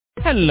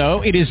Hello,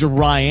 it is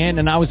Ryan,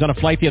 and I was on a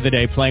flight the other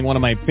day playing one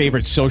of my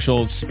favorite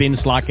social spin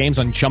slot games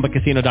on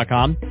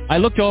ChumbaCasino.com. I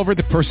looked over at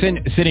the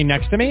person sitting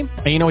next to me,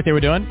 and you know what they were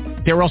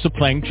doing? They were also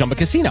playing Chumba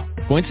Casino.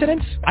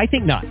 Coincidence? I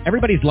think not.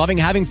 Everybody's loving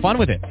having fun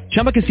with it.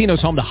 Chumba Casino is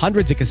home to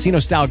hundreds of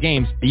casino-style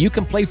games that you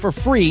can play for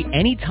free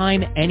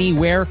anytime,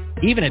 anywhere,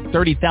 even at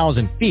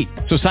 30,000 feet.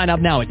 So sign up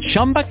now at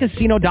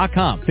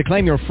ChumbaCasino.com to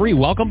claim your free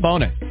welcome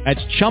bonus. That's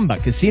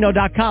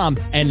ChumbaCasino.com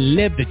and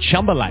live the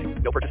Chumba life.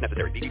 No purchase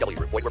necessary. VGW.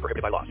 Void where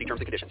prohibited by law. See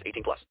terms and conditions.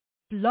 18+.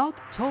 Blog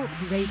Talk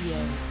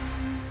Radio.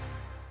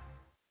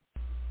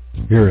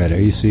 Here at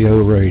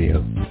ACO Radio,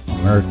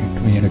 American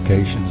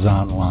Communications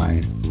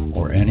Online,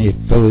 or any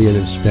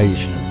affiliated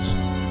stations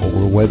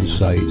or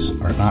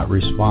websites are not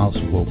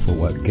responsible for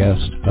what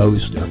guest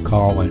hosts or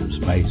call-ins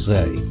may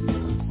say.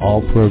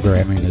 All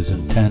programming is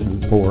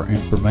intended for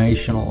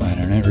informational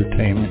and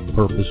entertainment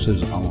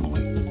purposes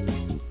only.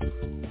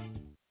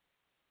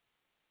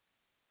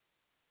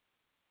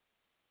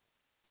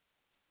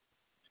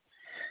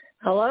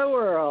 Hello,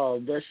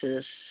 world. This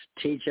is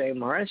T.J.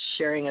 Morris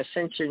sharing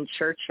Ascension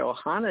Church,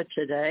 Ohana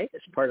today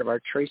as part of our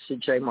Teresa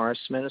J. Morris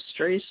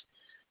Ministries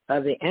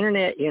of the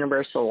Internet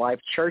Universal Life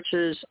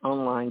Churches,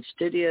 online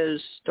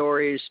studios,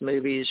 stories,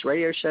 movies,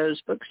 radio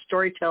shows, books,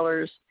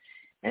 storytellers,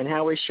 and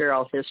how we share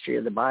all history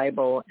of the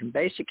Bible and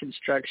basic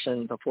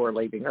instruction before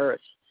leaving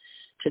Earth.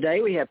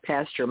 Today we have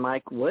Pastor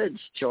Mike Woods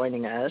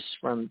joining us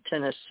from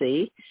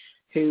Tennessee,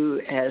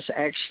 who has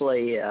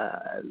actually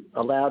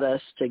allowed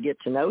us to get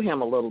to know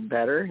him a little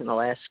better in the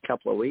last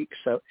couple of weeks.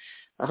 So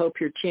I hope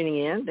you're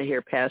tuning in to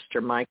hear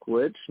Pastor Mike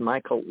Woods,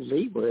 Michael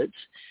Lee Woods,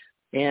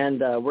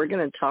 and we're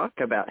going to talk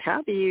about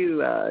how do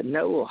you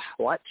know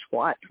what's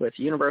what with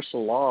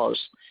universal laws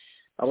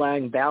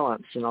allowing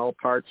balance in all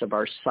parts of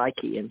our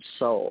psyche and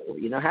soul.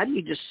 You know, how do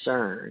you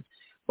discern?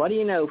 What do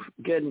you know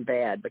good and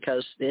bad?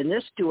 Because in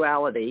this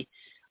duality,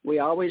 we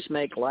always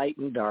make light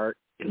and dark,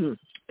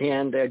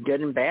 and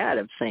good and bad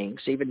of things,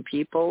 even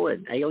people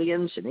and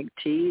aliens and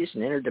ETs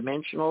and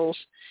interdimensionals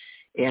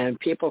and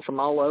people from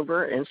all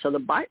over. And so the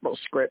Bible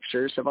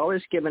scriptures have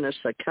always given us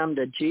a come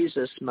to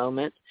Jesus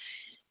moment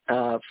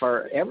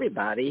for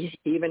everybody,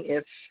 even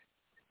if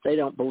they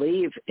don't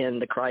believe in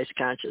the Christ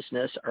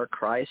consciousness or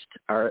Christ,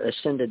 our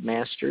ascended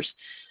masters,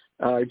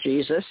 or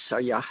Jesus,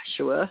 or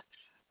Yahshua,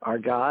 or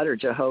God, or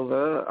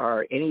Jehovah,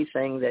 or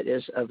anything that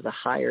is of the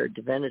higher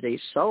divinity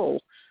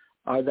soul,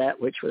 or that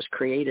which was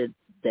created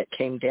that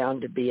came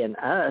down to be in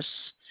us.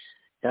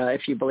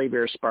 If you believe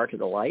you're a spark of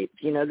the light,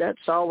 you know, that's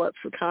all up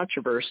for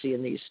controversy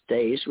in these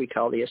days we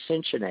call the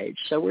Ascension age.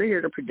 So we're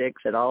here to predict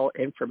that all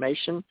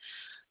information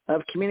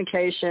of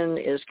communication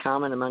is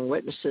common among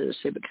witnesses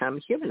who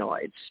become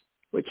humanoids,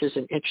 which is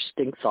an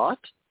interesting thought.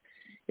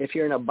 If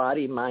you're in a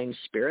body, mind,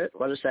 spirit,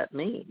 what does that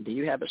mean? Do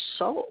you have a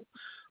soul?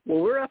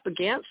 Well, we're up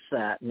against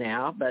that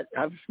now, but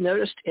I've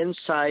noticed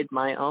inside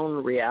my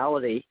own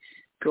reality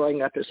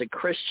growing up as a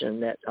Christian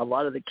that a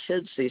lot of the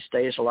kids these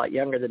days are a lot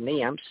younger than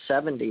me. I'm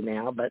 70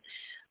 now, but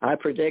I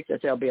predict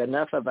that there'll be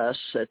enough of us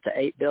at the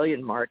 8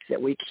 billion mark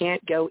that we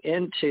can't go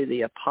into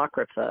the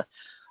Apocrypha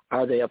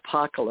or the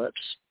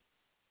Apocalypse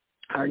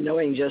or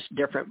knowing just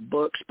different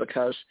books,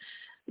 because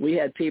we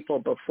had people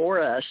before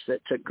us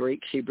that took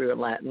Greek, Hebrew, and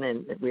Latin,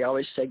 and we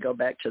always say go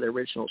back to the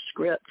original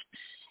script.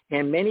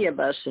 And many of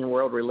us in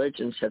world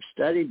religions have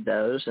studied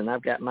those, and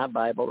I've got my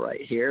Bible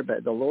right here,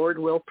 but the Lord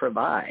will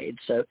provide.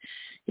 So,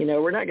 you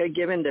know, we're not going to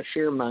give in to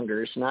fear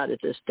mongers, not at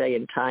this day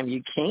and time.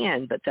 You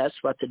can, but that's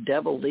what the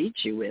devil leads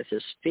you with,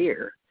 is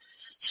fear.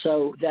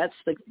 So that's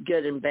the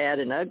good and bad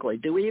and ugly.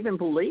 Do we even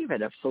believe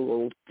in a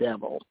fool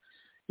devil,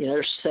 you know,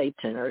 or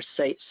Satan or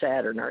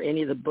Saturn or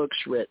any of the books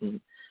written?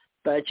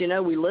 But, you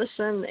know, we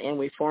listen and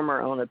we form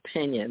our own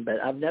opinion. But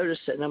I've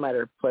noticed that no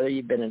matter whether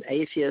you've been an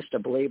atheist, a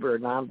believer, or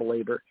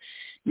non-believer,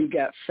 you've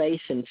got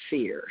faith and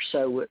fear.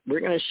 So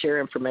we're going to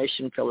share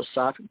information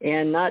philosophically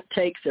and not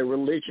take the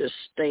religious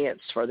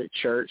stance for the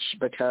church,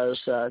 because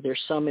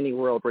there's so many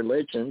world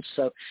religions.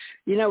 So,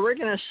 you know, we're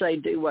going to say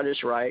do what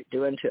is right,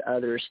 do unto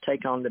others,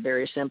 take on the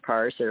various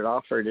empires that are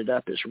offered it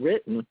up as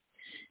written.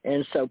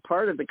 And so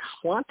part of the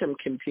quantum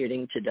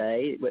computing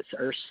today with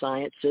earth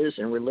sciences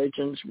and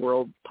religions,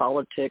 world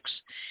politics,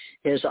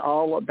 is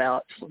all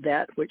about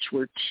that which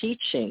we're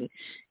teaching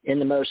in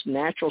the most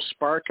natural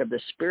spark of the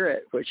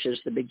spirit, which is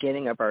the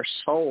beginning of our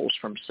souls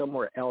from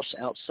somewhere else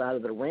outside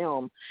of the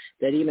realm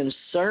that even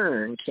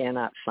CERN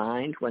cannot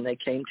find when they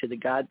came to the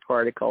God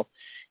particle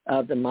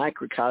of the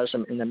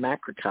microcosm and the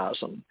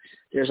macrocosm.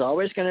 There's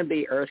always going to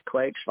be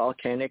earthquakes,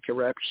 volcanic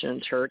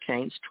eruptions,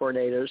 hurricanes,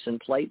 tornadoes, and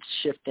plates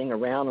shifting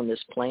around on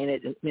this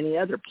planet and many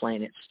other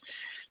planets.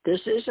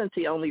 This isn't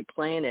the only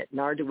planet,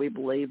 nor do we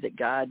believe that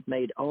God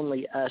made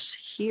only us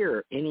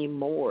here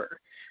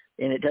anymore.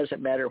 And it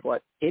doesn't matter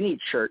what any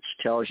church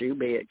tells you,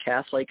 be it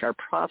Catholic or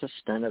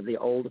Protestant of the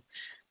old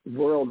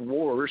world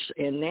wars.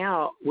 And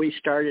now we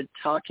started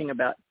talking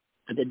about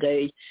the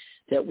day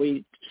that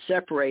we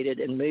separated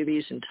in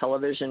movies and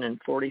television in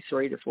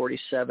 43 to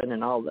 47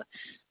 and all the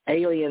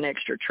alien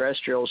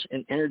extraterrestrials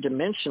and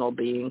interdimensional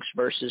beings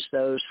versus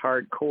those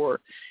hardcore.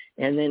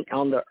 And then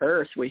on the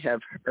earth, we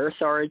have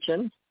earth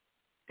origin,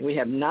 we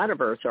have not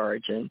of earth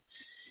origin,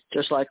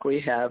 just like we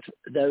have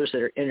those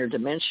that are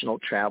interdimensional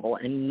travel,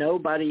 and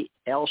nobody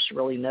else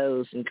really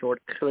knows,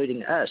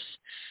 including us.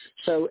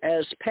 So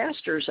as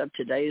pastors of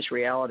today's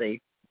reality,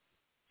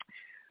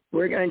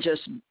 we're going to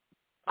just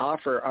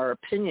offer our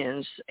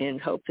opinions and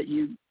hope that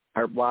you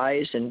are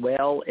wise and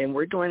well, and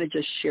we're going to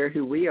just share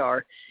who we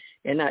are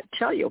and not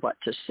tell you what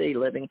to see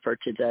living for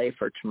today,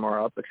 for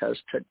tomorrow, because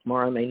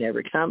tomorrow may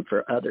never come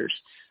for others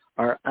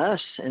or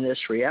us in this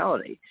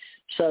reality.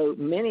 So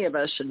many of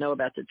us should know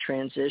about the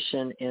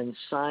transition in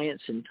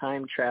science and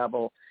time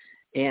travel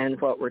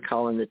and what we're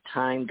calling the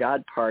time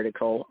God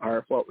particle,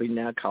 or what we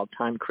now call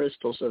time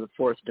crystals of the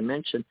fourth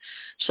dimension.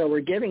 So we're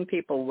giving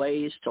people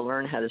ways to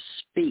learn how to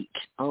speak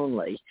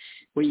only.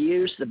 We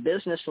use the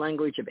business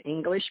language of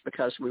English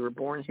because we were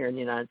born here in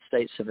the United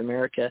States of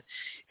America,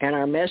 and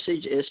our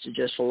message is to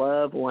just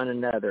love one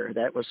another.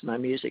 That was my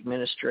music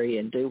ministry,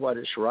 and do what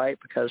is right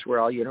because we're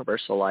all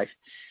universal life,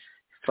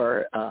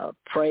 for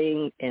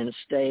praying and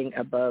staying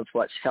above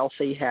what's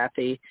healthy,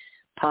 happy,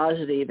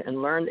 positive,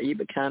 and learn that you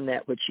become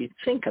that which you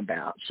think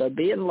about. So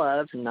be in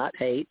love and not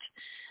hate.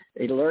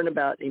 You learn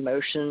about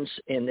emotions,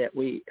 and that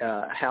we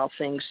how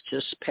things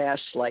just pass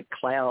like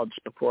clouds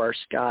before our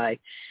sky.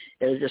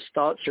 They're just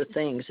thoughts or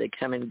things that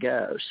come and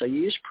go. So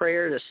use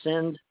prayer to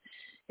send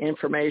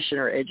information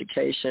or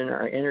education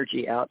or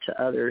energy out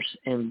to others,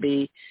 and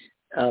be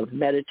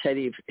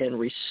meditative and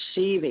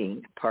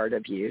receiving part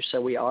of you. So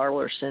we all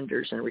are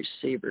senders and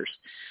receivers.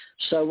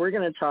 So we're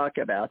going to talk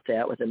about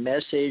that with a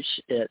message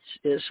that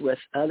is with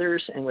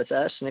others and with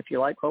us. And if you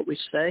like what we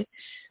say,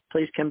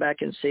 please come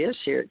back and see us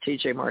here at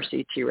TJ Morris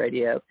ET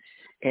Radio.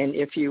 And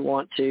if you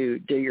want to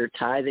do your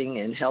tithing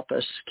and help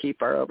us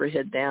keep our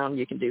overhead down,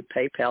 you can do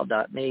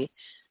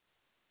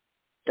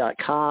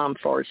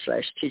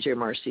paypal.me.com/TJ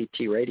Morris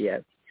ET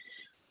Radio.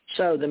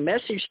 So the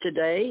message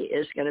today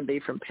is going to be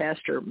from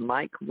Pastor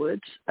Mike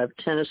Woods of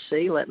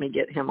Tennessee. Let me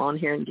get him on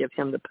here and give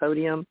him the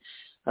podium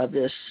of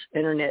this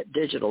Internet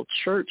Digital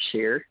Church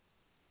here.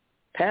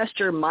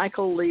 Pastor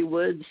Michael Lee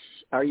Woods,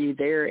 are you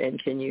there,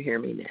 and can you hear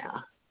me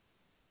now?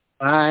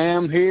 I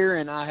am here,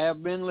 and I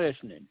have been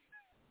listening.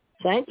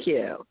 Thank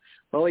you.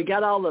 Well, we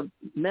got all the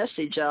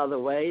message out of the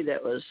way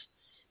that was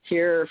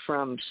here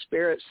from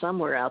Spirit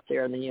somewhere out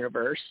there in the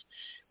universe.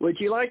 Would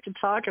you like to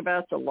talk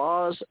about the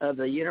laws of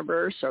the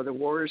universe, or the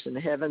wars in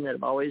heaven that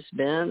have always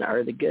been,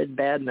 or the good,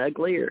 bad, and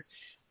ugly, or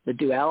the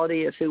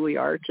duality of who we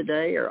are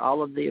today, or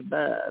all of the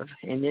above?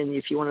 And then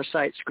if you want to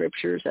cite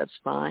scriptures, that's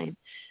fine.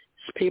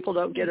 People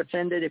don't get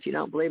offended if you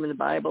don't believe in the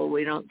Bible.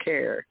 We don't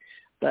care.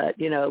 But,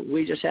 you know,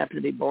 we just happen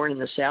to be born in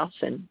the South,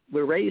 and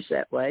we're raised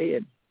that way.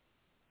 And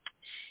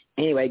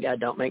anyway,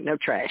 God don't make no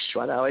trash,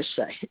 what I always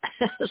say.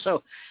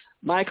 So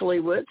Michael E.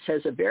 Woods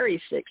has a very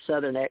thick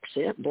Southern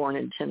accent, born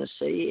in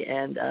Tennessee,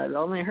 and I've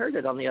only heard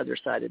it on the other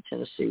side of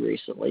Tennessee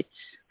recently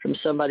from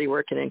somebody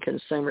working in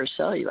consumer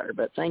cellular.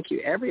 But thank you,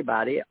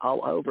 everybody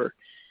all over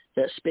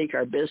that speak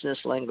our business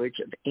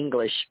language of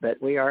English,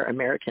 but we are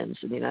Americans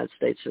in the United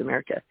States of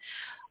America.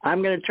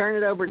 I'm going to turn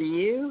it over to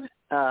you.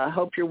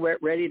 Hope you're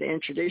ready to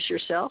introduce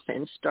yourself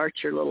and start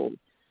your little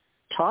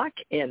talk,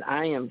 and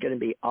I am going to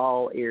be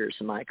all ears,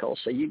 Michael.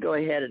 So you go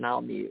ahead and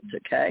I'll mute,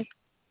 okay?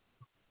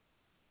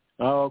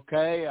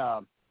 Okay.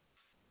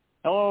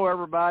 Hello,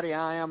 everybody.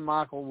 I am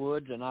Michael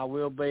Woods, and I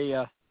will be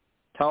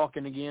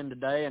talking again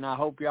today, and I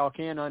hope y'all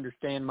can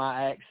understand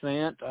my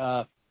accent.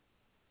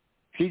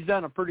 She's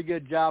done a pretty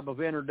good job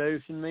of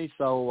introducing me,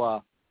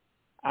 so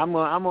I'm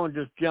going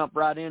to just jump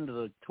right into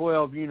the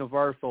 12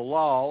 universal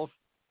laws.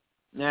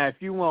 Now, if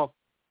you want to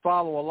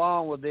follow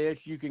along with this,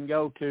 you can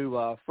go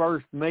to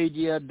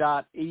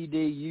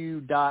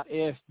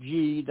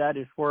firstmedia.edu.sg. That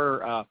is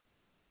where I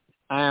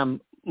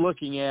am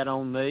looking at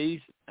on these,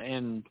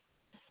 and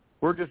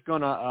we're just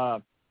going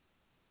to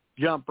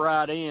jump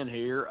right in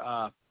here.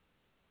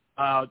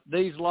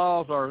 These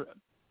laws are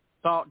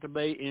thought to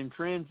be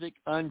intrinsic,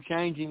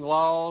 unchanging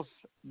laws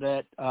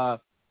that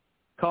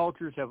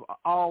cultures have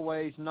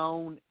always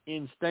known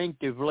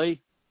instinctively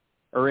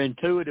or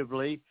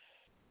intuitively,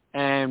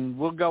 and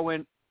we'll go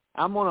in.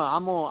 I'm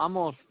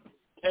gonna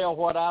tell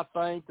what I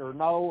think or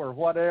know or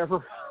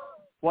whatever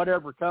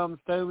comes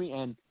to me,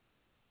 and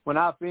when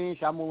I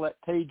finish, I'm gonna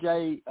let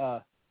TJ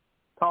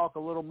talk a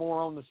little more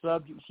on the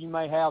subject. She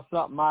may have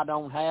something I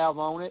don't have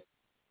on it.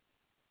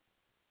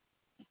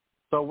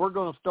 So we're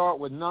going to start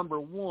with number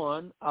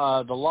 1,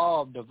 the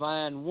law of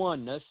divine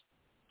oneness,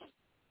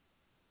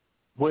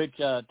 which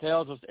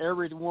tells us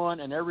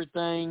everyone and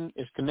everything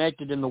is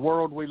connected in the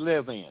world we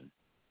live in.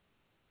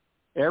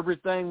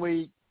 Everything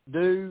we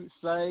do,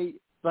 say,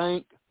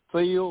 think,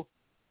 feel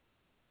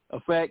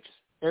affects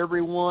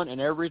everyone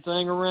and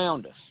everything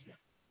around us,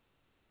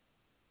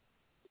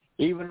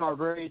 even our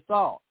very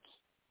thoughts.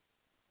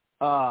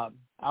 I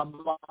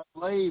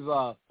believe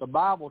the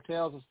Bible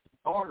tells us to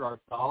guard our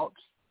thoughts.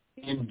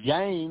 In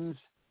James,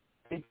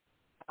 it's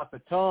about the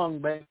tongue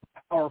being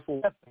a powerful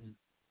weapon.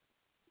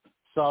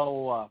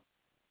 So,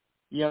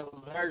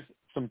 there's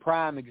some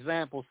prime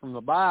examples from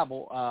the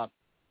Bible.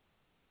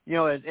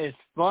 It's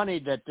funny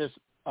that this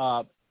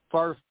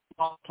first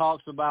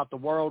talks about the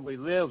world we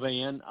live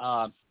in.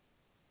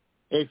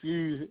 If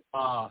you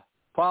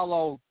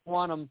follow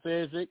quantum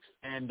physics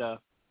and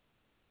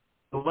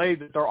believe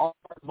that there are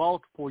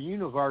multiple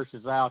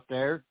universes out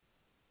there,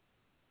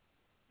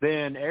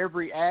 then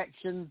every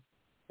action,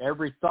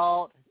 every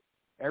thought,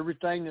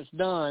 everything that's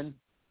done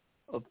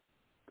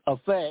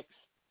affects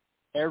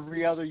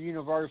every other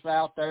universe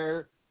out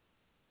there,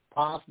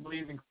 possibly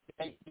even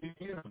create new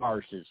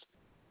universes,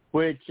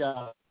 which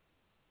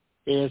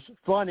is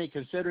funny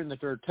considering that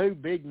there are two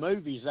big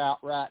movies out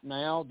right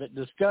now that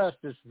discuss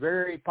this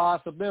very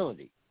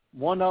possibility.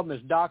 One of them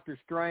is Doctor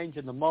Strange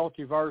and the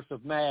Multiverse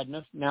of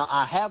Madness. Now,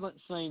 I haven't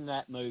seen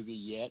that movie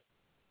yet.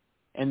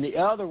 And the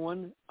other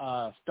one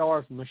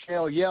stars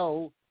Michelle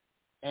Yeoh,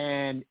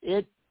 and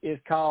it is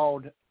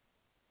called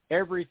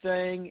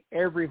Everything,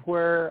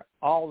 Everywhere,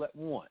 All at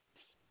Once.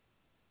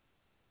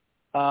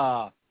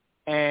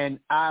 And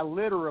I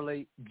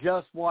literally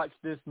just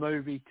watched this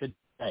movie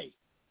today.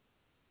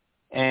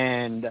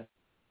 And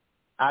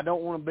I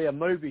don't want to be a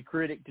movie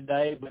critic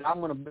today, but I'm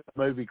going to be a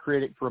movie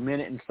critic for a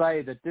minute and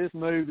say that this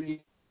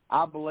movie,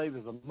 I believe,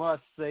 is a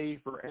must-see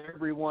for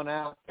everyone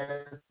out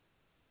there,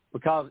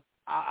 because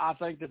I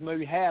think this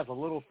movie has a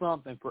little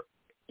something for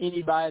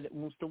anybody that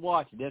wants to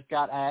watch it. It's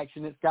got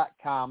action, it's got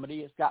comedy,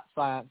 it's got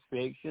science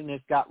fiction,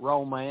 it's got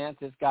romance,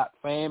 it's got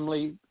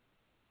family,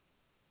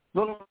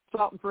 little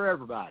something for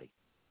everybody.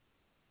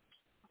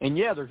 And,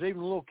 yeah, there's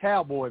even a little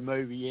cowboy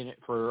movie in it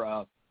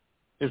for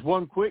there's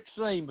one quick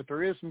scene, but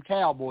there is some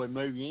cowboy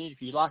movie in it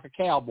if you like a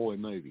cowboy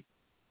movie.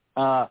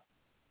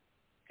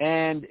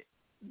 And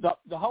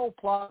the whole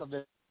plot of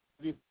this,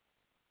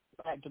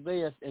 back to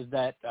this, is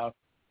that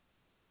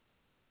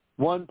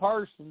one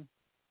person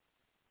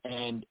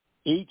and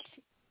each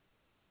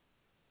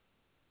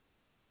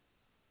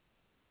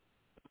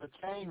a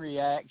chain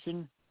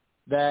reaction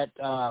that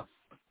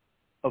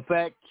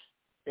affects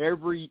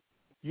every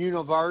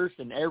universe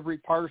and every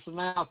person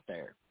out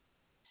there.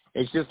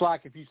 It's just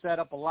like if you set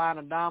up a line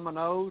of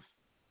dominoes,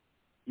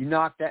 you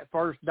knock that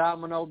first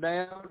domino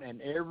down,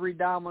 and every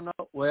domino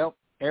will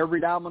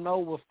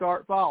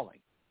start falling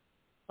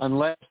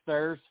unless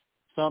there's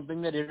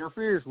something that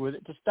interferes with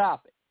it to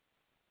stop it.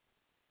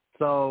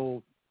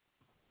 So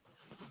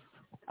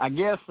I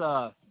guess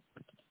the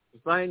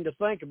thing to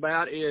think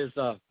about is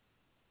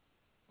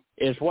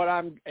what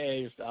and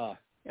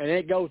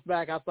it goes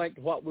back, I think,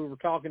 to what we were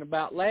talking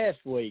about last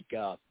week.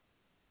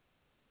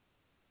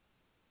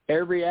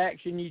 Every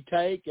action you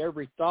take,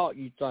 every thought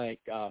you think,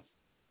 guard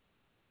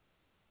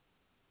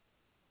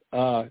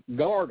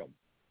them.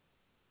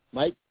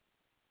 Make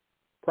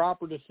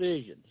proper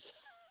decisions.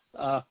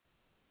 Of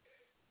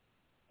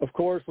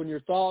course, when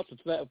your thoughts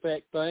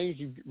affect things,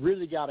 you've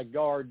really got to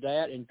guard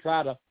that and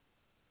try to,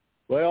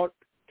 well,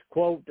 to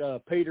quote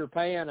Peter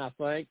Pan, I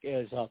think,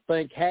 is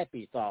think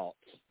happy thoughts.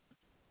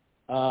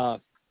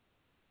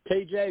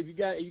 TJ,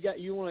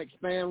 you want to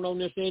expand on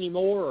this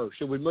anymore, or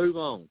should we move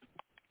on?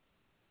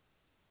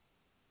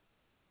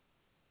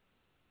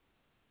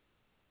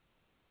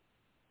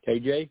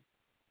 TJ,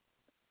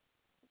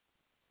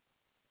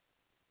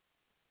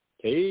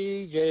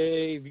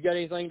 have you got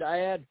anything to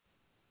add?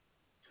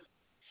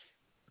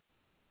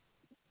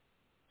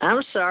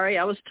 I'm sorry,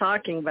 I was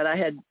talking, but I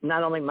had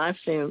not only my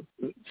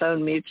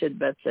phone muted,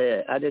 but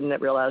I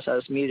didn't realize I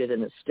was muted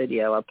in the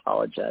studio. I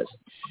apologize.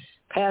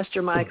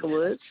 Pastor Michael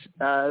Woods,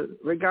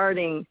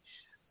 regarding,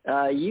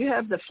 you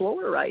have the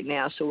floor right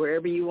now, so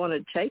wherever you want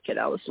to take it,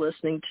 I was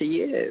listening to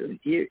you.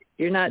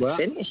 You're not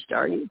finished,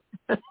 are you?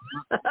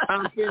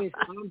 I'm finished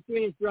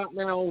right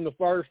now on the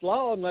first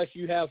law, unless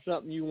you have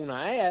something you want to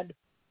add.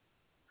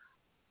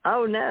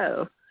 Oh,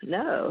 no.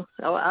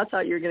 Oh, I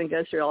thought you were going to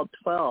go through all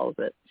 12,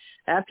 but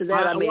after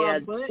that I may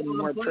add some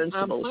more principles.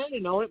 I'm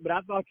planning on it, but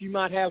I thought you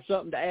might have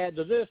something to add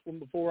to this one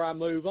before I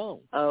move on.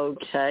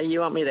 Okay,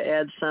 you want me to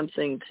add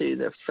something to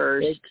the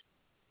first,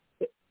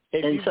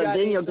 and so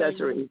then you'll go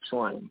through each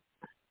one.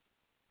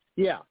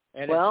 Yeah,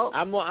 and well,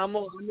 I'm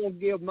gonna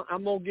give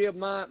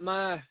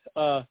my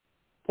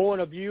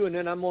point of view, and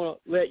then I'm gonna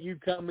let you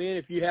come in.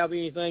 If you have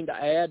anything to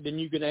add, then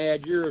you can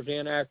add yours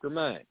in after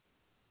mine.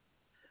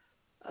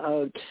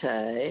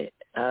 Okay,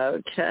 I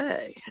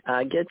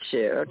get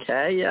you.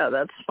 Okay, yeah,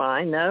 that's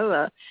fine.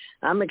 No,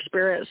 I'm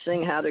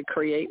experiencing how to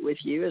create with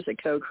you as a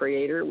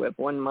co-creator with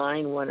one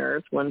mind, one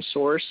earth, one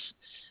source,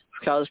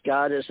 because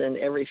God is in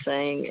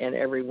everything and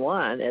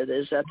everyone.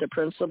 Is that the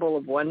principle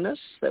of oneness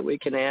that we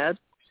can add?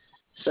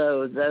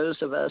 So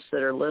those of us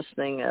that are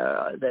listening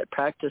that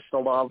practice the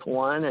law of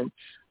one, and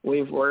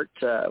we've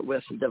worked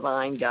with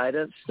divine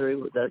guidance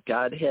through the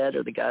Godhead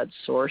or the God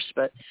source,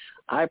 but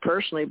I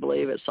personally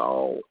believe it's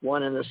all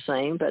one and the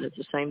same, but at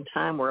the same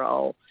time, we're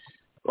all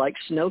like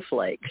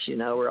snowflakes,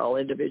 we're all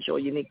individual,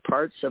 unique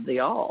parts of the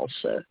all.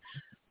 So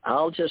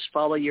I'll just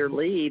follow your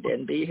lead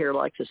and be here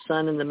like the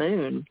sun and the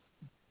moon,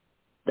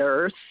 the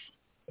earth,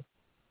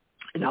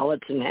 and all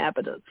its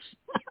inhabitants.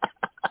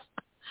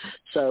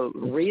 So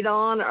read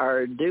on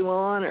or do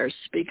on or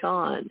speak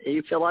on. Do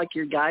you feel like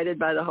you're guided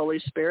by the Holy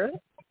Spirit?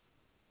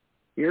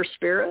 Your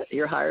spirit,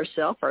 your higher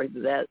self, or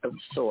that of the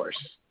source?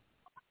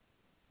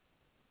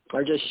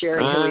 or just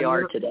sharing who we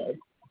are today?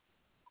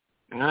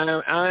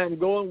 I'm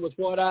going with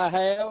what I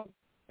have.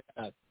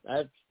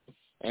 Like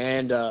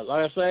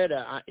I said,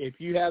 if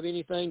you have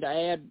anything to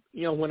add,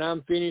 when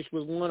I'm finished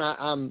with one,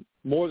 I'm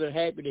more than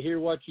happy to hear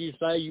what you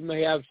say. You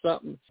may have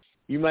something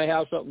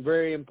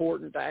very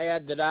important to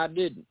add that I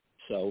didn't.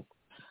 So,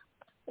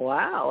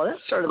 wow,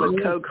 that's sort of a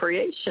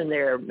co-creation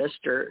there,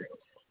 Mr.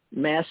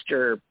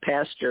 Master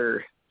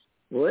Pastor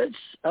Woods.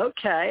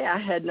 Okay, I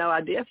had no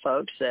idea,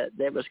 folks, that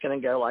it was going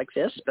to go like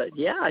this. But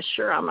yeah,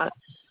 sure, I'm a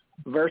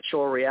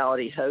virtual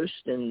reality host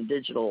in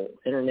digital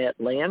internet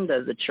land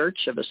of the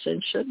Church of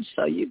Ascension.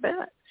 So you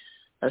bet.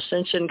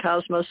 Ascension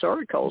Cosmos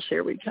Oracles,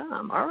 here we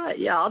come. All right,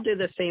 yeah, I'll do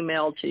the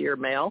female to your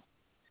male,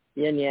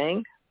 yin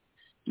yang.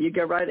 You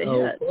go right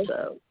ahead. Okay.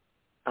 So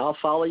I'll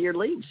follow your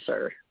lead,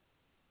 sir.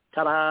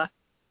 Ta-da.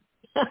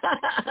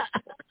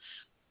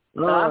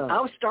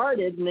 I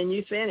started and then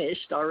you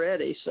finished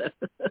already, so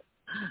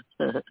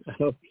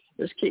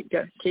just keep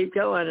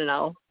going, and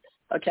I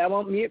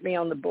won't mute me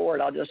on the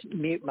board. I'll just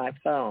mute my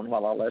phone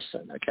while I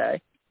listen.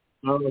 Okay.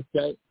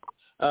 Okay.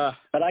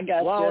 But I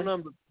got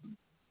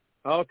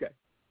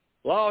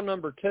Law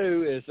number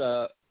 2 is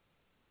the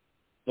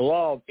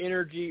law of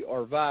energy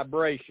or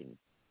vibration.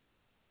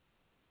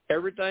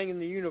 Everything in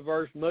the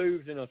universe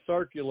moves in a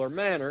circular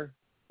manner,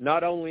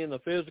 not only in the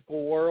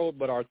physical world,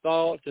 but our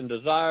thoughts and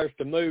desires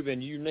to move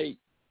in a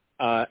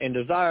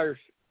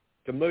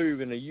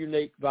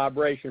unique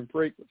vibration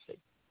frequency.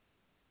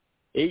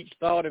 Each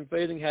thought and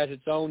feeling has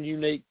its own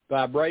unique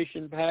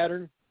vibration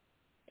pattern,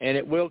 and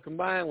it will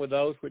combine with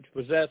those which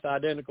possess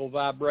identical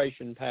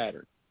vibration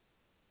patterns.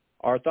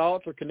 Our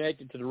thoughts are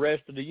connected to the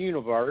rest of the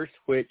universe,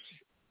 which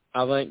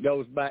I think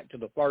goes back to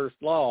the first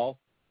law.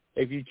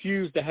 If you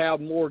choose to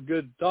have more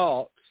good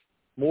thoughts,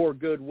 more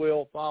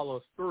goodwill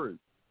follows through.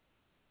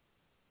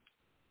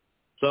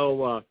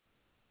 So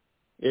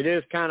it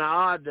is kind of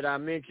odd that I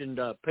mentioned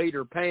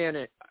Peter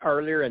Pan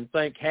earlier and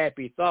think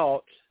happy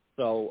thoughts.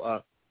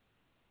 So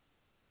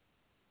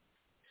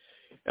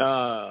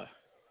I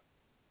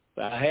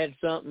had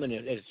something, and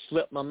it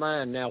slipped my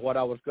mind now what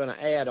I was going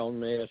to add on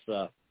this.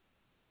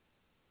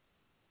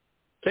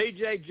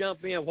 TJ,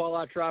 jump in while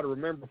I try to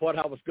remember what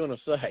I was going to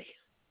say.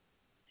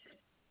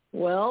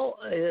 Well,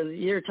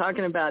 you're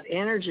talking about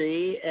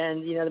energy,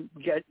 and,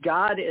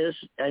 God is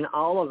in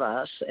all of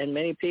us, and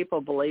many people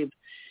believe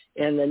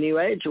in the New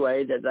Age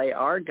way that they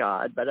are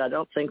God, but I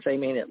don't think they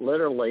mean it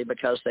literally,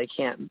 because they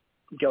can't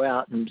go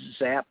out and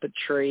zap a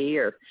tree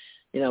or,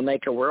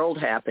 make a world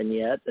happen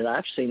yet, that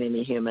I've seen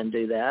any human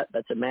do that.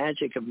 But the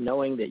magic of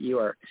knowing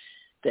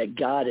that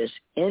God is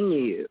in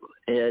you,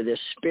 the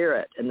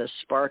spirit and the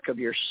spark of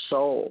your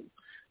soul,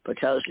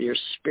 because of your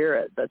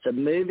spirit. That's a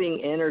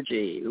moving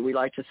energy. We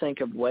like to think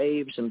of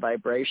waves and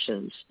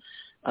vibrations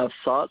of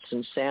thoughts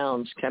and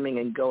sounds coming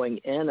and going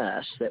in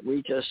us that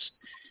we just,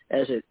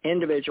 as an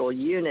individual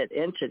unit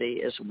entity,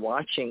 is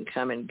watching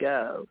come and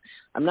go.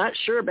 I'm not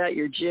sure about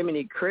your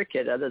Jiminy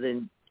Cricket, other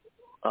than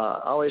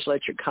always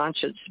let your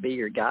conscience be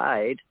your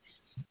guide,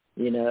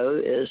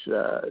 is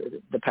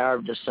the power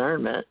of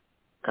discernment.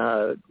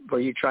 Were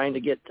you trying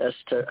to get us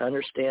to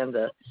understand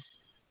the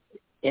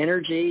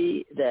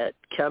energy that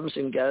comes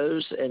and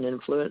goes and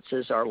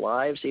influences our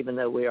lives, even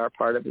though we are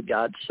part of the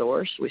God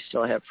source? We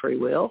still have free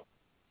will.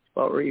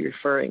 What were you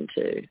referring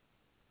to?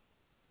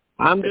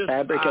 The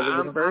fabric of the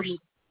universe?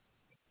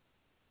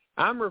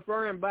 I'm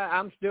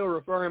still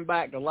referring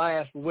back to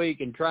last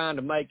week and trying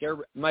to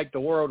leave the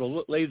world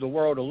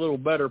a little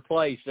better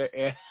place.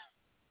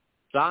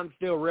 So I'm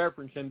still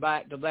referencing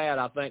back to that.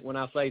 I think when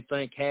I say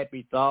think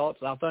happy thoughts,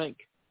 I think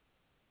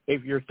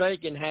if you're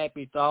thinking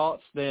happy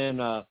thoughts,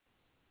 then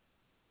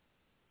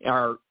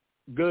are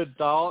good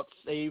thoughts,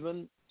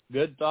 happy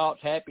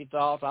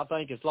thoughts. I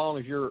think as long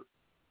as you're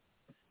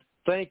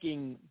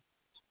thinking,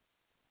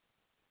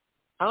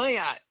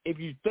 if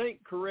you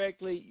think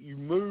correctly, you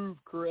move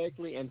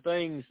correctly, and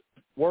things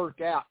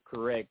work out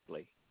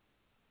correctly.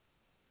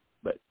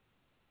 But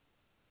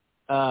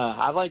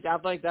I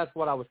think that's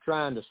what I was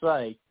trying to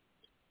say.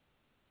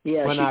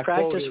 Yes, you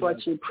practice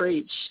what you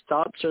preach.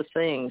 Thoughts are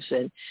things,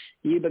 and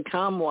you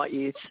become what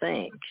you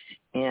think.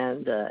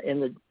 And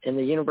in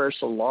the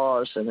universal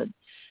laws and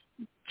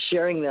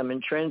sharing them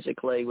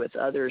intrinsically with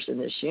others in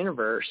this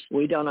universe,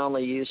 we don't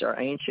only use our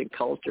ancient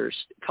cultures,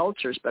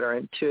 but our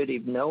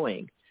intuitive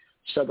knowing.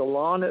 So the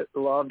law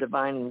of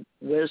divine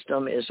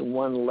wisdom is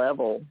one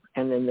level,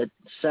 and then the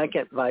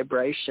second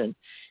vibration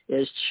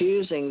is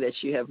choosing that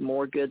you have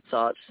more good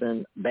thoughts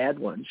than bad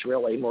ones,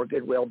 really. More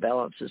goodwill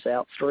balances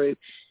out through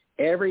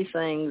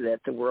everything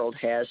that the world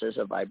has as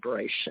a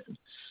vibration.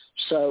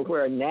 So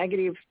where a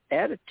negative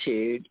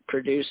attitude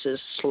produces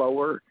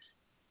slower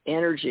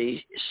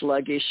energy,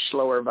 sluggish,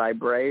 slower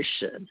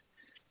vibration.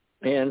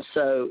 And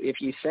so if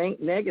you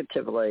think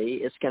negatively,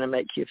 it's going to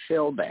make you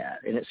feel bad,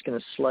 and it's going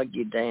to slug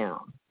you down.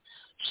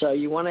 So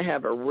you want to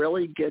have a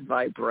really good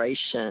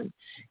vibration,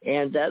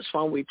 and that's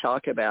when we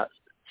talk about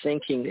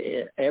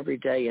thinking every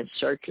day in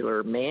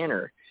circular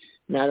manner,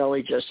 not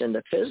only just in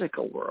the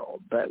physical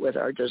world, but with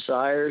our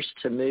desires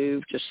to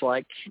move, just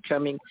like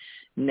becoming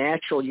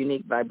natural,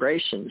 unique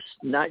vibrations,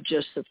 not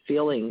just the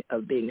feeling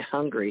of being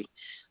hungry,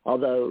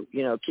 although,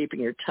 keeping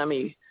your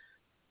tummy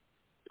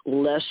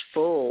less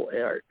full,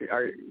 or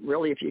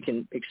really if you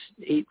can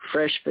eat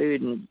fresh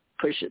food and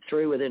push it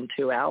through within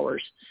 2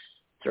 hours,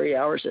 3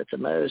 hours at the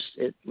most,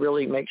 it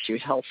really makes you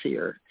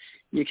healthier.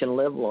 You can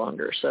live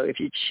longer. So if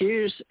you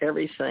choose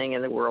everything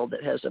in the world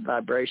that has a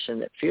vibration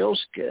that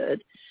feels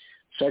good,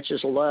 such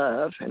as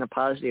love and a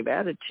positive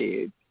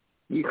attitude,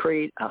 you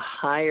create a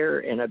higher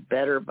and a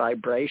better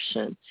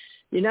vibration.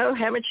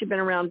 Haven't you been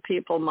around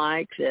people,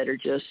 Mike, that are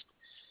just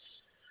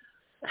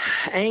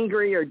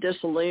angry or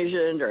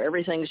disillusioned or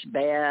everything's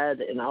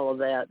bad and all of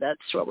that? That's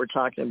what we're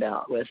talking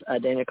about with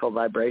identical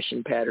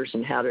vibration patterns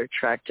and how to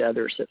attract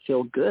others that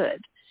feel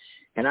good.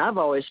 And I've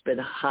always been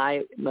a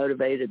high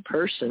motivated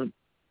person,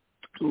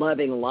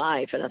 loving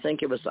life. And I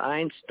think it was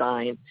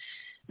Einstein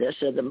that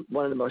said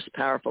one of the most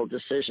powerful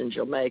decisions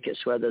you'll make is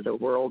whether the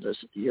world is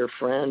your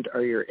friend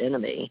or your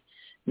enemy,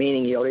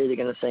 meaning you're either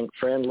going to think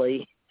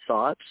friendly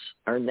thoughts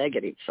or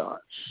negative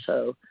thoughts.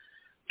 So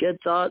good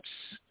thoughts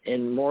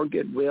and more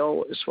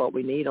goodwill is what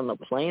we need on the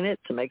planet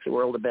to make the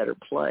world a better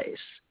place.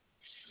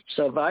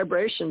 So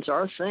vibrations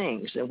are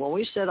things. And when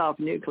we set off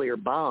nuclear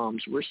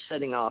bombs, we're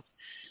setting off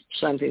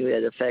something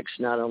that affects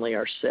not only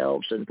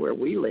ourselves and where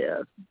we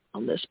live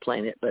on this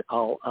planet, but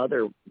all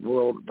other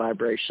world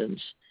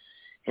vibrations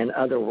and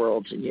other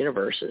worlds and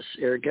universes.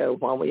 Ergo,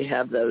 while we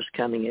have those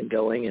coming and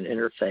going in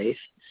interfaith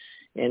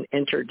and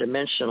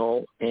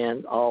interdimensional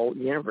and all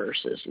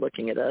universes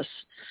looking at us,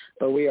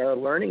 but we are a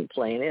learning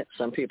planet.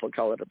 Some people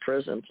call it a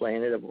prison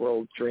planet of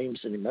world dreams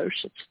and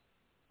emotions.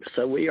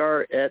 So we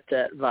are at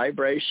that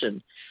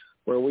vibration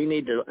where we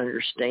need to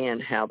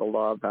understand how the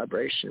law of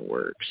vibration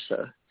works.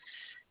 So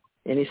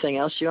anything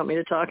else you want me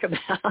to talk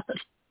about?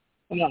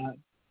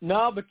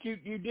 No, but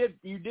you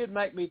did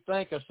make me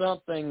think of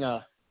something.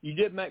 You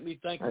did make me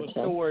think of a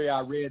story I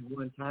read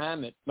one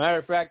time. Matter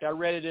of fact, I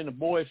read it in a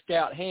Boy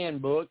Scout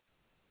handbook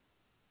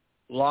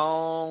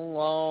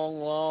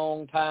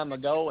long time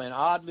ago, and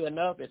oddly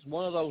enough, it's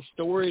one of those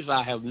stories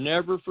I have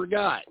never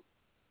forgot.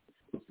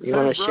 You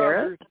want to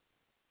share it?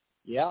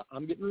 Yeah,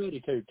 I'm getting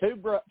ready to.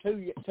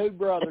 Two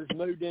brothers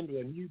moved into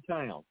a new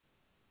town.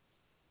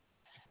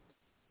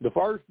 The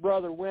first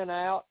brother went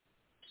out.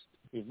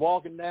 He's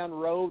walking down the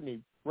road, and he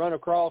run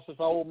across this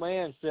old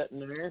man sitting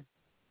there.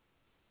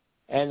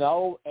 And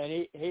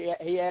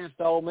he asked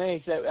the old man,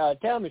 he said,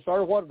 "Tell me,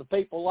 sir, what are the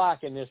people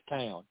like in this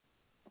town?"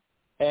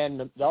 And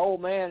the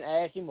old man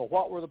asked him, "Well,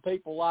 what were the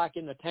people like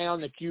in the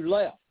town that you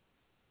left?"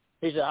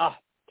 He said,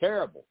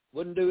 "Terrible.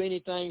 Wouldn't do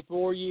anything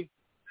for you.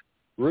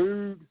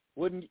 Rude.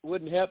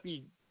 Wouldn't help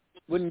you.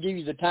 Wouldn't give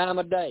you the time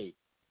of day."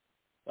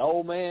 The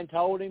old man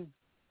told him,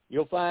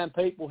 "You'll find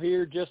people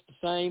here just the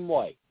same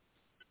way."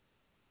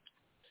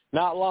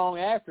 Not long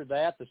after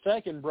that, the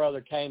second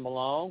brother came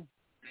along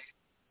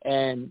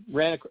and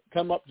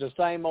come up to the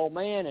same old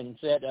man and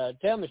said,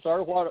 "Tell me,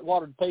 sir, what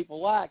are the people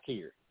like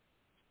here?"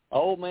 The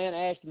old man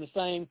asked him the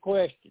same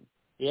question.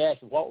 He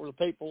asked him, "What were the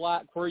people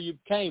like where you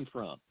came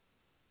from?"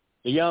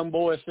 The young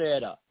boy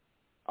said,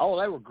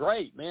 "They were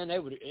great, man.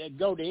 They'd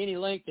go to any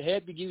length to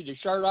help you, give you the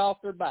shirt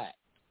off their back."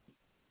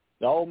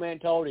 The old man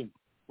told him,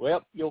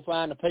 "Well, you'll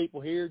find the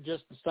people here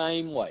just the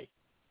same way."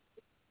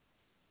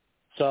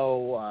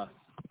 So,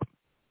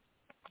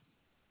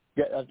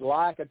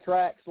 like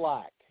attracts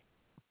like.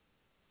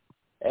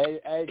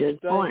 As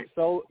Good point.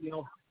 So,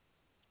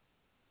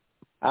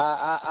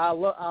 I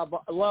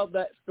love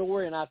that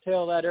story, and I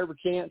tell that every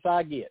chance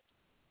I get.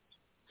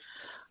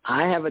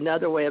 I have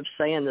another way of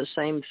saying the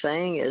same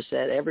thing, is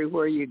that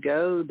everywhere you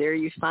go, there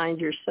you find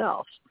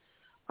yourself.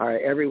 Or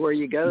everywhere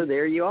you go,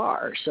 there you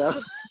are.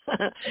 So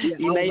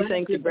you may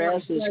think the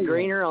grass is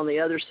greener on the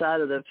other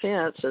side of the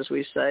fence, as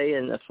we say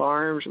in the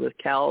farms with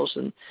cows,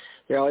 and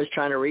they're always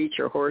trying to reach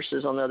your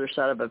horses on the other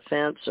side of a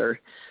fence or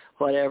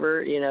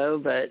whatever,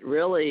 but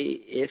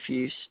really if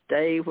you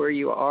stay where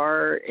you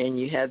are and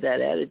you have that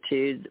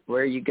attitude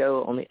where you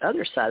go on the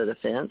other side of the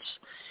fence,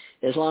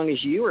 as long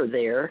as you are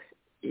there,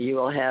 you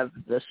will have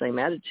the same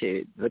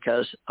attitude,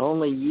 because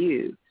only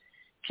you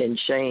can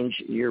change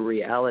your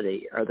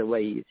reality or the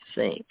way you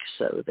think.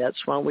 So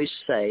that's why we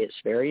say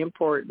it's very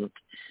important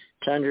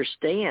to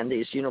understand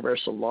these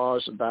universal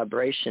laws of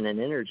vibration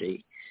and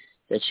energy,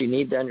 that you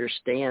need to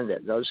understand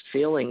that those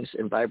feelings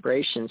and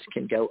vibrations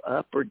can go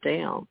up or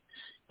down.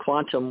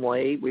 Quantum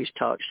wave, we've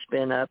talked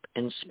spin up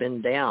and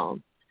spin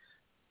down.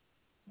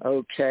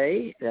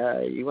 Okay,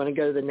 you want to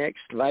go to the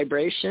next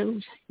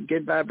vibration?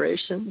 Good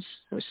vibrations?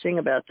 We'll sing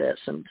about that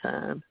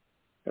sometime.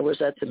 Or was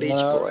that the Beach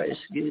Boys?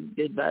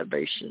 Good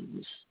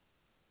vibrations.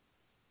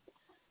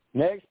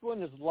 Next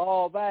one is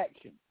law of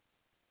action.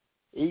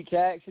 Each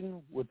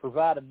action would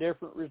provide a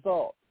different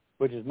result,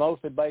 which is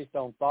mostly based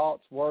on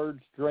thoughts,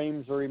 words,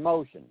 dreams, or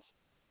emotions.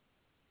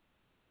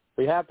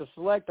 We have to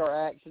select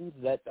our actions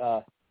that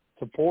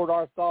support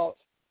our thoughts,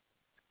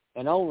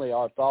 and only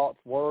our thoughts,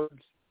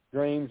 words,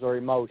 dreams, or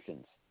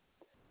emotions.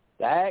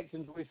 The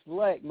actions we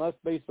select must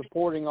be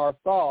supporting our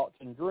thoughts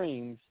and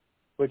dreams,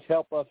 which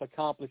help us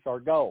accomplish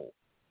our goal.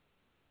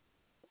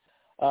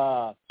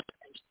 I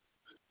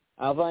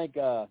think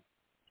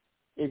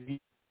if you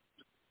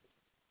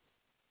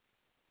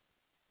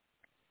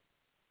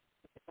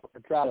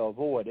try to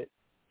avoid it,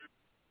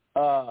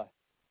 but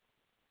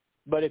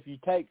if you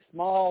take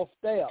small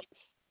steps,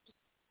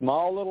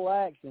 small little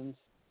actions,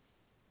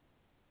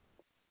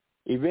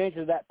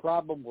 eventually that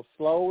problem will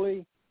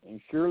slowly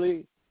and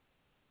surely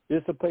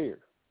disappear.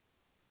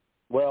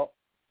 Well,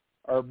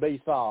 or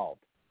be solved.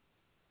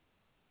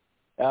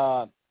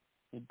 You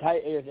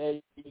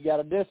got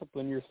to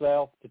discipline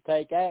yourself to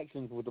take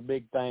actions with the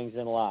big things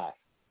in life.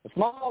 The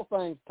small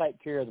things take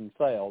care of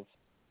themselves.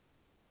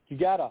 You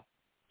got to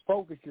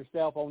focus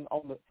yourself on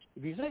the.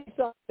 If you see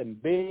something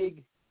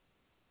big,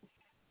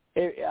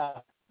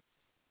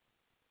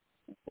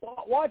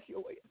 watch.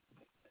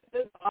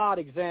 This is an odd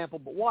example,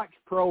 but watch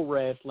pro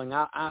wrestling.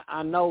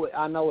 I know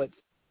it's.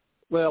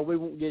 Well, we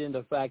won't get into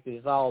the fact that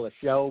it's all a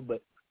show,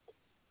 but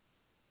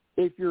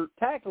if you're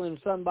tackling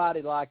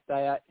somebody like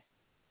that,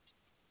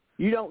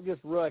 you don't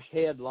just rush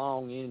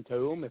headlong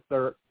into them if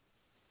they're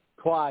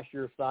twice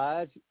your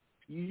size.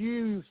 You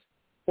use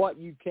what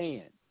you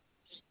can.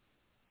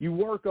 You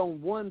work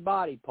on one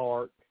body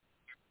part,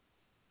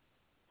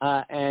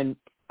 and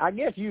I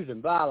guess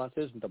using violence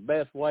isn't the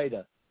best way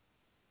to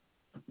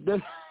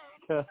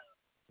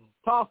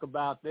talk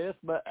about this,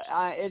 but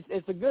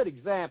it's a good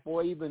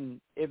example,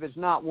 even if it's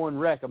not one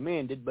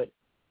recommended. But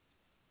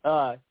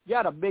you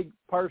got a big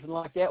person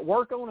like that,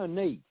 work on a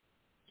knee.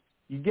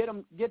 You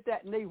get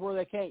that knee where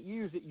they can't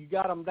use it. You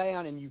got them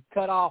down, and you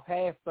cut off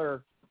you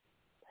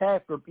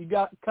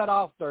got cut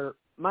off their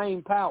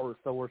main power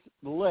source,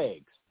 the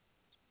legs.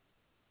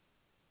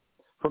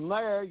 From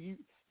there,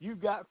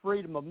 you've got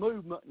freedom of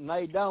movement, and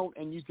they don't,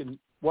 and you can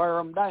wear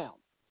them down.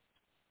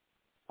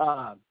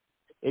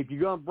 If you're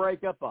going to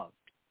break up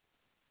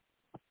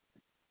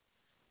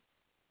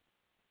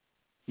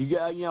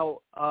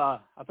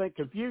I think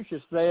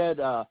Confucius said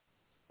a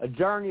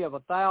journey of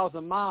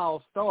 1,000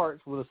 miles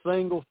starts with a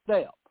single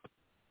step.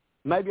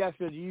 Maybe I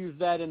should use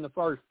that in the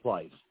first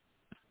place,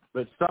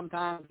 but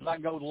sometimes I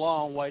go the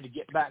long way to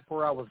get back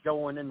where I was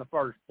going in the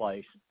first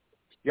place.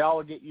 Y'all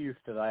will get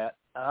used to that.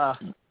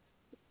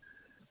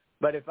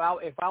 But if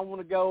I want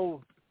to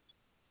go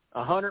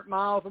 100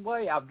 miles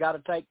away, I've got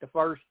to take the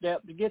first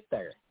step to get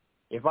there.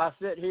 If I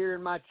sit here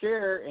in my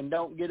chair and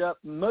don't get up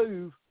and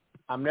move,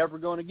 I'm never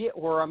going to get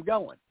where I'm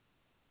going.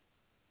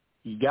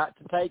 You got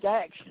to take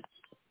action.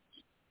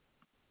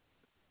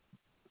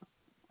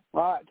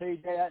 All right,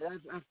 TJ,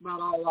 that's about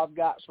all I've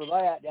got for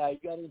that. You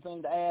got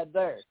anything to add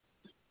there?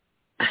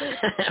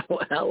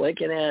 Well, we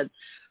can add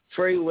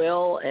free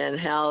will and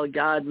how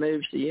God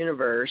moves the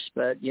universe,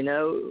 but,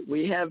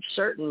 we have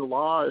certain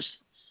laws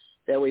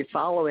that we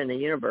follow in the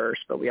universe,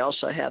 but we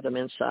also have them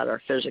inside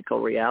our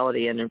physical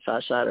reality and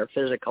inside our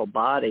physical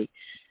body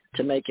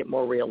to make it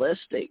more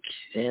realistic,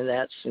 and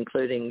that's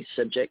including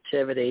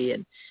subjectivity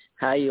and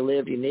how you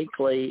live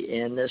uniquely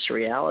in this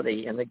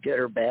reality and the good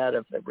or bad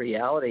of the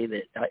reality,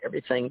 that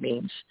everything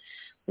means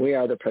we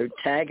are the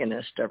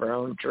protagonist of our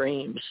own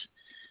dreams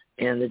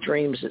and the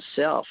dreams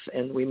itself,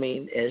 and we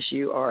mean as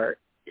you are,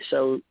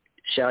 so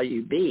shall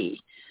you be.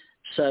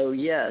 So,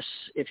 yes,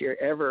 if you're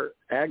ever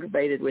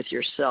aggravated with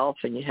yourself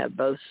and you have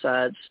both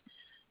sides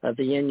of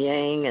the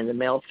yin-yang and the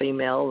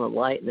male-female and the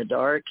light and the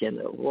dark and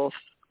the wolf,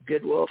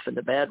 good wolf and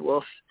the bad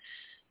wolf,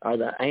 or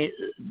the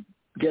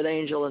good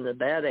angel and the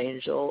bad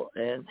angel,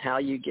 and how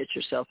you get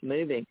yourself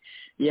moving.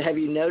 Have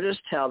you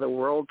noticed how the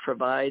world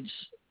provides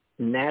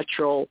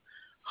natural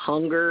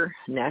hunger,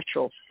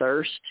 natural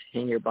thirst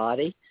in your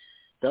body?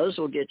 Those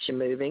will get you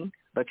moving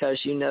because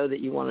you know that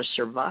you want to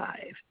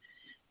survive.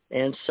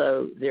 And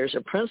so there's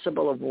a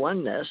principle of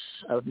oneness,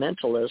 of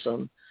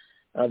mentalism,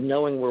 of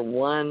knowing we're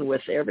one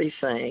with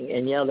everything.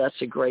 And,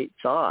 that's a great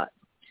thought.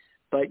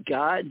 But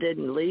God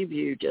didn't leave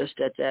you just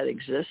at that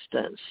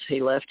existence.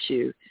 He left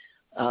you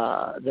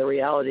the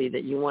reality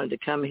that you wanted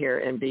to come here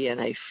and be in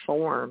a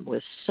form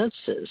with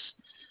senses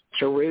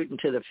to root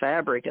into the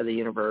fabric of the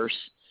universe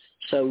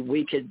so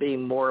we could be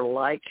more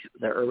like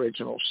the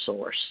original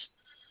source.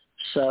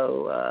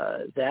 So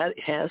that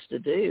has to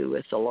do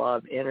with the law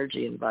of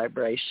energy and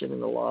vibration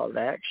and the law of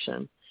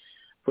action,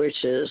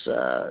 which is,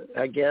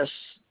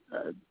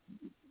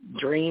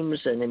 dreams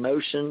and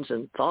emotions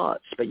and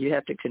thoughts, but you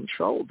have to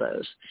control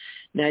those.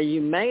 Now,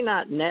 you may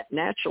not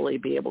naturally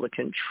be able to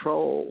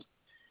control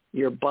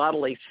your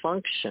bodily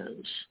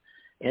functions,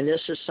 and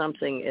this is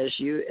something as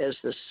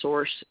the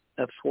source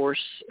of force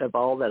of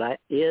all that I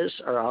is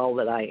or all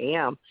that I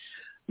am,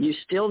 you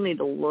still need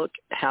to look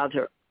how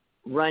to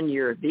run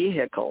your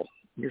vehicle,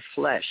 your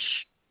flesh,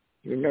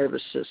 your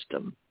nervous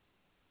system,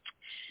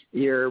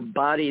 your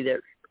body that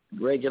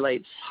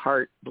regulates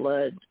heart,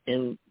 blood,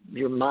 and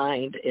your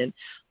mind, and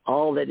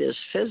all that is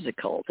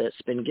physical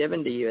that's been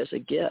given to you as a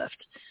gift.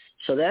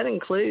 So that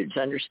includes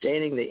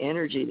understanding the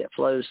energy that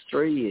flows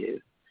through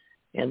you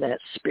and that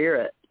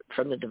spirit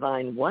from the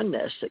divine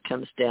oneness that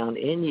comes down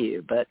in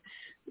you. But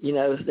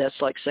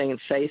that's like saying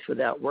faith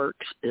without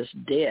works is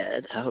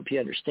dead. I hope you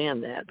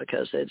understand that,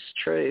 because it's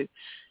true.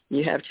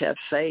 You have to have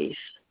faith.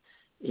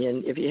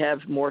 And if you have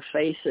more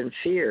faith than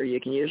fear, you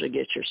can usually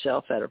get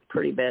yourself out of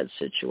pretty bad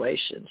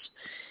situations.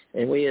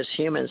 And we as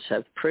humans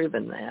have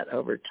proven that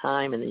over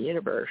time in the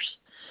universe.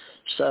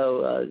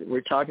 So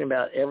we're talking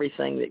about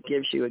everything that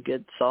gives you a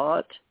good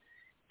thought,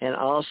 and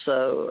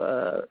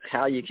also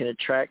how you can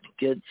attract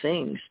good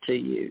things to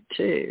you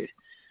too.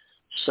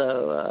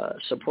 So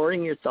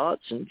supporting your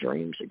thoughts and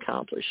dreams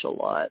accomplish a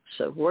lot.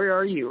 So where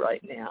are you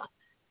right now?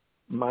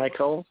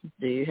 Michael,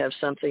 do you have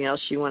something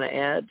else you want to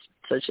add,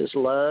 such as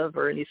love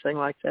or anything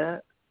like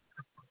that?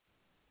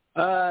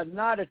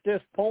 Not at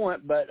this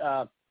point, but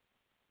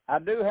I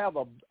do have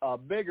a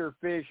bigger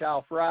fish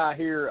I'll fry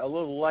here a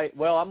little late.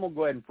 Well, I'm going to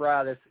go ahead and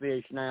fry this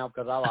fish now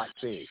because I like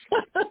fish.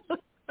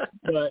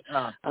 But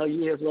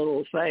you have a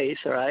little face,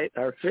 right?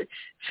 Or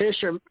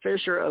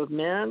fisher of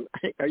men.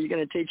 Are you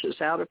going to teach us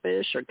how to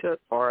fish or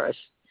cook for us?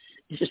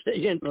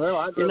 You're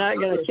not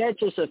going to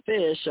catch us a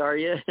fish, are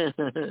you?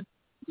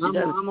 You're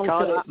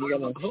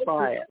going to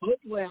fry it.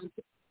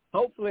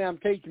 Hopefully, I'm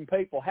teaching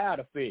people how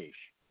to fish.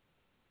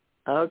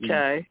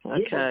 Okay.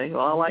 Well,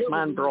 I like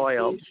mine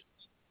broiled.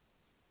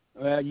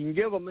 Well, you can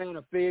give a man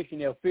a fish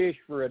and he'll fish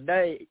for a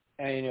day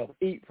and he'll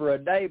eat for a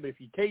day. But if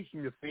you teach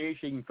him to fish,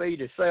 he can feed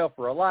himself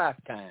for a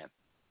lifetime.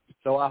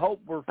 So I hope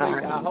we're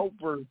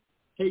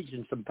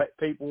teaching some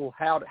people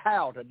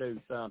how to do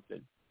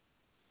something.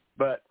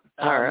 But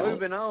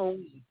moving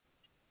on,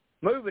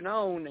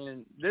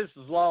 and this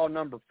is law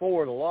number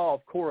 4, the law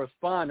of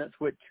correspondence,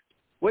 which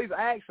we've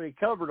actually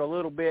covered a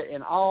little bit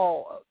in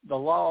all the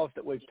laws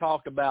that we've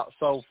talked about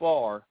so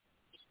far.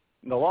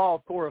 The law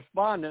of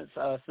correspondence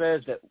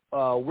says that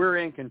we're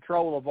in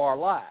control of our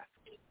life,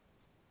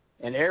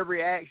 and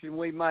every action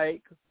we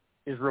make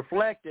is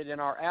reflected in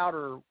our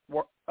outer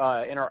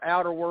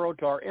world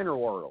to our inner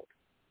world.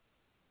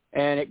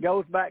 And it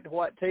goes back to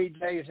what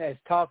TJ has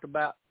talked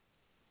about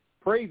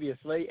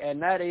previously,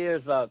 and that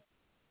is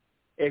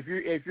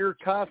if you're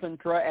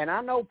concentrating. And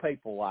I know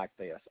people like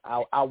this.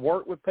 I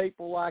work with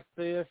people like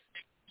this.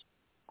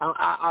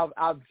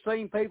 I've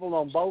seen people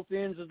on both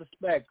ends of the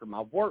spectrum.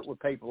 I've worked with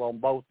people on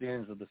both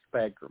ends of the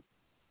spectrum.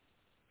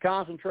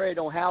 Concentrate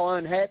on how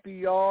unhappy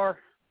you are.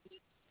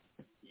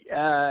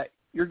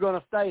 You're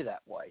going to stay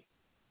that way.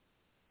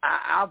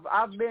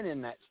 I've been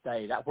in that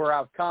state where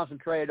I've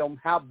concentrated on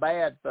how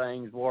bad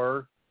things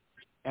were,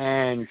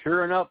 and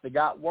sure enough, they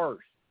got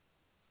worse.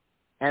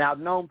 And I've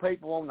known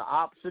people on the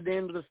opposite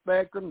end of the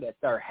spectrum that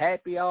they're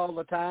happy all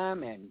the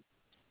time,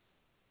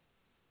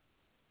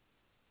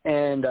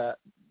 and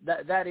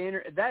that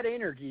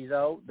energy,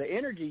 though, the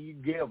energy you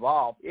give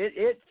off,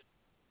 it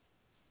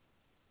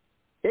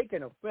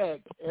can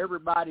affect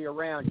everybody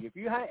around you.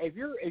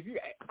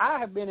 I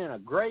have been in a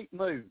great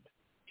mood,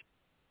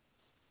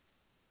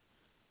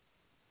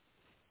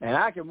 and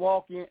I can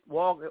walk.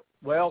 Well,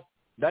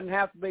 doesn't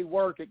have to be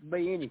work; it can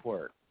be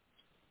anywhere.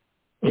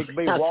 It can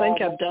be. I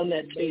think I've done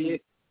that to you.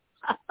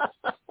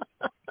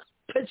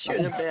 Put you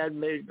in a bad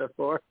mood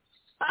before.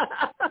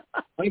 I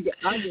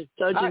just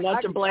told you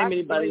not to blame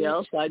anybody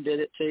else. I did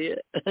it to you.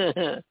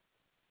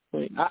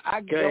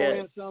 I go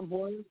in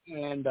somewhere,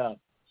 and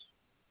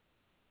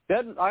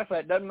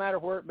it doesn't matter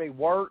where it be,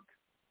 work,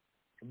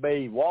 it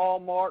be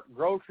Walmart,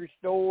 grocery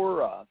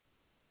store.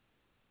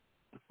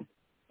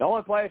 The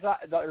only place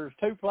there's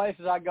 2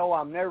 places I go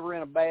I'm never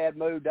in a bad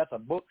mood. That's a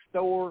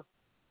bookstore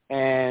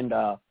and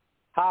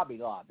Hobby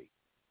Lobby.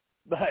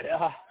 But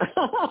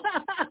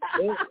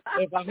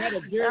if I had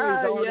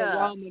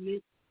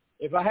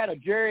a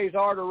Jerry's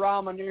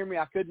Artorama near me,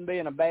 I couldn't be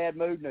in a bad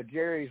mood in a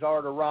Jerry's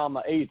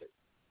Artorama either.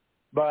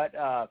 But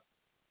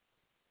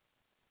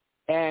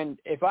and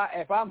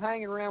if I'm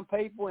hanging around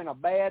people in a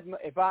bad,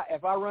 if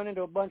I run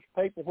into a bunch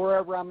of people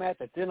wherever I'm at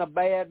that's in a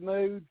bad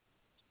mood,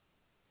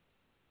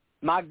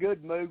 my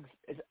good mood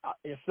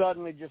is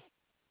suddenly just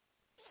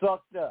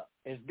sucked up.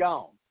 It's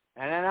gone,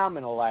 and then I'm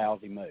in a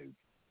lousy mood.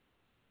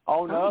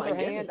 On the other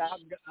hand,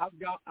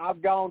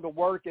 I've gone to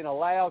work in a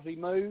lousy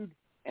mood,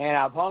 and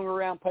I've hung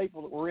around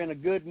people that were in a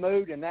good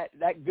mood, and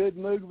that good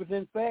mood was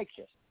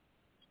infectious.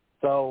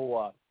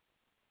 So,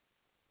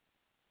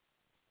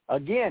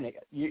 again,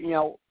 you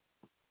know,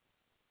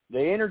 the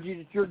energy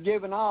that you're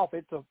giving off,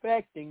 it's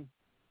affecting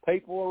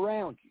people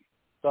around you.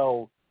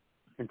 So,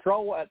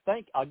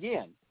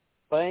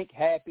 think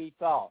happy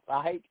thoughts.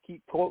 I hate to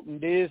keep quoting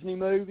Disney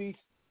movies,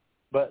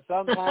 but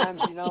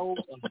sometimes, you know,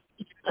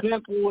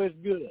 simple is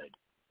good.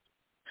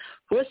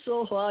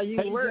 Whistle while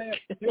you work.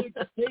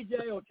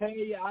 TJ will tell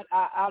you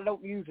I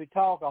don't usually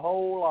talk a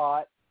whole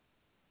lot,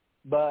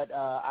 but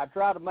I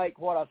try to make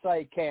what I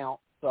say count.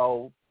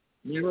 So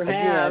you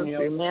have.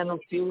 You're a man of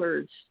few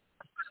words.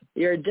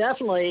 You're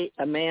definitely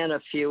a man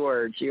of few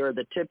words. You're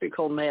the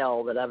typical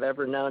male that I've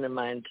ever known in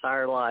my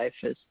entire life.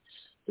 The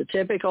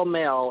typical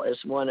male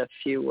is one of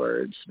few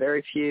words.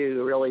 Very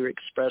few really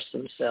express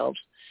themselves.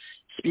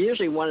 It's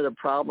usually one of the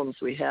problems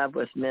we have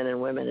with men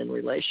and women in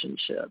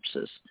relationships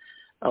is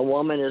a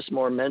woman is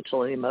more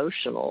mental and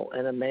emotional,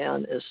 and a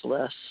man is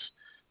less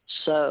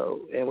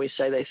So, and we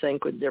say they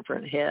think with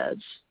different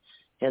heads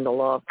in the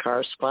law of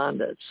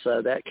correspondence.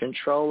 So that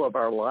control of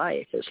our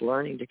life is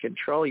learning to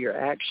control your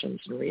actions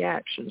and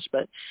reactions.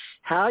 But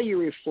how you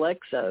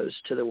reflect those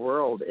to the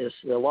world is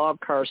the law of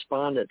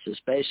correspondence is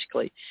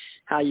basically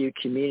how you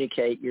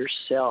communicate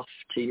yourself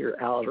to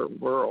your outer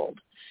world,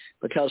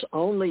 because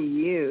only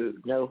you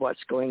know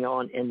what's going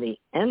on in the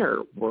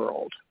inner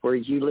world where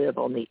you live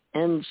on the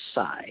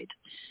inside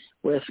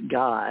with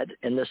God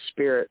and the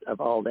spirit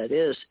of all that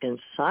is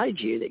inside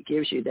you that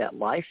gives you that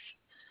life,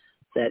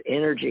 that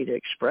energy to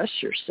express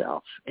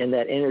yourself, and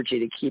that energy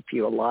to keep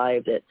you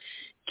alive, that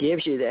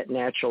gives you that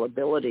natural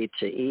ability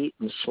to eat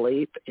and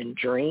sleep and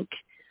drink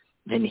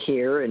and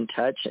hear and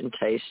touch and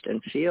taste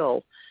and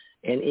feel,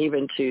 and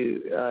even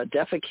to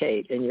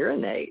defecate and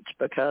urinate,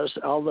 because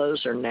all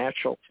those are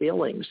natural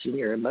feelings in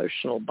your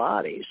emotional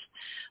bodies,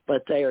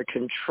 but they are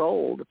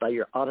controlled by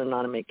your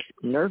autonomic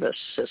nervous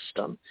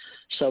system.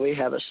 So we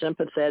have a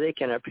sympathetic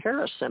and a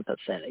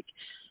parasympathetic.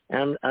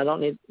 And I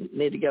don't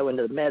need to go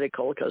into the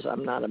medical because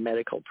I'm not a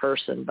medical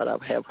person, but I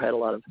have had a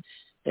lot of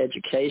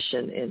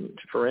education in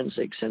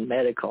forensics and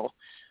medical.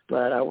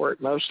 But I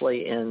work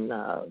mostly in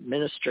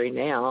ministry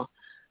now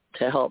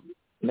to help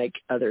make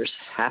others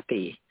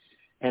happy.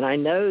 And I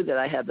know that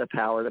I have the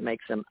power to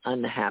make them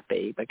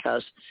unhappy,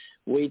 because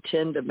we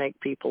tend to make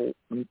people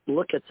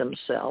look at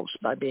themselves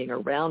by being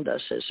around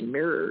us as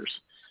mirrors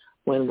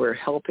when we're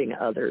helping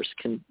others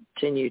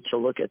continue to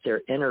look at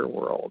their inner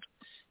world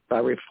by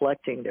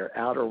reflecting their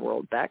outer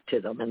world back to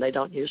them, and they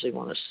don't usually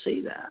want to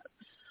see that.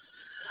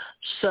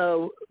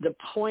 So the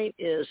point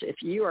is,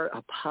 if you are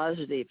a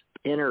positive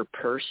inner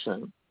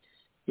person,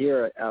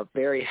 you're a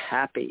very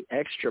happy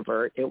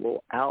extrovert, it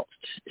will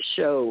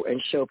show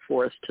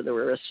forth to the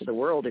rest of the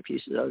world if you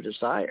so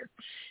desire.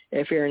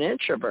 If you're an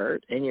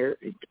introvert and you're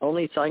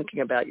only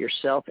thinking about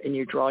yourself and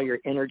you draw your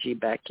energy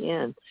back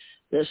in,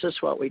 this is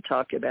what we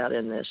talk about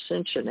in the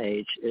Ascension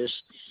age, is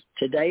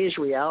today's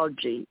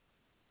reality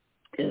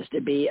is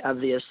to be of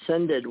the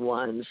ascended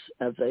ones,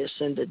 of the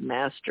ascended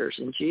masters.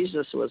 And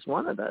Jesus was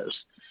one of those,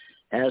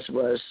 as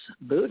was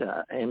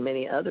Buddha and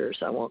many others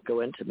I won't go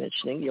into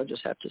mentioning. You'll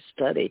just have to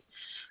study.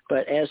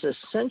 But as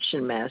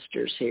ascension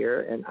masters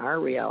here in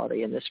our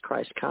reality, in this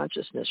Christ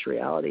consciousness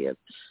reality of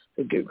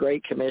the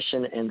Great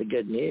Commission and the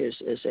good news,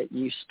 is that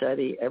you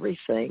study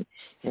everything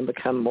and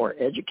become more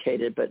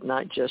educated, but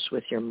not just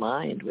with your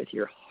mind, with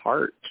your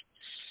heart.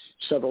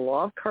 So the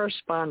law of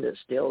correspondence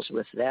deals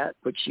with that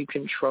which you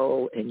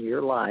control in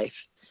your life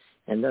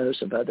and those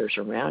of others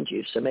around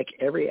you. So make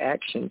every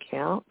action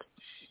count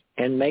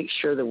and make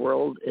sure the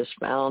world is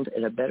found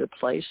in a better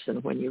place than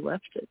when you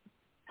left it.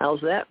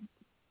 How's that,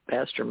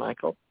 Pastor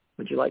Michael?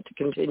 Would you like to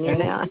continue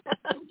now?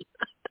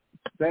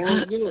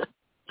 Sounds good.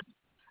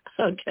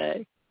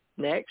 Okay.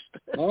 Next.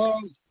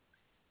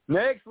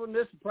 Next one,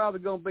 this is probably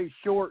going to be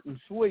short and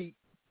sweet.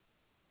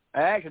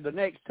 Actually, the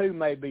next two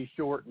may be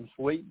short and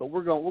sweet, but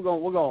we're going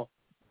to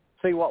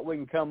see what we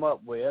can come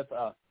up with.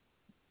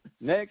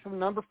 Next one,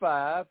 number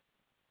 5,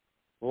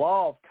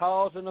 law of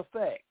cause and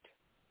effect.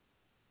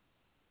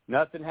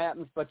 Nothing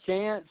happens by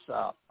chance.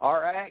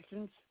 Our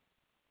actions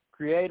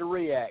create a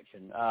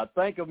reaction.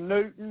 Think of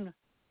Newton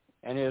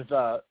and his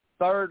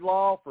third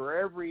law: for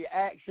every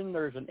action,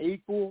 there's an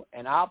equal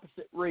and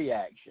opposite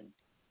reaction.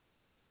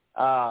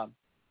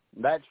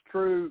 That's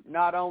true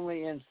not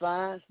only in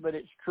science, but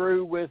it's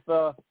true with,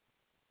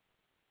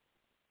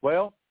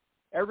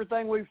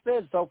 everything we've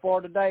said so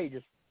far today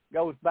just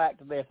goes back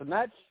to this. And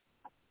that's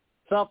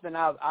something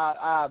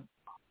I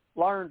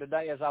learned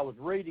today as I was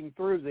reading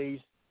through these.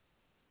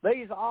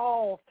 These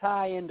all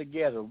tie in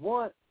together.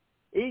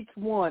 Each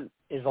one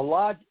is a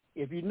logic.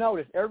 If you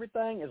notice,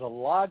 everything is a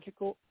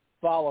logical,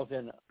 follows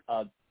in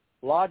a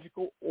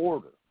logical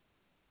order.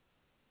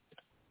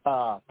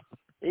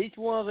 Each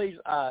one of these,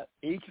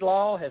 each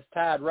law has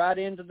tied right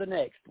into the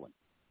next one.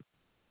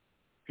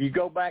 If you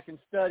go back and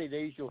study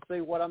these, you'll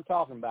see what I'm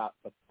talking about.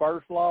 The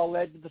first law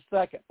led to the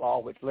second law,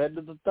 which led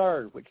to the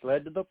third, which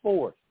led to the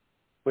fourth,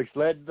 which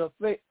led to the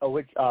fifth,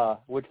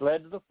 which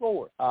led to the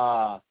fourth.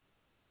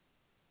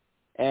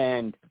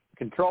 And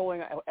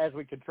controlling as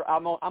we control.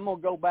 I'm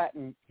gonna go back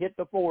and hit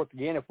the fourth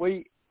again. If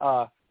we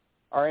are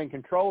in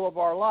control of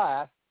our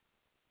life,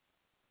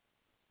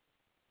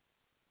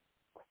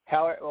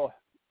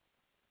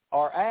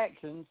 our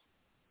actions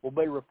will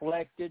be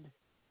reflected,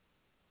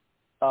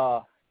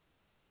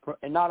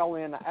 and not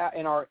only in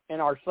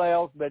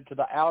ourselves, but to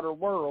the outer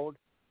world,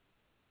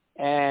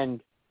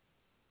 and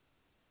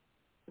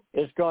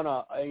it's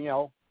gonna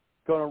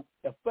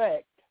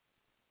affect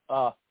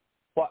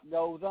what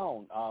goes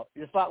on.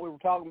 Just like we were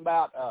talking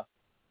about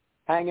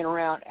hanging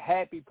around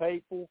happy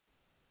people,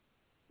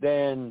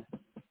 then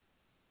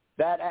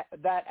that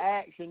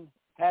action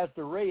has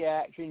the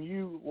reaction.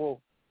 You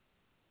will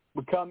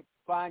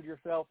find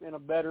yourself in a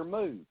better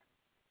mood.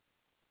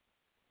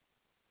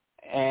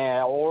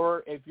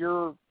 Or if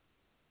you're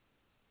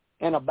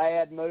in a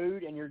bad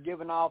mood and you're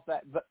giving off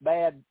that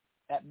bad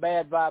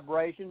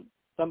vibration,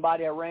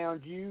 somebody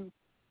around you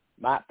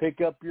might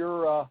pick up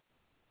your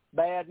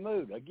bad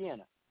mood.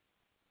 Again,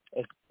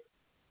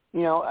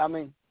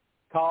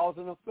 cause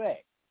and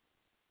effect.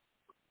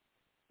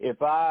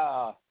 If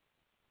I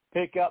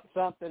pick up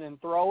something and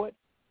throw it,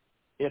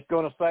 it's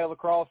going to sail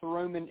across the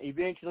room and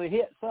eventually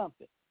hit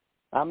something.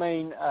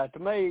 To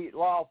me,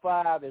 Law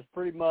 5 is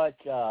pretty much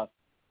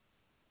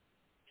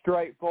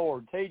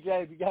straightforward. TJ,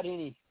 have you got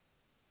any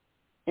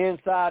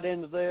insight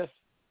into this?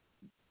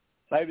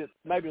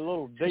 Maybe a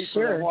little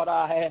deeper than what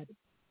I had.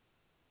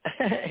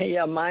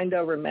 Yeah, mind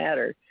over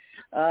matter.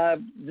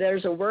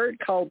 There's a word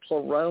called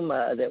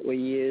pleroma that we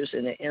use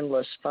in the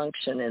endless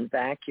function and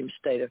vacuum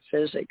state of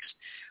physics.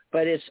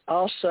 But it's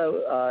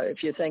also,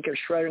 if you think of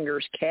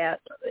Schrodinger's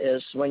cat,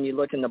 is when you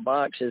look in the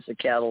box, is the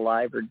cat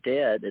alive or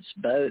dead? It's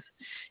both.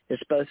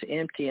 It's both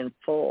empty and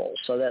full.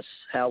 So that's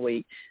how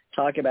we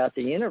talk about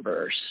the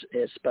universe.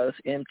 It's both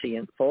empty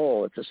and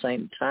full at the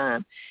same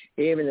time,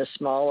 even the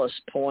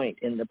smallest point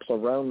in the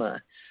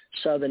pleroma.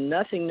 So the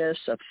nothingness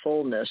of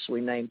fullness we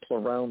name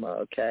pleroma,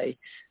 okay?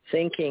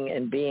 Thinking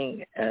and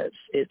being,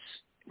 it's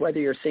whether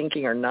you're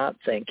thinking or not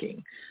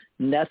thinking,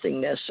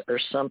 nothingness or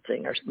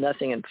something, or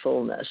nothing and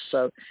fullness.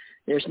 So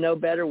there's no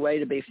better way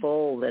to be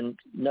full than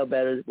no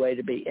better way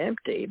to be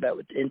empty. But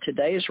in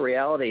today's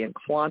reality and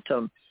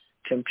quantum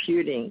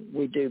computing,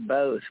 we do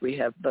both. We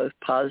have both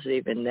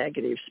positive and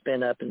negative,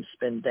 spin up and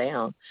spin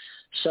down.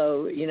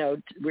 So,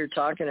 we're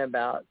talking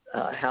about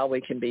how we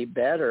can be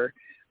better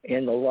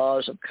in the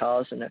laws of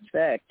cause and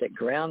effect that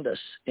ground us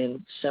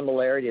in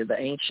similarity of the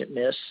ancient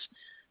myths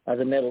of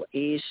the Middle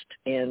East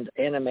and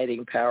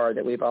animating power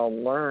that we've all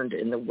learned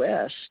in the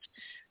West,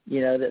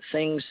 that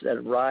things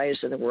that rise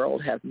in the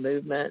world have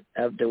movement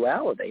of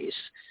dualities.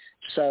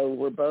 So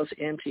we're both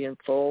empty and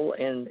full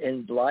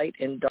and light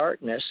and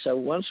darkness. So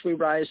once we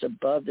rise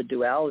above the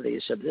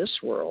dualities of this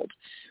world,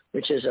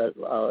 which is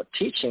a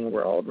teaching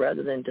world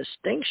rather than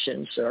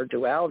distinctions or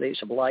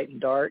dualities of light and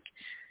dark,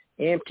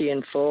 empty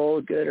and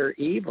full, good or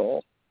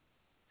evil,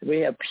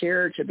 we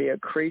appear to be a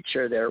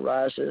creature that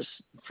arises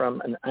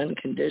from an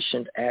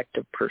unconditioned act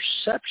of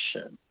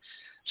perception.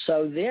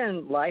 So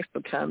then life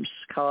becomes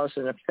cause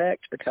and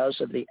effect because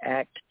of the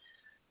act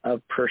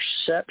of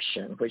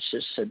perception, which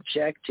is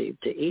subjective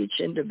to each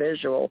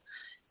individual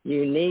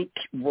unique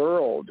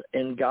world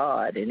in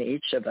God in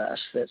each of us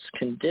that's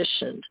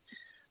conditioned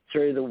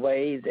through the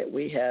way that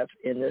we have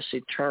in this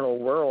eternal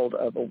world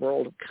of a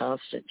world of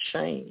constant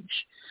change.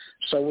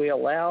 So we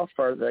allow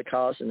for the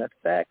cause and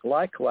effect.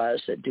 Likewise,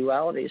 that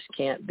dualities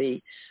can't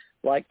be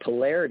like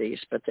polarities,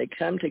 but they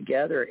come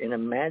together in a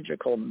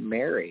magical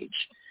marriage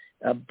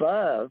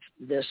above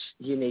this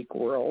unique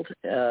world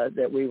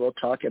that we will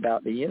talk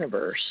about, the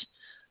universe,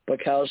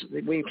 because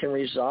we can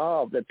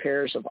resolve the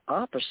pairs of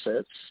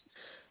opposites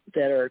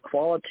that are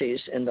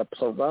qualities in the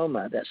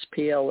pleroma, that's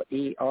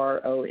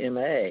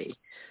Pleroma,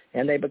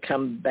 and they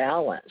become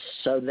balanced.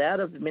 So that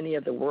of many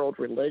of the world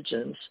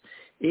religions,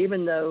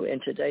 even though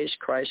in today's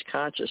Christ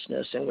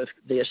consciousness and with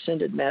the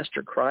ascended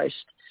Master Christ,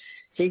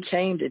 he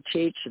came to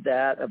teach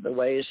that of the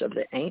ways of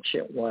the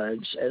ancient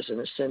ones as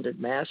an ascended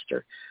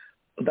master.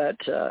 But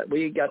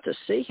we got to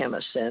see him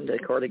ascend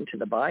according to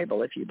the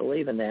Bible, if you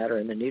believe in that, or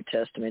in the New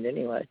Testament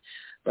anyway.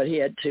 But he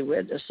had two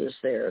witnesses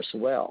there as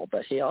well.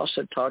 But he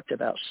also talked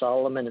about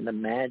Solomon and the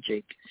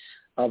magic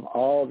of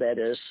all that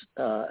is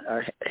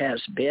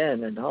has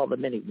been and all the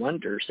many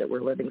wonders that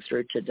we're living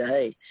through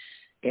today.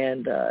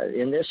 And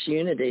in this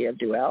unity of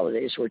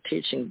dualities, we're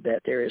teaching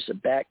that there is a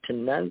back to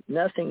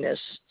nothingness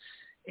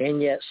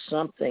and yet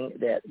something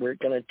that we're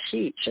going to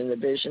teach in the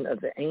vision of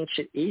the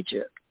ancient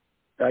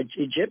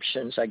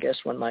Egyptians, I guess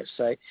one might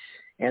say,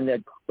 and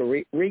the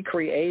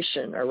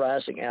recreation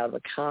arising out of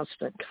a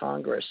constant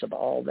congress of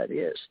all that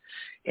is.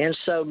 And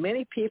so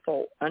many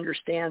people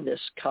understand this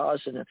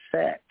cause and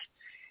effect.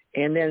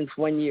 And then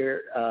when you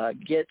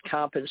get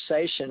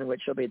compensation,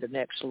 which will be the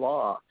next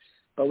law,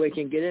 but we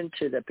can get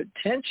into the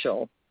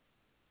potential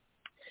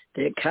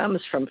that comes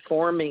from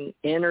forming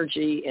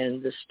energy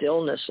and the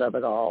stillness of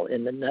it all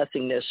in the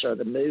nothingness or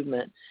the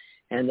movement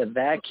and the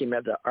vacuum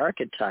of the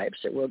archetypes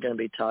that we're going to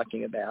be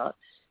talking about.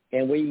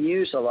 And we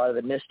use a lot of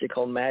the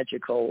mystical,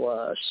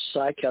 magical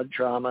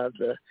psychodrama of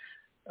the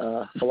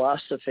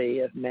philosophy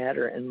of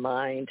matter and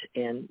mind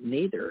and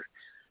neither.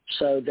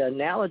 So the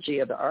analogy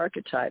of the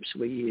archetypes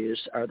we use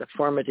are the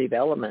formative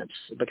elements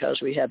because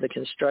we have the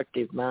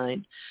constructive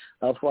mind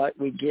of what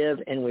we give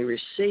and we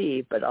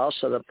receive, but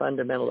also the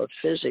fundamental of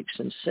physics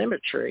and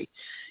symmetry.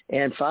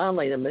 And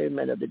finally, the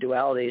movement of the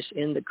dualities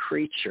in the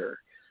creature,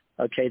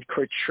 okay,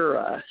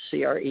 creatura,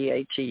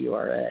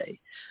 C-R-E-A-T-U-R-A.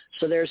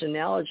 So there's an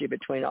analogy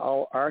between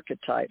all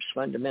archetypes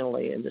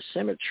fundamentally in the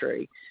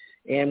symmetry.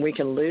 And we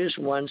can lose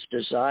one's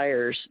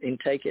desires and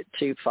take it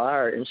too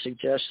far and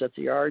suggest that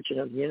the origin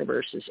of the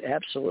universe is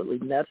absolutely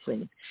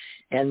nothing.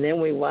 And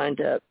then we wind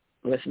up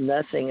with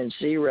nothing and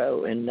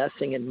zero and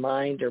nothing in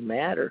mind or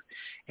matter.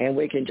 And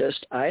we can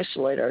just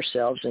isolate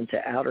ourselves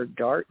into outer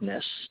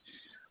darkness,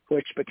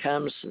 which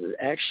becomes the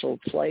actual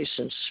place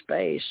and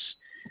space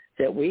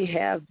that we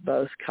have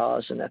both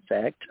cause and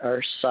effect,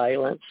 our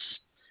silence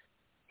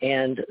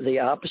And the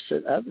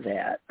opposite of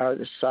that are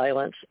the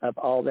silence of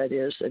all that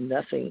is and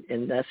nothing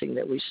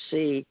that we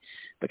see,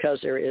 because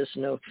there is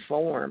no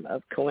form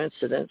of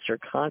coincidence or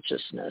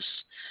consciousness.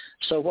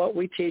 So what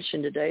we teach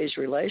in today's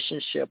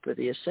relationship with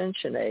the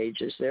Ascension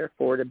age is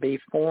therefore to be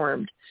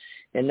formed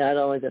in not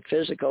only the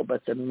physical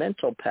but the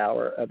mental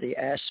power of the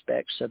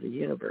aspects of the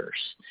universe.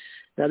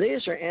 Now,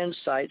 these are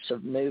insights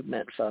of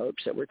movement,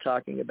 folks, that we're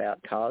talking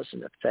about cause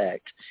and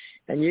effect.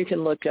 And you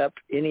can look up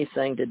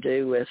anything to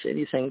do with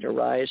anything to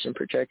rise in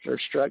particular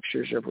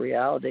structures of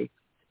reality.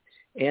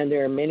 And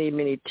there are many,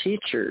 many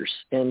teachers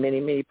and many,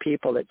 many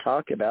people that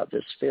talk about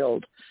this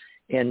field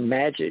in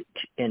magic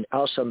and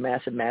also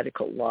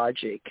mathematical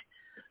logic.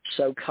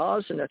 So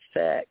cause and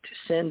effect,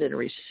 send and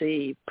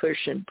receive,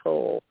 push and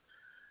pull,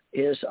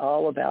 is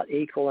all about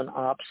equal and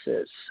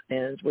opposites.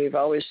 And we've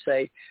always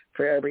say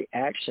for every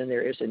action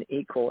there is an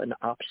equal and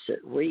opposite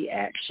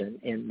reaction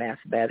in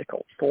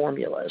mathematical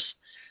formulas.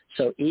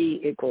 So E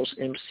equals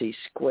MC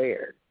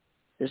squared.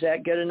 Is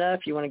that good enough?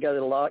 You want to go to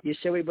the law? You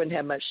said we wouldn't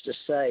have much to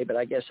say, but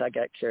I guess I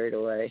got carried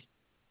away.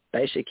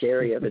 Basic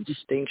area of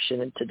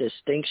distinction into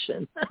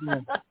distinction.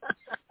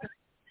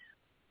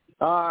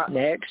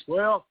 Next.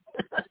 Well,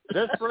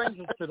 this brings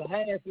us to the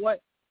halfway.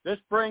 This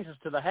brings us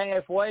to the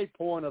halfway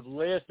point of the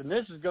list, and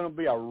this is going to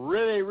be a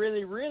really,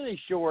 really, really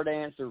short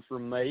answer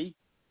from me.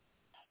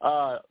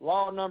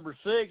 Law number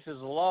 6 is the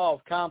law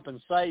of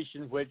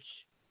compensation, which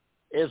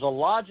is a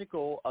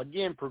logical,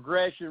 again,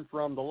 progression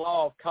from the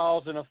law of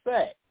cause and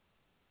effect.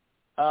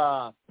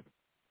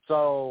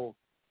 So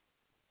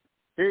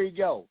here you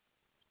go.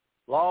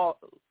 Law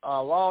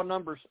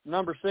number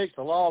 6,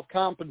 the law of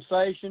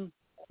compensation.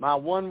 My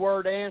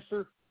one-word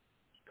answer: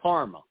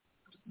 karma.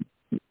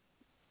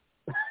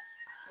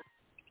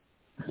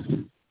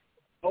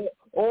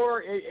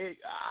 Or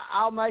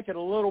I'll make it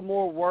a little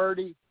more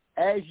wordy.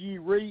 As ye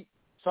reap,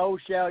 so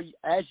shall ye.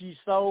 As ye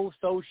sow,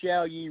 so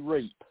shall ye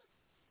reap.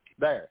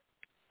 There.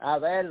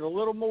 I've added a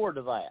little more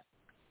to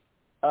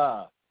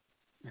that.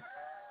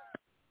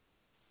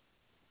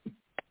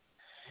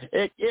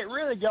 It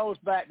really goes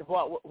back to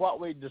what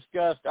we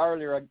discussed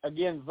earlier.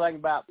 Again, the thing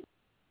about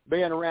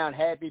being around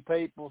happy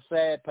people,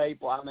 sad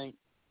people. I mean,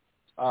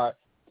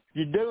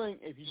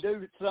 if you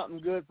do something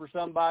good for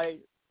somebody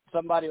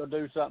will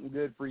do something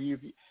good for you.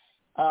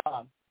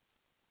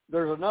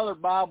 There's another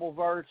Bible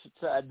verse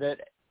that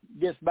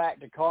gets back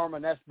to karma,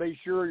 and that's be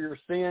sure your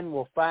sin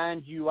will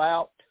find you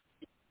out.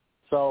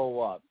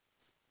 So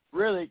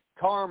really,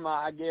 karma,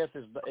 I guess,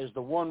 is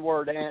the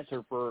one-word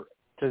answer to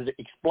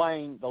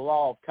explain the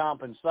law of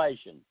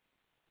compensation.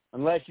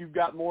 Unless you've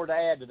got more to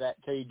add to that,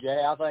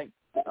 TJ, I think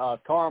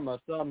karma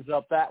sums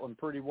up that one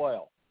pretty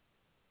well.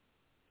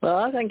 Well,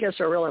 I think it's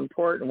a real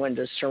important one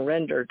to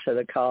surrender to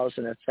the cause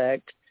and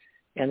effect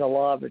and the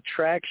law of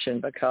attraction,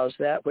 because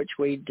that which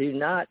we do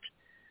not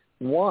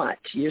want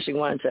usually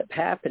winds up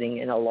happening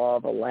in a law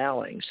of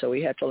allowing. So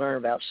we have to learn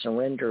about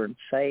surrender and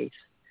faith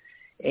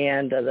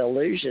and the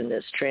illusion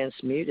that's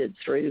transmuted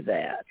through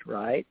that,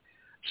 right?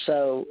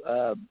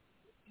 So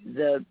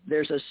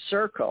there's a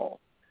circle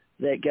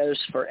that goes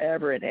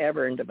forever and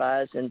ever and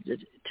divides into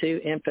two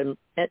infinite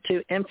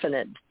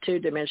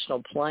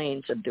two-dimensional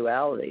planes of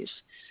dualities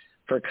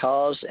for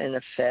cause and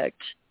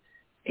effect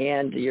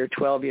and your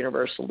 12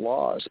 universal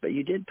laws. But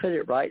you did put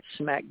it right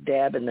smack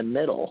dab in the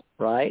middle,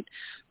 right,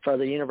 for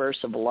the universe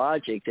of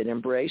logic that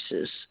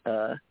embraces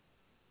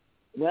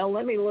well,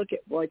 let me look at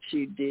what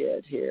you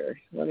did here.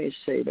 Let me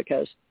see,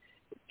 because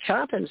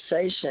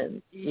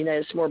compensation,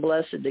 it's more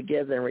blessed to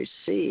give than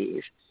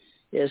receive,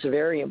 is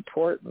very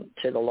important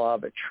to the law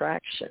of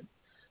attraction,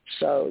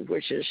 so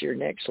which is your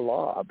next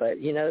law.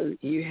 But,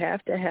 you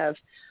have to have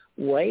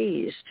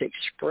ways to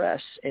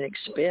express and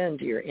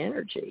expend your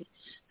energy.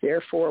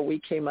 Therefore,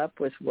 we came up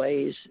with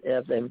ways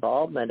of the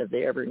involvement of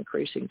the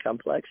ever-increasing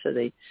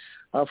complexity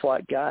of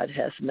what God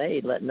hath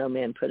made, let no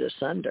man put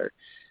asunder,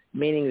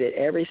 meaning that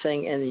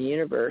everything in the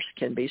universe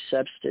can be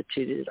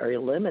substituted or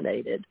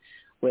eliminated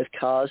with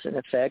cause and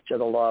effect of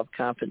the law of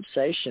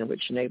compensation,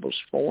 which enables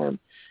form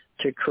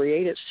to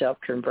create itself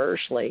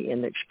conversely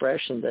in the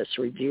expression that's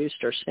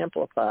reduced or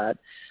simplified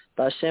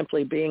by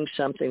simply being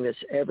something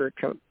that's ever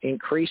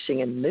increasing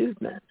in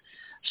movement.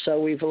 So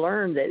we've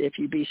learned that if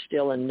you be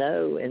still and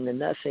know in the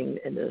nothing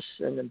and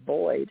the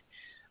void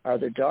or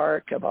the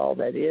dark of all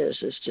that is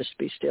just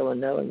be still and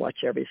know and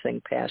watch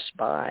everything pass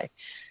by.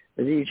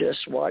 You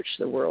just watch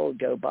the world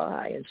go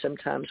by, and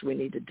sometimes we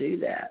need to do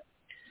that.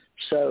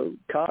 So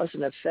cause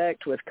and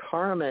effect with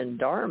karma and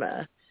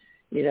dharma,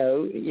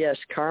 yes,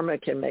 karma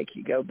can make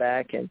you go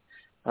back and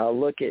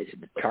look at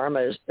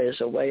karma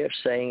as a way of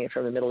saying it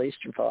from the Middle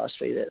Eastern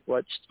philosophy that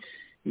what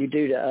you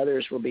do to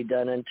others will be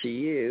done unto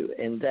you,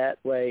 and that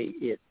way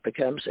it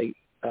becomes a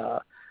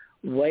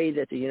way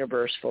that the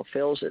universe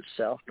fulfills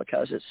itself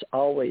because it's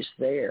always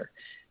there.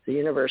 The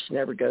universe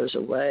never goes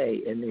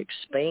away in the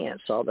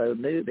expanse, although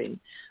moving.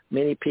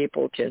 Many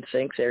people can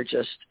think they're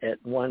just at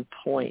one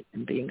point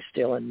and being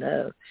still and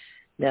know.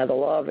 Now, the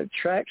law of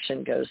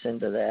attraction goes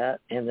into that,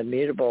 and the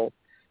mutable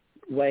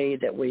way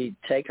that we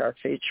take our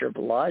feature of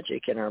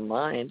logic in our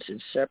minds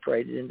and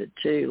separate it into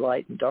two,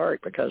 light and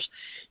dark, because,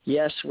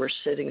 yes, we're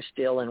sitting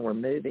still and we're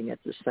moving at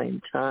the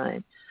same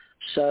time.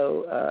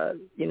 So,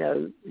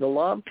 the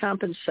law of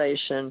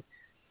compensation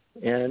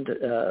and,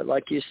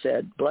 like you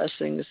said,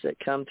 blessings that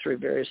come through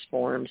various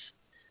forms,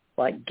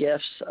 like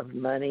gifts of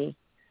money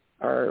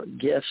or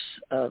gifts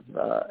of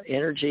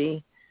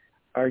energy,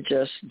 are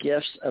just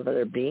gifts of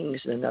other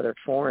beings in another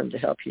form to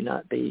help you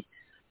not be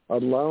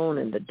alone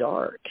in the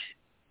dark.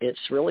 It's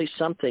really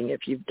something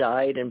if you've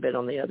died and been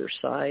on the other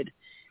side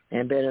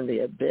and been in the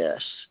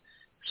abyss.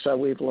 So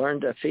we've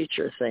learned to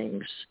feature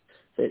things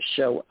that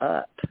show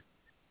up.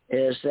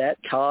 Is that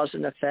cause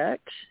and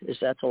effect? Is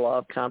that the law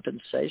of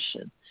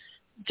compensation?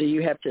 Do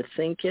you have to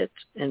think it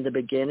in the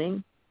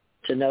beginning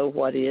to know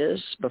what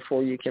is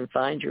before you can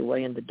find your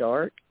way in the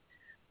dark?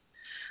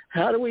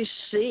 How do we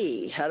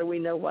see? How do we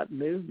know what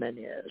movement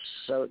is?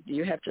 So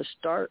you have to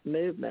start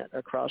movement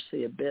across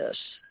the abyss.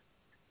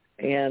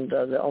 And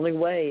the only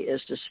way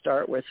is to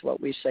start with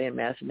what we say in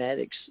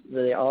mathematics,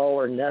 the all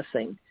or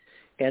nothing.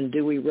 And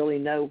do we really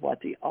know what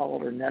the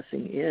all or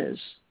nothing is?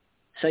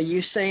 So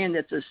you're saying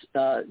that this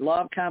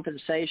law of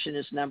compensation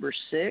is number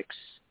 6?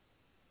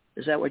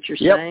 Is that what you're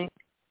saying?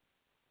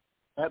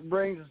 That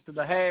brings us to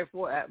the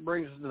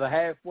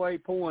halfway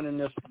point in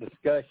this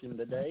discussion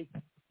today.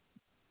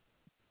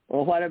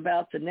 Well, what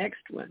about the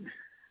next one?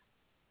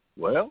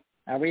 Well,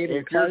 are we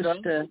even close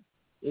to?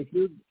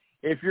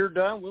 If you're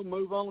done, we'll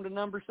move on to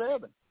number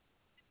 7.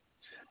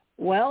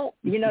 Well,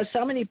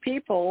 so many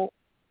people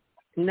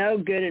know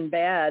good and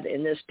bad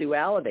in this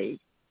duality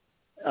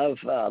of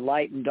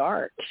light and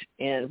dark,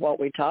 and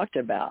what we talked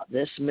about,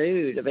 this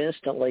mood of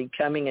instantly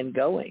coming and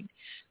going.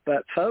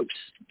 But folks,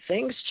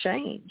 things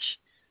change.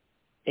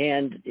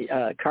 And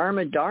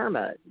karma,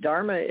 dharma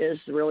is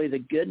really the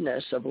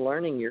goodness of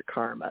learning your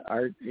karma,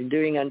 or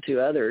doing unto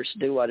others,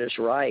 do what is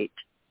right,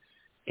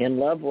 and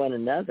love one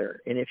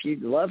another. And if you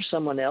love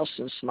someone else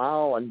and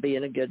smile and be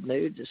in a good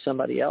mood to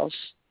somebody else,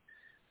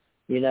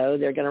 they're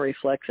going to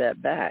reflect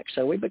that back.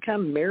 So we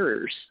become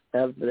mirrors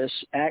of this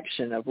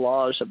action of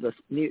laws of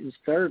Newton's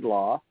third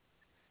law,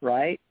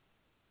 right?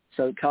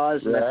 So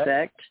cause and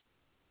effect.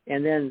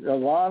 And then the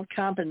law of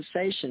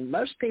compensation.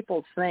 Most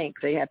people think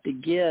they have to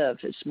give.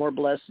 It's more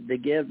blessed to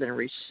give than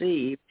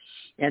receive.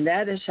 And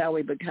that is how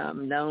we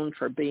become known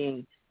for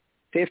being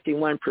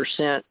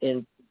 51%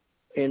 in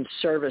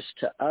service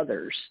to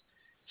others.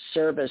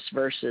 Service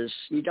versus,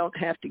 you don't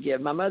have to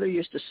give. My mother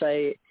used to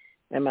say,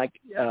 and my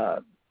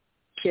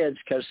kids,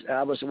 because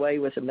I was away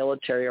with the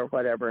military or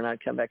whatever, and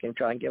I'd come back and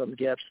try and give them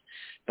gifts.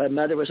 But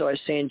Mother was always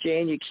saying,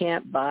 Jane, you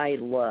can't buy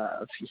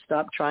love. You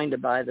stop trying to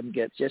buy them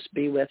gifts. Just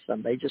be with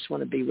them. They just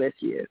want to be with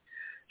you.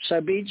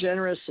 So be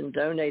generous and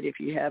donate if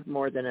you have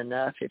more than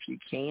enough, if you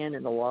can,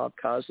 in the law of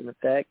cause and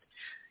effect,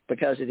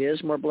 because it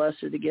is more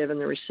blessed to give than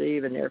to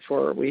receive, and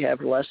therefore we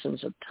have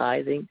lessons of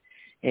tithing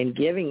and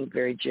giving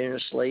very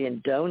generously,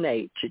 and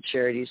donate to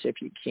charities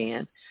if you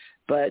can.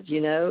 But,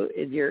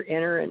 your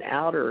inner and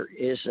outer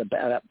is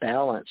about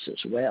balance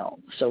as well.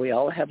 So we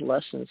all have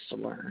lessons to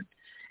learn.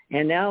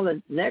 And now the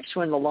next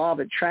one, the law of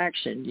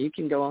attraction. You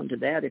can go on to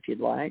that if you'd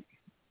like.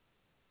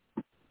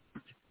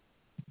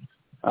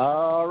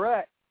 All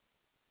right.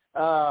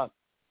 Law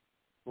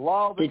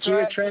of attraction. Did you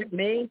attract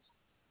me?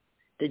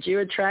 Did you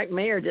attract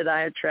me, or did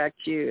I attract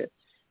you?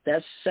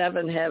 That's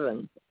 7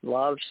 heaven,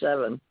 law of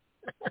 7.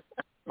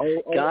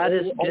 God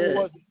is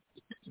good.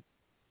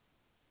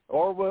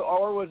 Or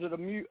was it a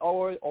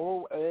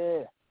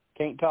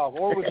can't talk.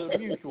 Or was it a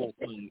mutual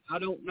thing? I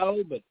don't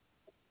know, but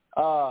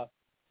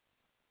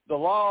the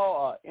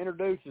law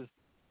introduces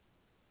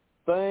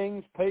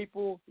things,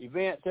 people,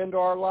 events into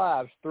our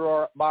lives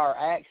by our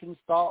actions,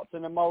 thoughts,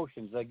 and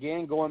emotions.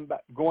 Again, going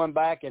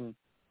back and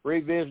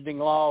revisiting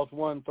laws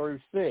 1 through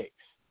 6.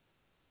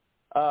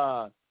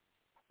 Our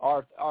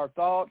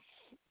thoughts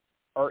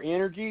are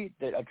energy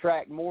that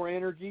attract more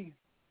energy.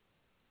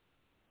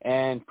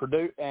 And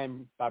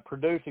by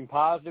producing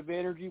positive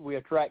energy, we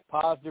attract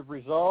positive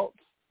results.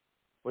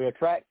 We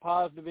attract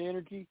positive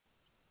energy,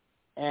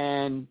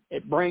 and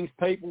it brings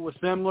people with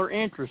similar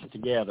interests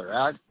together.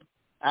 I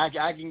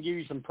can give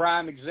you some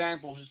prime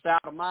examples just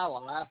out of my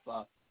life.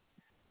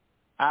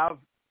 I've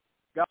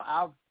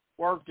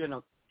worked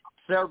in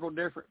several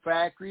different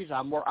factories.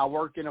 I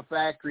work in a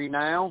factory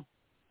now,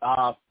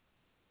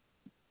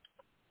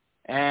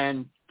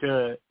 and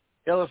to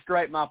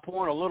illustrate my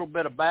point a little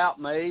bit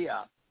about me.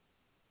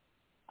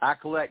 I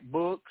collect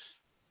books,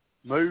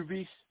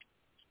 movies.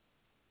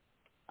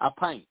 I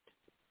paint.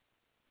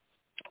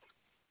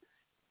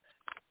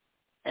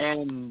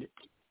 And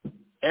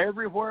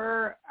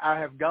everywhere I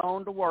have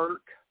gone to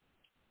work,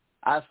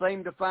 I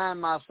seem to find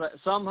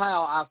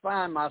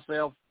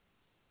myself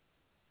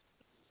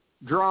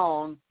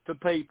drawn to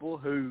people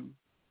who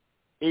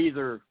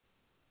either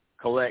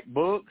collect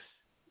books,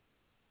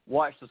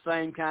 watch the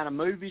same kind of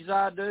movies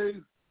I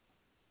do,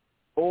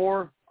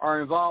 or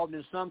are involved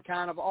in some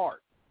kind of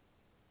art.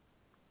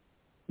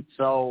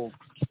 So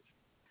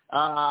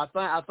I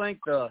think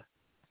the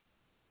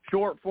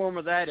short form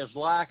of that is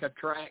like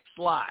attracts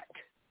like.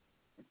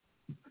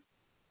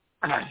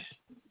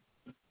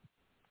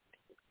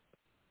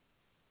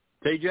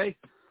 TJ?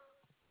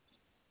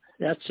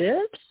 That's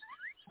it?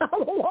 The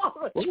law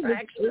of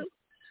attraction.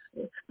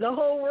 The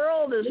whole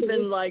world has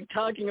been like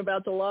talking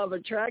about the law of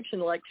attraction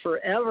like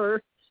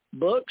forever.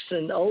 Books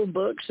and old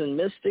books and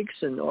mystics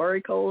and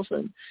oracles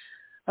and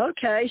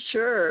okay,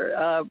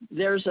 sure.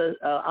 There's a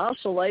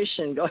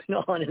oscillation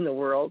going on in the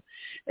world,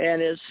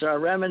 and it's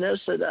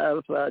reminiscent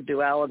of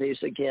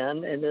dualities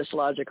again in this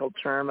logical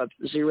term of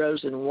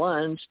zeros and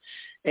ones.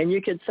 And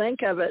you could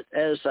think of it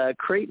as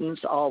Cretans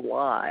all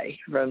lie,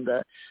 from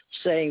the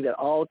saying that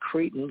all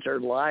Cretans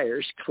are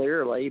liars,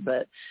 clearly.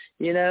 But,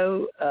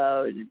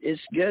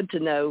 it's good to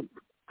know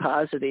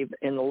positive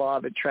in the law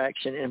of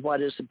attraction and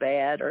what is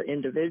bad or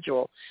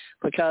individual,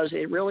 because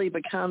it really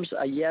becomes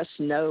a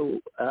yes-no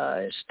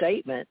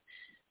statement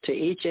to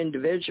each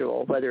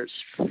individual, whether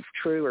it's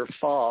true or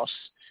false,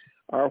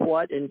 or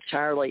what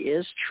entirely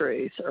is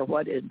truth, or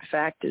what in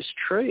fact is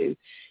true.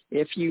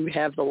 If you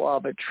have the law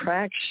of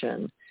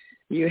attraction,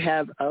 you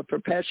have a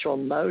perpetual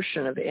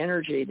motion of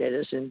energy that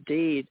is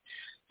indeed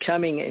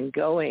coming and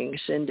going,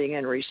 sending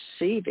and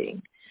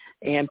receiving.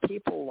 And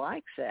people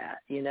like that,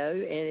 and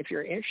if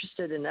you're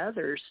interested in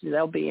others,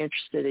 they'll be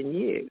interested in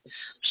you.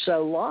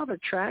 So law of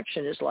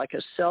attraction is like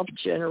a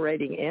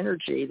self-generating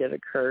energy that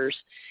occurs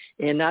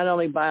in not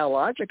only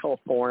biological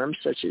forms,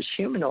 such as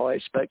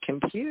humanoids, but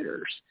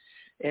computers.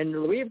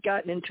 And we've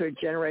gotten into a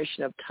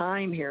generation of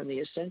time here in the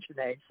Ascension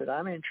Age that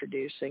I'm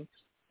introducing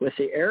with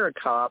the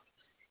ACO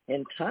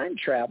and time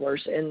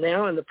travelers, and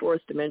now in the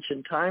fourth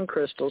dimension time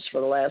crystals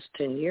for the last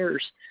 10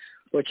 years,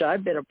 which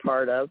I've been a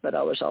part of, but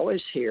I was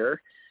always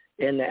here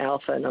in the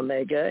Alpha and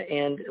Omega,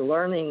 and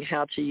learning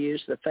how to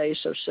use the face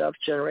of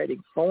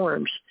self-generating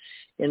forms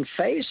in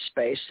phase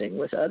spacing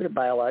with other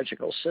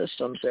biological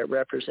systems that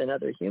represent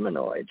other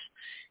humanoids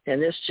in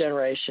this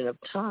generation of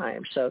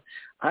time. So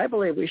I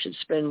believe we should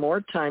spend more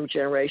time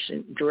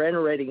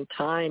generating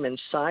time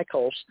and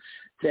cycles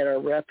that are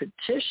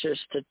repetitious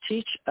to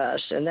teach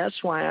us, and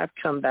that's why I've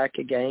come back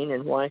again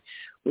and why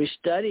we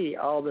study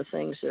all the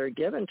things that are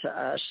given to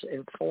us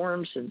in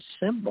forms and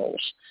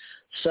symbols.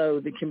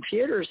 So the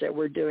computers that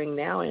we're doing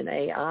now in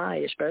AI,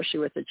 especially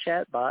with the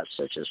chatbots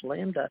such as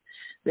Lambda,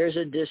 there's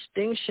a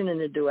distinction in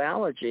the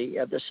duality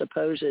of the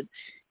supposed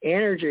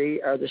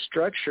energy or the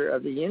structure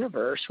of the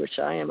universe, which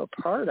I am a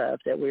part of,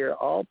 that we are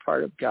all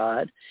part of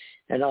God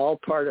and all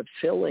part of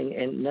feeling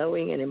and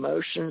knowing and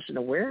emotions and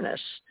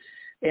awareness.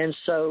 And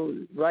so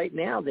right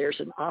now there's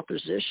an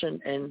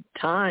opposition in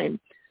time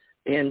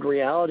and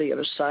reality of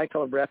a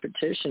cycle of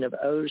repetition of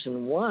O's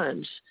and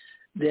ones,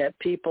 that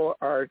people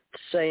are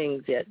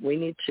saying that we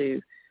need to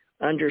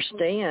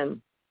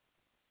understand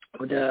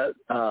the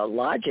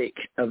logic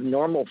of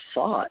normal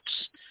thoughts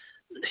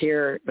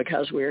here,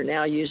 because we are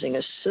now using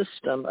a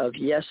system of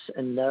yes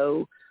and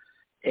no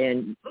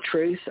and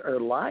truth or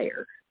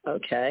liar,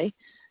 okay?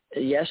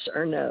 Yes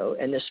or no.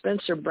 And the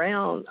Spencer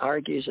Brown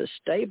argues a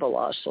stable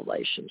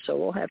oscillation. So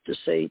we'll have to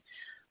see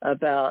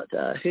about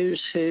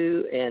who's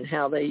who and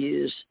how they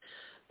use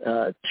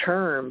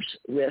terms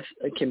with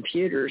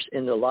computers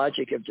in the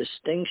logic of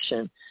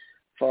distinction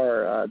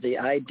for the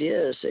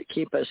ideas that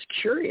keep us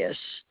curious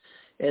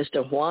as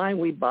to why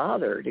we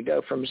bother to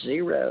go from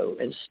zero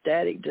and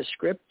static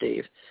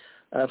descriptive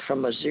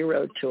from a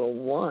 0 to a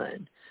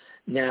 1.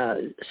 Now,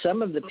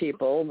 some of the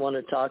people want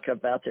to talk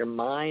about their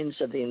minds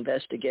of the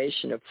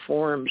investigation of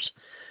forms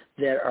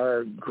that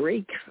are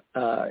Greek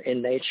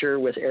in nature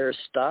with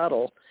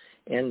Aristotle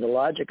and the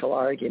logical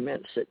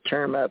arguments that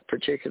term up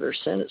particular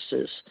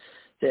sentences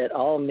that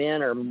all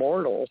men are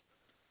mortal,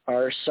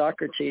 or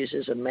Socrates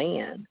is a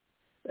man,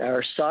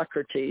 or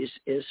Socrates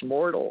is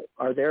mortal,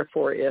 or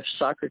therefore if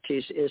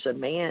Socrates is a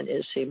man,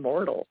 is he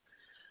mortal?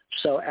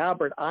 So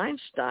Albert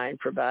Einstein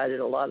provided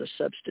a lot of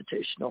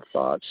substitutional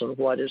thoughts on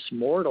what is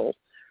mortal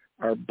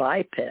or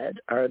biped,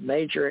 or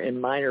major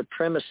and minor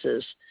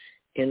premises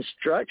in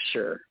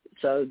structure.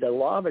 So the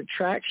law of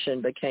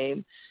attraction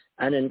became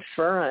an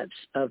inference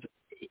of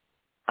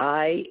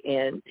I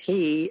and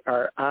he,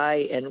 or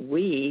I and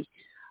we,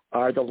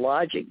 are the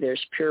logic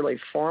that's purely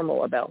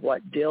formal about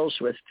what deals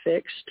with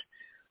fixed,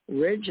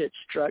 rigid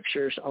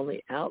structures on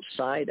the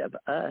outside of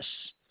us,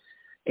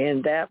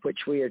 and that which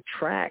we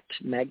attract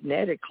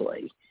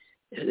magnetically,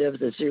 of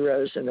the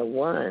zeros and the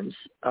ones,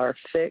 are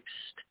fixed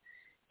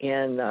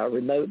in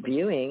remote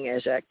viewing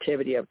as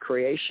activity of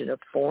creation of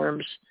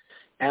forms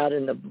out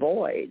in the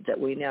void that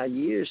we now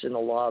use in the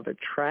law of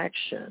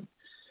attraction.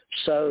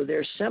 So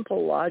there's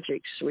simple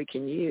logics we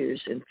can use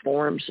in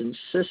forms and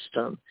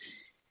system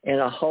in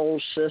a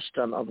whole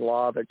system of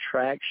law of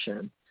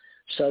attraction.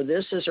 So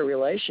this is a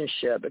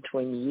relationship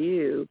between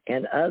you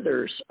and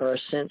others, or a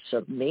sense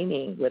of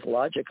meaning with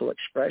logical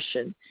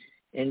expression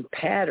and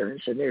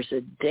patterns, and there's a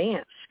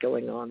dance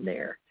going on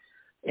there.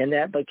 And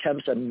that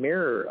becomes a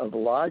mirror of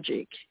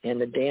logic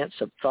and the dance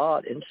of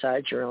thought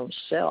inside your own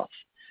self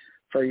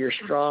for your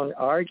strong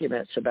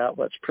arguments about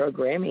what's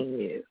programming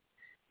you,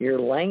 your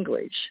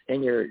language,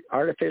 and your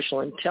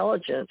artificial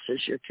intelligence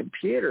as your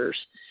computers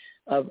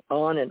of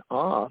on and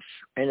off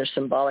and a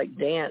symbolic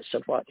dance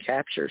of what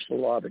captures the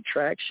law of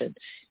attraction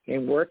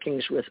in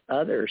workings with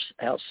others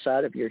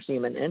outside of your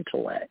human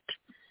intellect.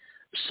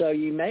 So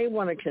you may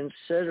want to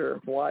consider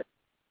what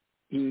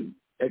you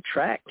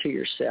attract to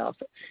yourself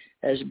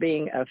as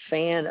being a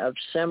fan of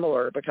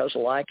similar, because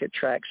like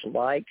attracts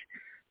like,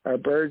 or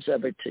birds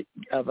of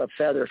a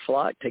feather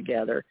flock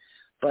together.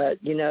 But,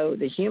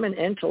 the human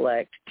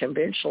intellect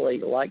conventionally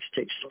likes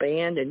to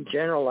expand and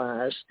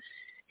generalize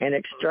and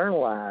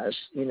externalize,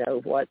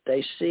 what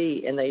they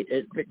see. And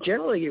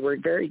generally we're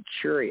very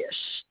curious.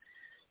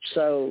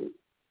 So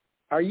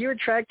are you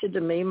attracted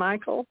to me,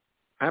 Michael?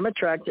 I'm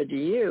attracted to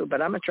you,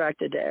 but I'm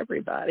attracted to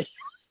everybody.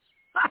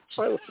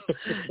 So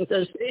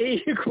does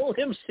E equal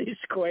MC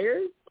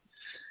squared?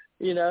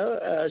 Is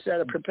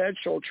that a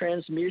perpetual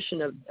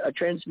transmutation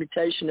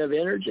of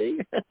energy?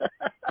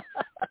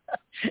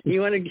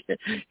 You want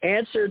to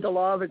answer the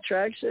law of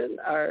attraction?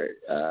 Or,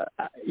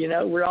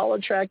 we're all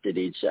attracted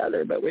to each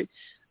other, but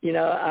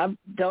I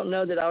don't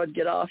know that I would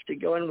get off to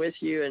going with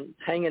you and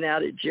hanging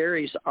out at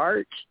Jerry's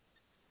art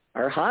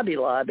or Hobby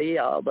Lobby,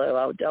 although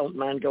I don't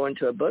mind going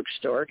to a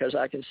bookstore because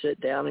I can sit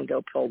down and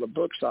go pull the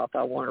books off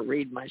I want to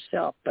read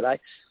myself. But I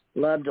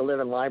love to live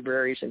in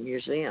libraries and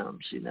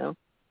museums,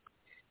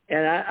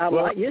 And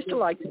I used to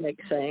like to make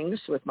things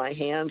with my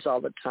hands all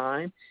the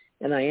time,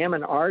 and I am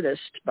an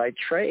artist by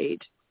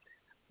trade.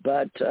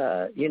 But,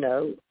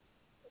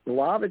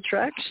 law of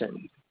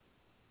attraction,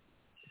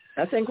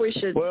 I think we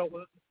should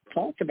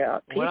talk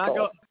about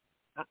people.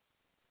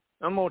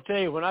 I'm going to tell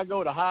you, when I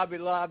go to Hobby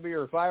Lobby,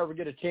 or if I ever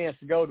get a chance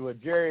to go to a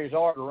Jerry's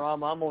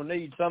Artorama, I'm going to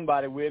need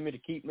somebody with me to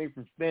keep me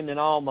from spending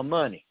all my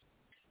money.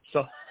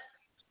 So,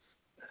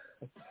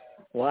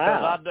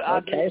 wow.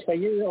 Okay, so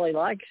you really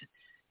like.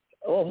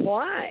 Well,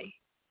 why?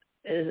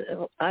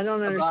 I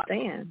don't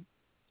understand.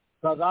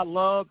 Because I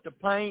love to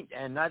paint,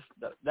 and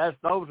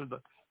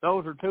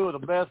those are two of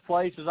the best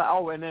places.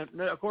 And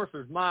then of course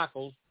there's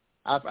Michael's.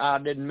 I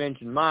didn't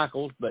mention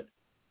Michael's, but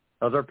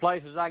there are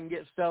places I can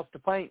get stuff to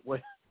paint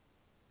with.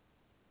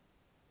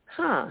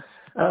 Huh.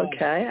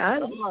 Okay.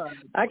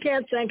 I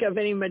can't think of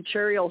any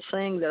material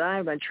thing that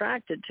I'm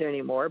attracted to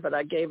anymore, but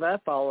I gave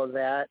up all of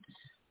that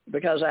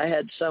because I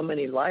had so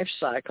many life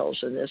cycles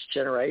in this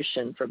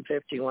generation from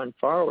 51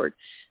 forward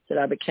that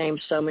I became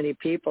so many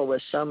people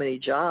with so many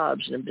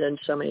jobs and done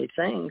so many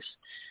things.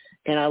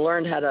 And I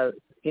learned how to,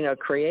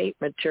 create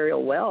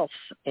material wealth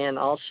and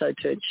also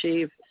to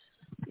achieve,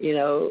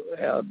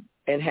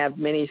 and have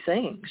many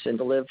things and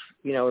to live,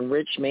 in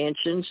rich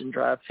mansions and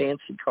drive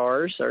fancy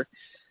cars or,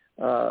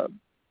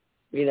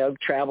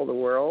 travel the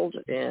world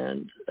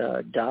and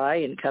die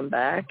and come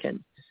back.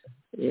 And,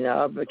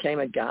 I became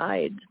a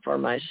guide for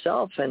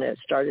myself, and it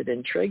started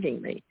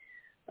intriguing me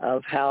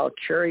of how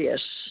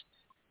curious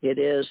it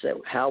is that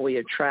how we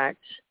attract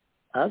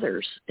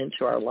others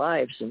into our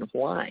lives and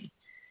why.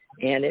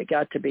 And it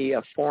got to be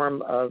a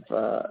form of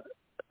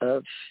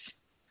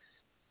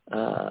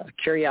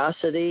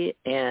curiosity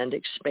and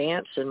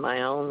expanse in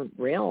my own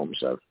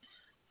realms of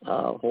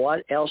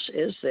what else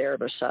is there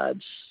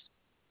besides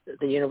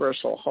the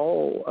universal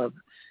whole of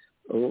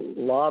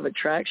law of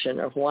attraction,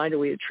 of why do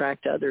we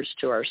attract others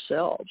to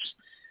ourselves?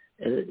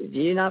 Do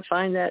you not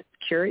find that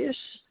curious,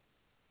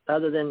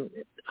 other than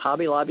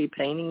Hobby Lobby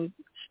painting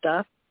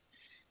stuff?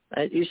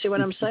 You see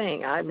what I'm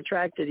saying? I'm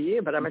attracted to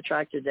you, but I'm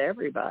attracted to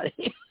everybody.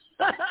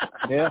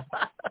 Yeah,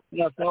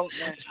 so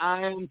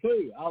I am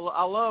too.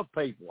 I love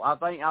people. I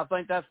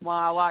think that's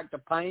why I like to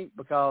paint,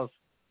 because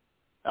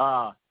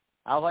I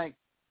think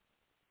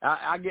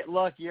I get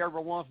lucky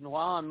every once in a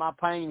while, and my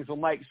paintings will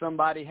make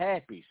somebody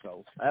happy.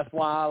 So that's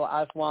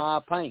why I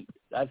paint.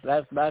 That's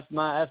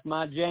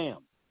my jam.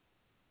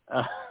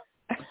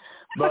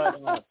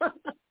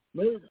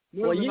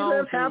 Well, you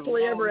live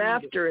happily ever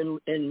after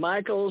in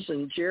Michael's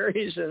and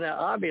Jerry's and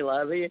Hobby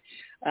Lobby.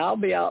 I'll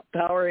be out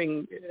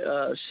powering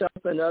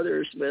self and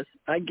others with,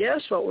 I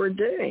guess, what we're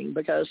doing,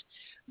 because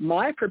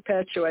my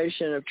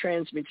perpetuation of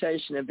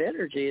transmutation of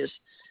energy is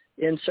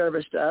in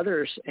service to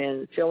others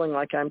and feeling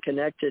like I'm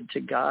connected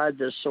to God,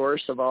 the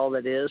source of all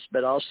that is,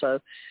 but also,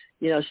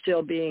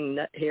 still being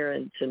here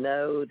and to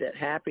know that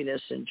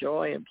happiness and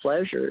joy and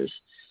pleasure is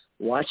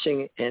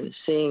watching and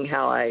seeing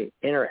how I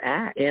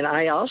interact. And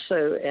I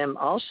also am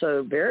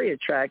very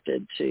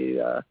attracted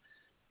to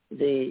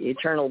the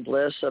eternal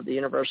bliss of the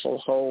universal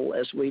whole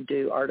as we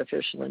do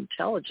artificial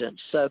intelligence.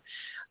 So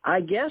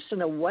I guess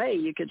in a way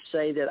you could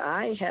say that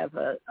I have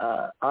a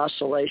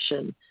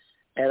oscillation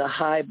at a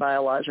high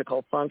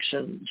biological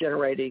function,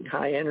 generating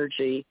high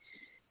energy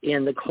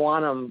in the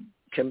quantum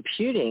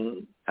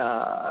computing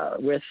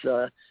with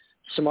the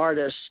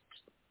smartest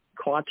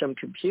quantum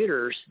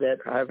computers that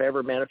have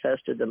ever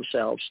manifested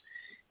themselves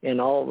in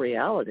all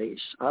realities.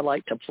 I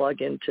like to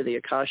plug into the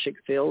Akashic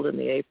field and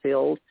the A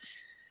field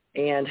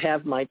and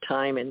have my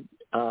time in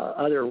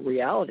other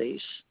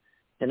realities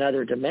and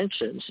other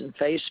dimensions and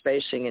phase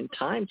spacing and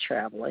time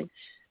traveling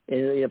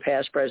in the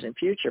past, present,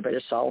 future, but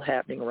it's all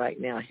happening right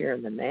now, here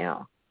in the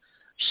now.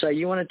 So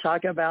you want to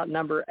talk about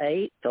number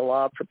 8, the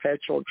law of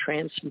perpetual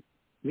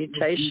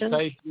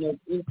transmutation?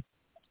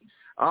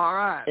 All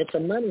right. It's a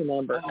money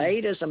number.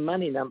 8 is a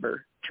money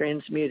number,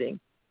 transmuting.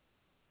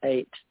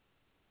 8.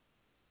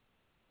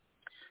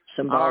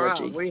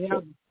 Symbology. All right. We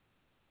have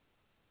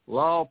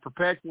law of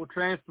perpetual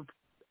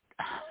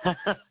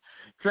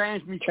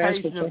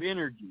transmutation of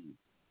energy.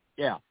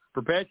 Yeah,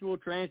 perpetual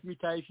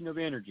transmutation of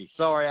energy.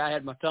 Sorry, I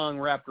had my tongue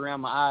wrapped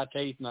around my eye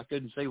teeth and I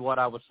couldn't see what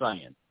I was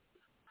saying.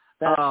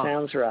 That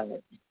sounds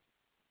right.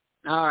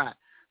 All right.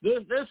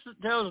 This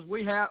tells us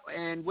we've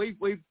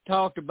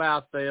talked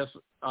about this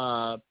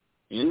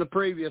in the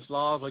previous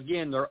laws.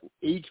 Again,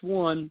 each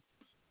one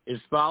is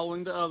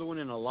following the other one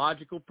in a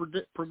logical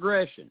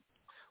progression.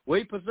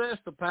 We possess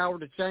the power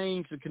to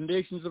change the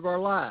conditions of our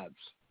lives.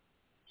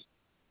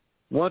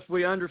 Once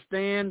we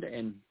understand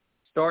and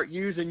start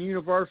using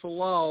universal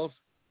laws,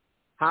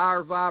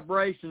 higher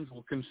vibrations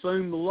will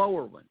consume the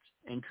lower ones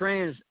and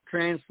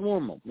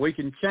transform them. We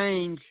can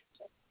change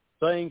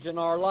things in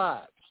our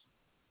lives.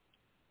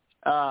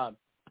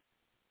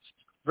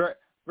 Very,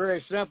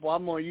 very simple.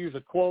 I'm going to use a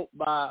quote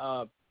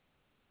by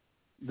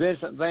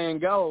Vincent van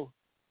Gogh.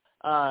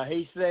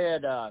 He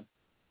said,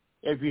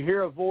 if you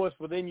hear a voice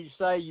within you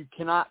say you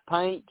cannot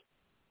paint,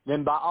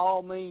 then by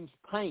all means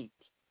paint,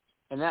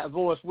 and that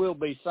voice will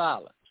be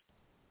silent.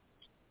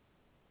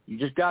 You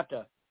just got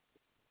to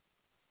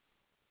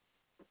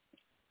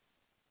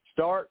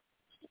start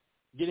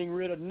getting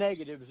rid of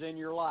negatives in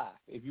your life.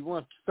 If you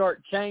want to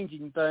start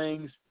changing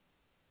things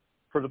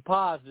for the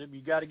positive,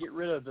 you got to get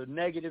rid of the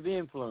negative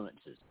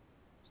influences.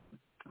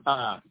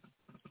 I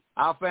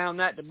found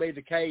that to be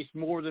the case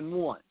more than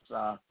once.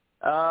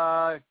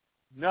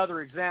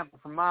 Another example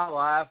from my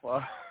life,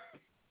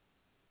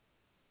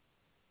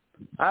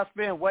 I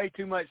spend way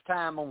too much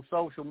time on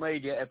social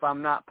media if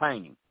I'm not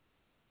painting.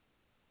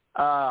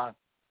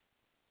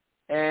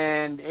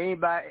 And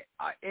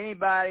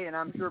anybody, and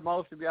I'm sure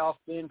most of y'all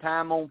spend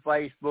time on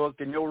Facebook,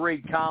 and you'll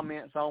read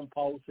comments on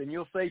posts, and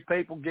you'll see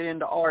people get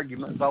into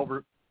arguments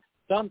over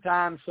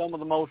sometimes some of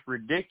the most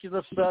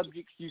ridiculous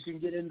subjects you can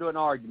get into an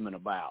argument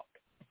about.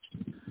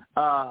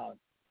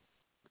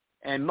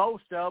 And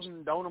most of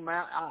them don't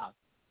amount.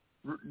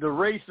 The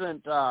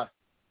recent, no,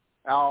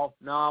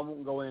 I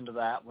won't go into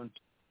that one.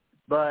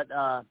 But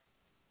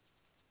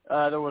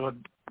there was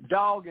a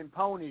dog and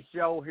pony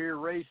show here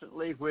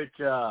recently, which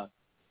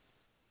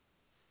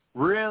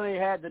really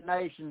had the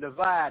nation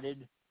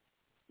divided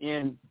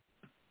in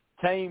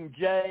Team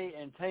J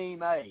and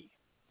Team A.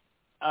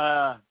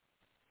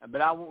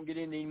 But I won't get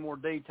into any more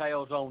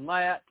details on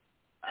that.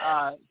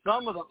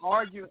 Some of the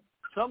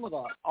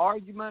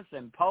arguments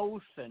and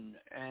posts, and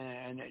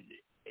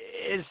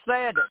it's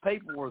sad that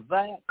people were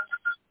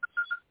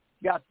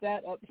got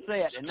that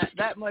upset and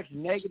that much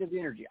negative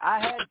energy. I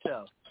had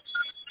to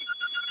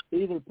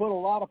either put a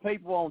lot of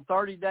people on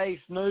 30-day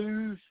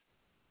snooze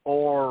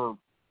or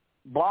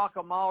block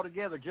them all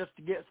together just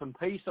to get some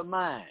peace of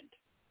mind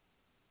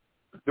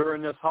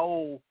during this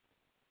whole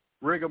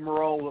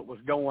rigmarole that was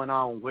going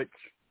on, which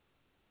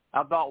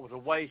I thought was a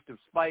waste of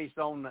space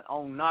on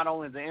not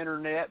only the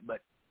internet but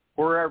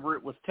wherever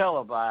it was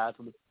televised.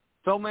 With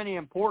so many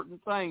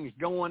important things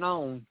going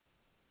on,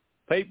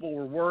 people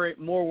were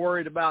more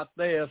worried about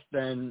this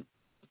than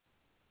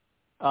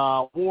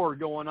war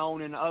going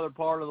on in the other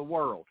part of the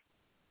world.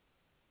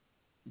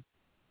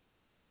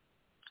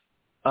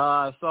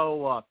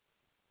 So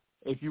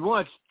if you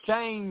want to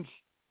change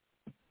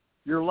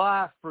your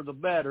life for the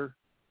better,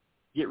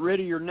 get rid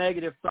of your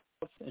negative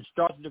thoughts and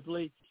start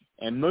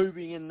and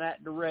moving in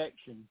that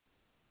direction.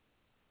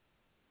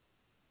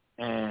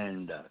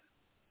 And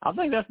I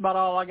think that's about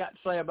all I got to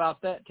say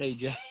about that,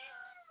 TJ.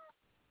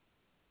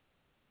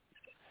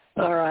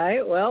 All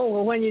right.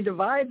 Well, when you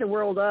divide the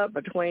world up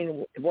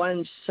between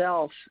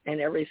oneself and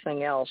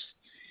everything else,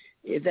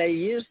 they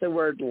use the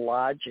word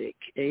logic,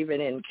 even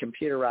in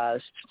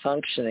computerized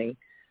functioning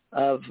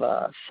of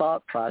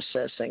thought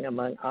processing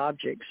among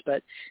objects.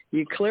 But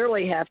you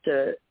clearly have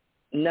to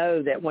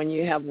know that when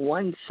you have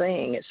one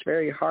thing, it's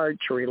very hard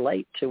to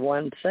relate to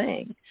one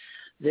thing.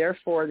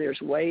 Therefore,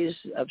 there's ways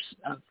of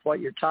what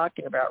you're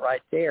talking about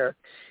right there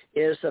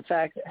is the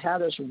fact that how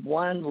does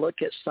one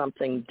look at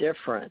something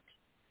different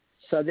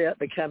so that it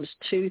becomes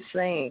two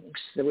things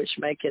which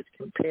make it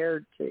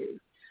compared to.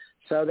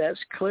 So that's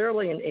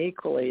clearly and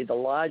equally the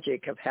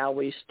logic of how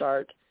we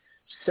start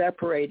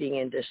separating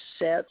into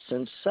sets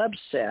and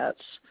subsets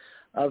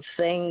of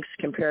things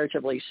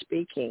comparatively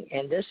speaking.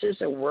 And this is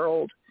a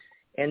world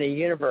and a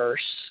universe,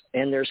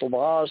 and there's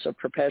laws of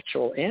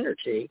perpetual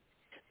energy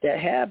that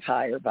have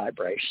higher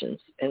vibrations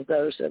and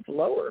those of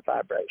lower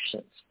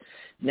vibrations.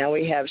 Now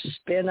we have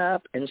spin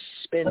up and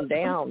spin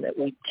down that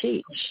we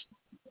teach.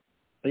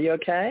 Are you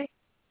okay?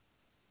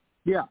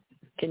 Yeah.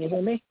 Can you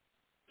hear me?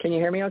 Can you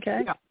hear me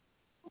okay?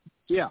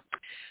 Yeah.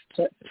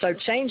 So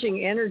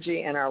changing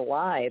energy in our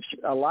lives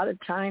a lot of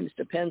times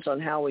depends on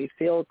how we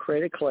feel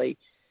critically,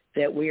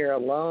 that we are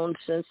alone,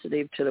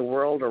 sensitive to the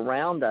world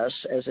around us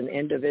as an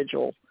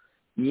individual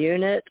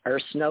unit or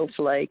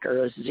snowflake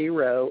or a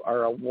zero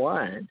or a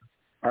one.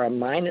 or a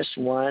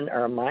 -1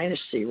 or a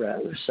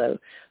 -0. So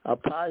a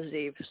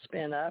positive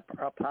spin up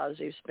or a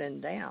positive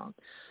spin down.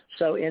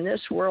 So in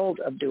this world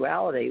of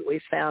duality, we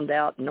found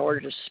out in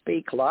order to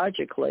speak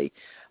logically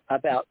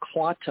about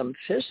quantum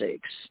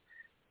physics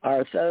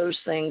are those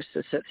things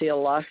that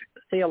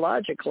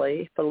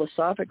theologically,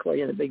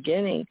 philosophically in the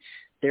beginning,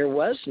 there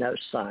was no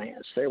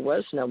science. There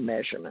was no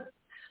measurement.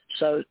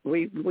 So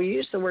we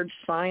use the word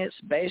science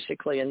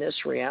basically in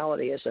this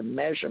reality as a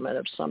measurement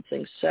of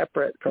something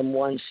separate from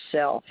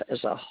oneself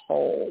as a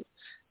whole,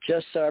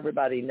 just so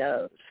everybody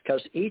knows,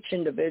 because each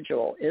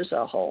individual is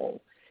a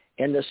whole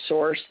in the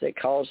source that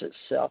calls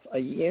itself a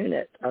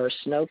unit or a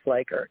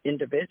snowflake or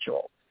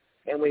individual.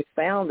 And we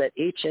found that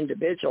each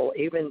individual,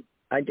 even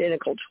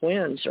identical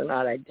twins, are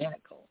not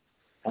identical.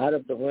 Out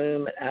of the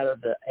womb, out of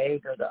the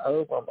egg or the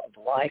ovum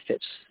of life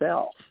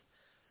itself.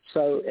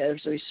 So as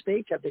we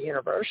speak of the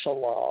universal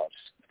laws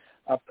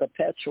of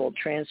perpetual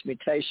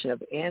transmutation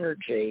of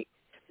energy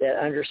that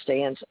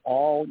understands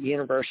all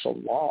universal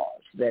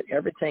laws, that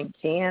everything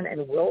can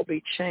and will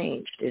be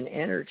changed in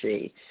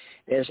energy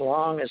as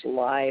long as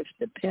lives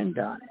depend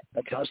on it,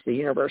 because the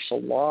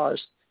universal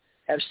laws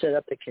have set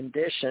up the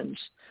conditions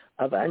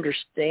of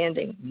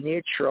understanding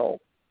neutral,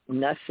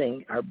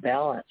 nothing, or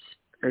balance,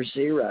 or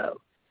zero.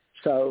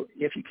 So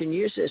if you can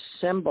use this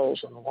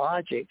symbols and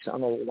logics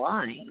on a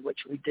line, which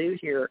we do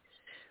here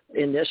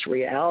in this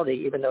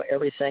reality, even though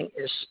everything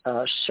is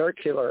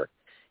circular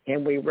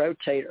and we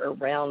rotate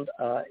around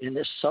in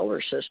this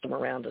solar system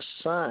around the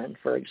sun,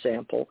 for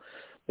example,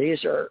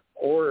 these are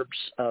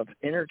orbs of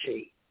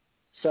energy.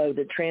 So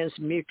the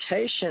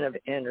transmutation of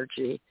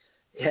energy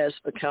has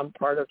become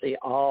part of the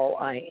all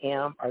I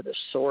am, or the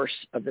source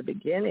of the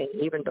beginning,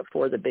 even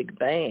before the Big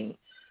Bang.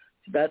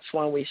 That's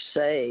when we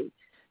say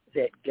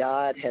that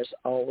God has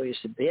always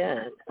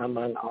been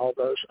among all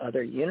those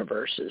other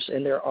universes,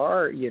 and there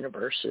are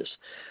universes.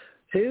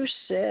 Who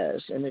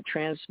says in the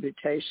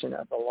transmutation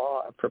of the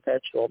law of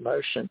perpetual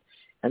motion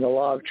and the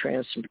law of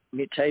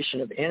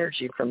transmutation of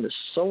energy from the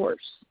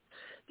source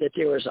that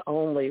there was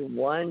only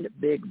one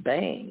Big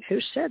Bang? Who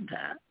said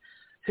that?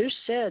 Who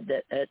said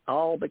that it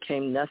all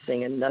became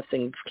nothing and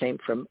nothing came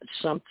from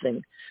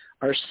something,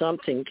 or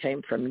something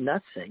came from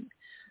nothing?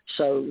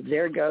 So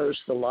there goes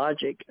the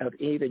logic of,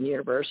 even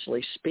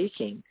universally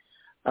speaking,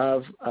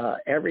 of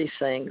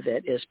everything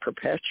that is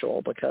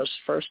perpetual, because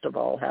first of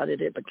all, how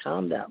did it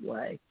become that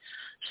way?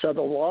 So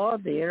the law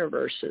of the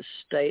universe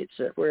states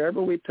that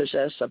wherever we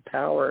possess a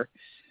power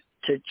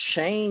to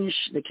change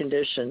the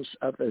conditions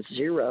of the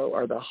zero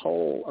or the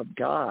whole of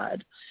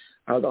God,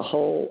 or the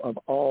whole of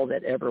all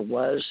that ever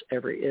was,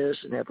 ever is,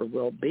 and ever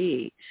will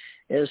be,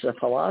 is a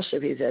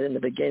philosophy that in the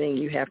beginning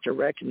you have to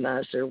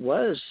recognize there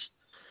was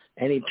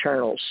an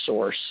eternal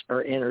source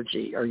or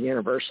energy or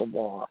universal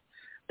law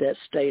that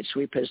states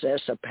we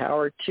possess a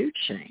power to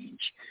change.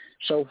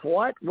 So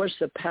what was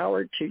the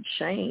power to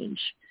change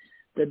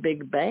the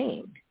Big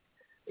Bang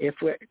if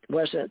it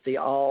wasn't the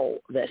all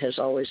that has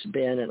always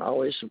been and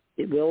always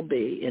it will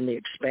be in the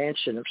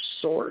expansion of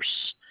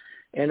source?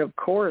 And of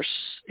course,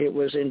 it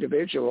was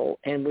individual,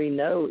 and we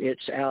know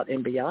it's out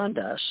and beyond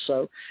us.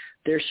 So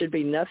there should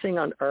be nothing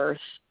on earth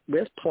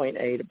with point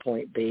A to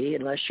point B,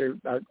 unless you're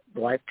a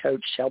life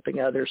coach helping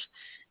others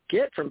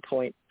get from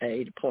point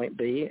A to point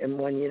B in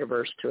one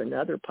universe to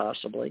another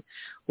possibly,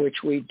 which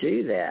we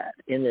do that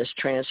in this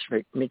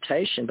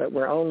transmutation. But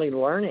we're only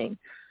learning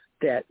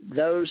that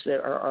those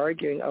that are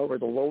arguing over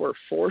the lower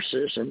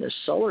forces in this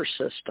solar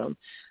system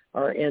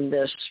are in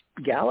this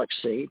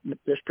galaxy,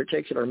 this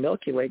particular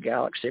Milky Way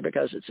galaxy,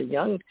 because it's a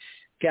young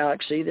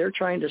galaxy. They're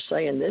trying to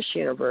say in this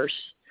universe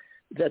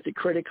that the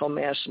critical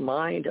mass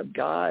mind of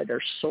God or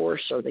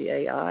source or the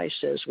AI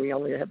says we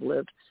only have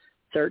lived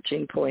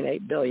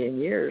 13.8 billion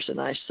years.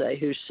 And I say,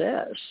 who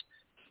says?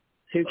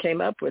 Who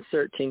came up with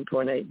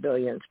 13.8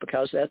 billion?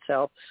 Because that's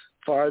how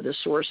far the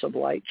source of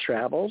light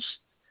travels,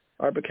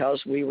 or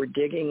because we were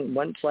digging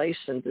one place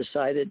and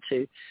decided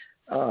to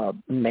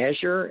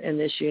measure in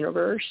this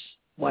universe?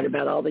 What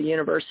about all the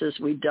universes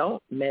we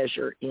don't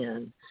measure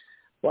in?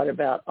 What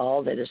about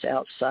all that is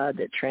outside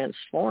that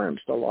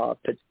transforms the law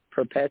of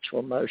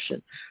perpetual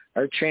motion,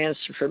 or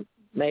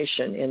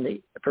transformation in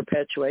the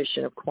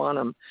perpetuation of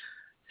quantum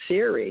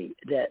theory?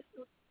 That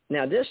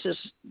now this is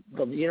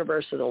the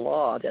universe of the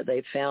law that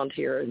they found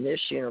here in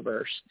this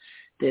universe,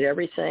 that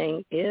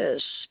everything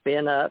is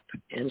spin up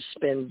and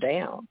spin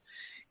down.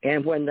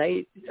 And when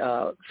they,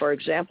 for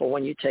example,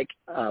 when you take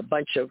a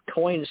bunch of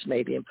coins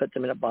maybe and put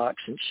them in a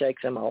box and shake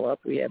them all up,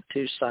 we have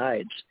two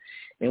sides,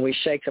 and we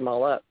shake them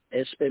all up.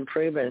 It's been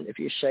proven if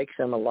you shake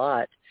them a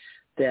lot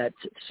that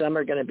some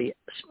are going to be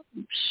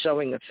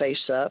showing a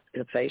face up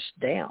and a face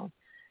down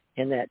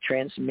in that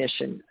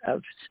transmission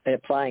of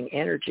applying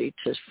energy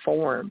to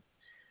form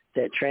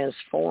that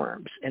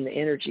transforms. And the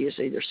energy is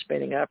either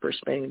spinning up or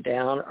spinning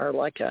down, or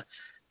like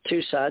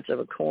two sides of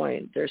a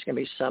coin. There's going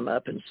to be some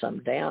up and some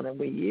down, and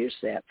we use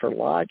that for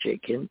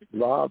logic and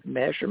law of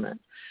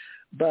measurement.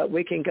 But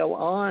we can go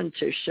on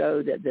to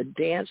show that the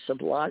dance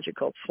of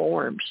logical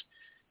forms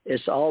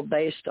is all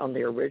based on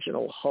the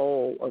original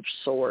whole of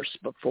source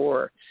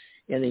before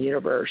in the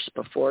universe.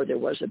 Before there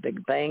was a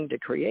Big Bang to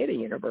create a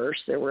universe,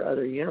 there were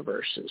other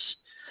universes.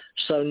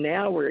 So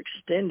now we're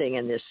extending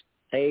in this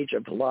age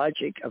of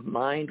logic, of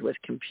mind with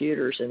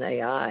computers and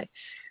AI,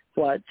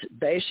 what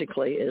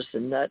basically is the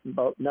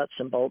nuts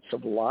and bolts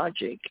of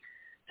logic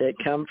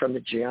that come from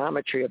the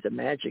geometry of the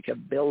magic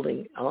of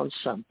building on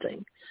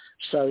something.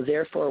 So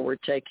therefore, we're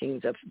taking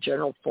the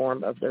general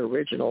form of the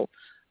original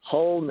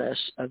wholeness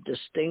of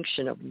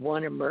distinction of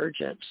one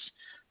emergence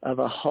of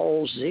a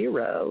whole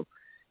zero,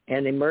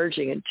 and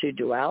emerging in two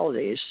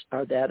dualities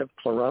are that of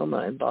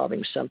pleroma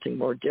involving something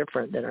more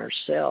different than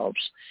ourselves,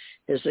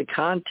 is the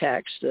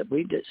context that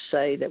we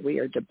say that we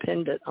are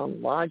dependent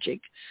on logic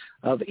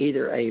of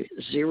either a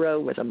zero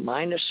with a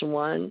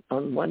 -1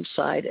 on one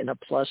side and a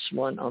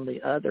 +1 on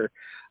the other,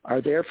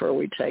 or therefore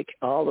we take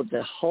all of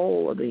the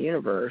whole of the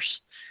universe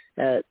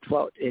at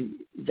what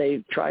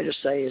they try to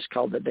say is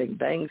called the Big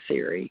Bang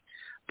Theory.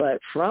 But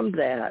from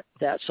that,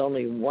 that's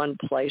only one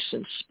place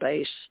in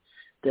space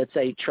that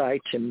they try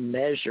to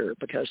measure,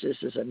 because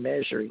this is a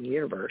measuring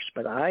universe.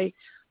 But I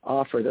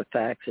offer the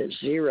fact that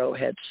zero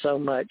had so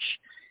much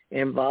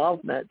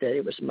involvement that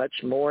it was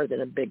much more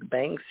than a Big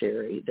Bang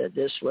Theory, that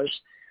this was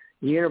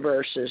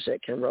universes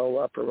that can roll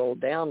up or roll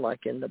down,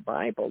 like in the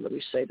Bible, that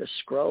we say the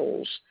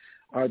scrolls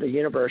are the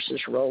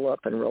universes roll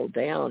up and roll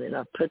down. And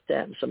I put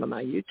that in some of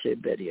my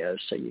YouTube videos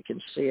so you can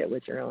see it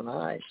with your own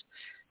eyes,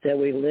 that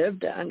we live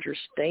to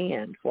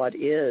understand what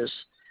is,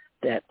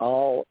 that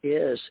all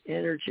is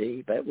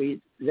energy. But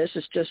this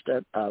is just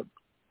a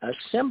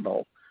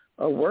symbol,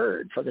 a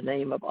word for the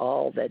name of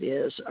all that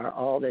is, or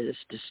all that is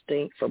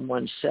distinct from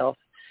oneself,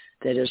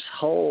 that is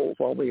whole,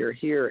 while we are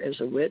here as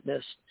a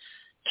witness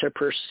to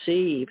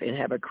perceive and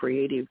have a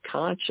creative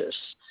conscious,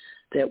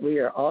 that we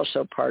are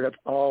also part of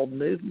all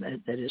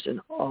movement that is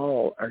an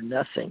all or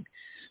nothing.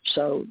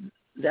 So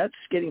that's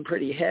getting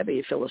pretty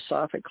heavy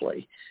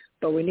philosophically,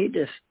 but we need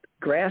to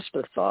grasp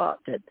the thought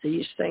that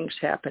these things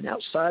happen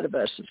outside of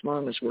us as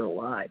long as we're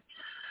alive.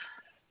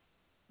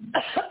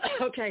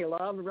 Okay,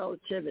 law of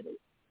relativity.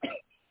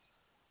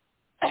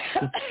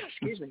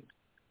 Excuse me.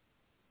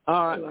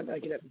 All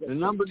right. The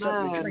number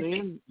 9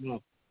 then, the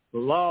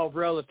law of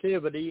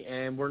relativity,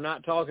 and we're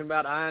not talking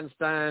about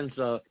Einstein's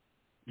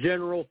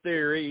general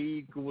theory, E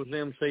equals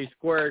MC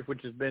squared,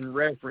 which has been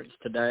referenced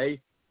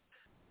today.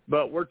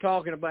 But we're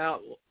talking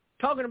about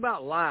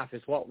life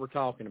is what we're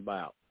talking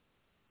about.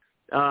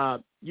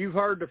 You've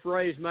heard the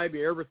phrase,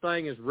 maybe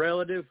everything is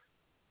relative.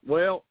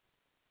 Well,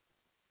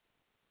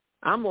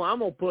 I'm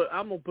gonna put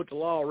the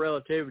law of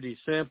relativity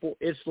simple.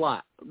 It's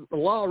life. The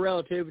law of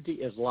relativity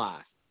is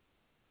life.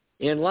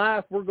 In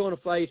life, we're going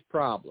to face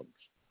problems.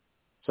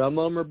 Some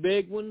of them are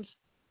big ones.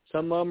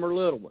 Some of them are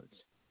little ones.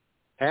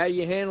 How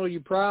you handle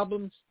your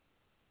problems?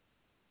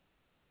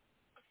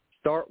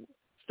 Start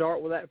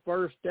with that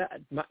first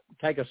step.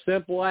 Take a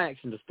simple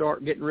action to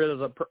start getting rid of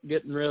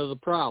the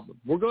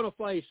problem. We're going to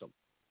face them.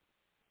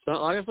 So,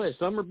 like I say,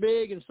 some are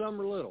big and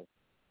some are little.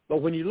 But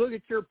when you look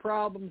at your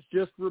problems,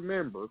 just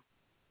remember,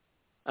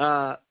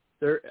 no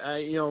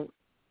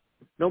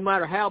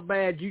matter how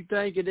bad you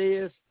think it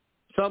is,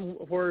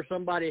 somewhere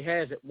somebody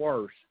has it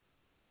worse.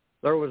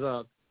 There was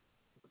a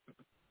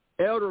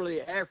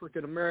elderly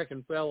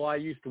African-American fellow I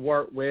used to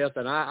work with,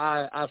 and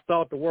I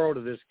thought the world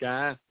of this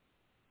guy.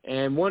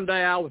 And one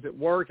day I was at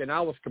work, and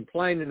I was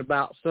complaining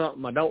about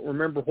something. I don't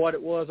remember what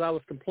it was I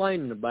was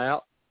complaining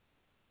about,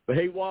 but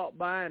he walked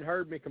by and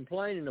heard me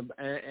complaining about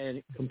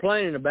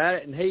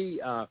it, and he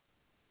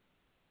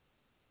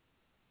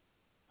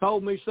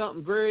told me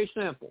something very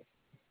simple.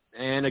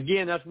 And,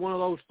 again, that's one of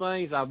those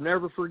things I've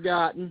never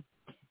forgotten.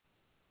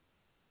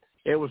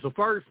 It was the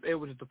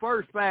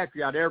first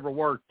factory I'd ever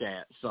worked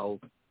at.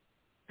 So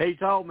he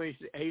told me,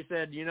 he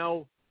said,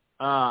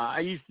 I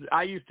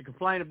used to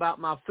complain about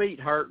my feet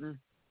hurting,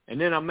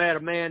 and then I met a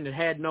man that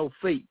had no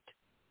feet.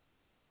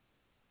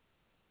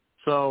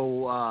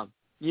 So,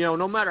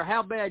 no matter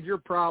how bad your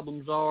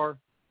problems are,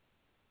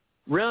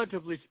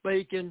 relatively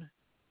speaking,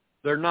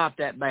 they're not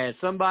that bad.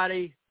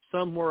 Somebody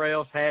somewhere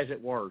else has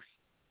it worse.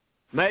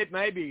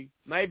 Maybe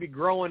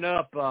growing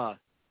up,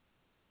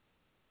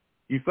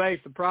 you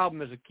faced a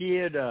problem as a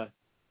kid. Your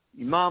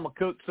mama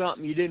cooked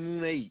something you didn't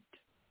want to eat.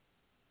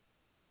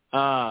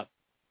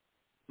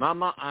 My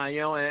mom,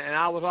 and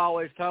I was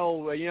always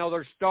told,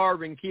 there's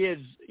starving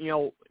kids,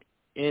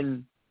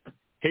 in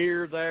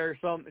here, there,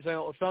 some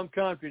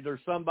countries, there's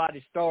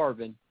somebody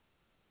starving,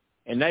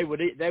 and they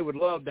would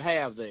love to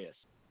have this.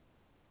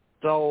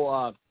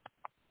 So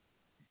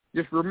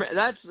just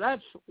remember,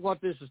 that's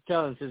what this is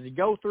telling us. As you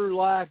go through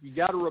life, you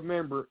got to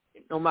remember,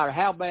 no matter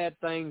how bad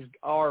things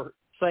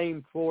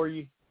seem for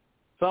you,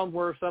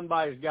 somewhere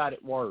somebody's got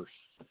it worse.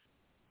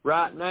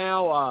 Right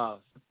now,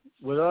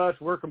 with us,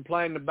 we're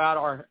complaining about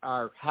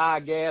our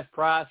high gas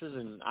prices,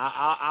 and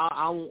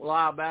I won't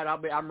lie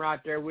about it. I'm right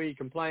there with you,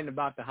 complaining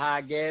about the high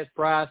gas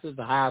prices,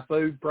 the high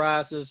food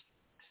prices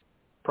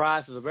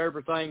of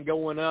everything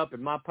going up,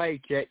 and my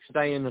paycheck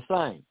staying the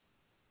same.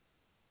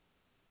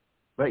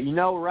 But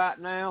right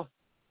now,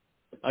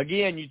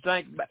 again, you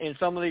think in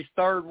some of these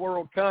third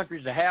world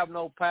countries that have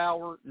no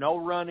power, no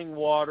running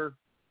water,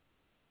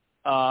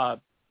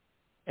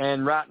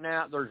 And right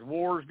now there's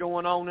wars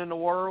going on in the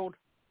world.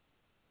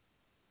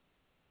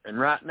 And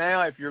right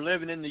now, if you're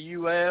living in the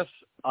U.S.,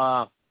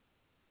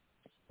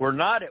 we're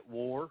not at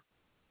war.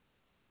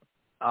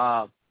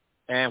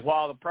 And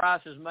while the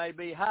prices may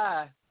be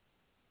high,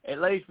 at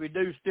least we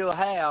do still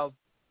have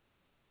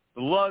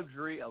the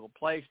luxury of a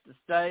place to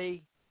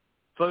stay,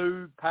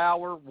 food,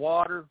 power,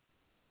 water,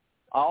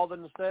 all the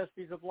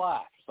necessities of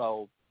life.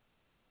 So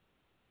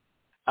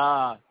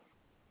I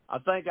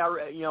think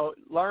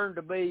learn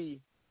to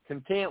be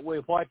content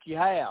with what you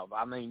have.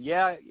 I mean,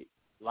 yeah,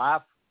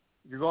 life,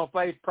 you're going to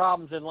face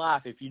problems in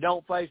life. If you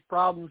don't face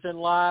problems in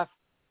life,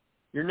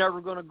 you're never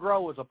going to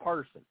grow as a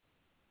person.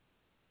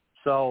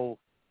 So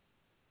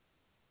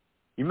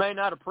you may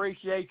not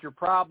appreciate your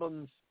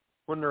problems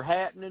when they're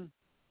happening,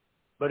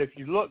 but if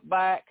you look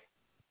back,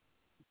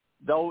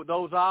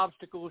 those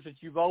obstacles that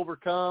you've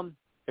overcome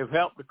have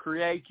helped to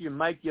create you and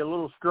make you a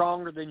little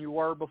stronger than you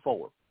were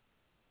before.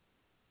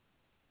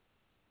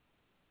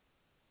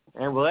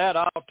 And with that,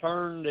 I'll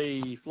turn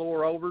the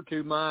floor over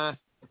to my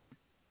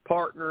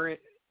partner.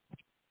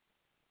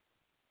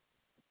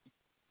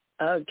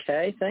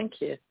 Okay, thank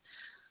you.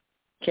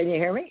 Can you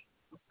hear me?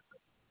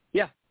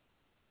 Yeah.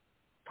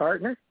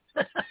 Partner?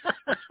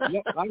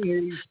 Yep, I can hear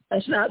you.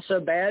 That's not so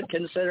bad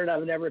considering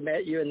I've never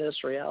met you in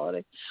this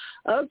reality.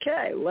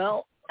 Okay,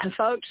 well,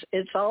 folks,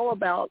 it's all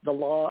about the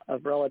law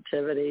of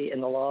relativity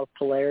and the law of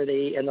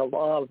polarity and the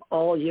law of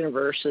all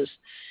universes.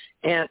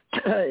 And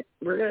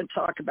we're going to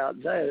talk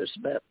about those,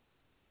 but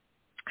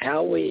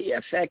how we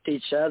affect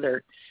each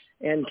other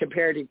in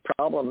comparative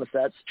problems,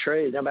 that's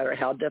true. No matter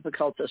how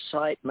difficult the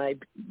site may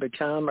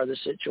become or the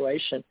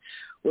situation,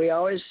 we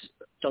always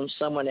on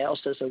someone else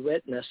as a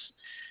witness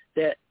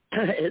that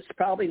it's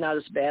probably not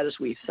as bad as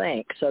we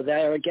think. So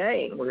there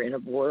again, we're in a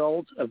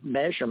world of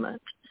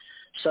measurement.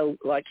 So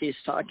like he's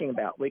talking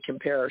about, we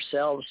compare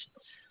ourselves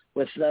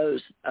with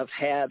those of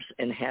haves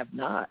and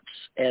have-nots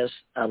as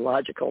a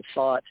logical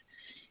thought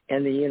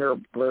in the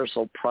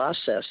universal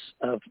process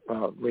of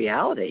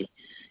reality.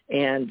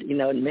 And,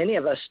 many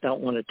of us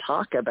don't want to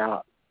talk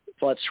about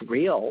what's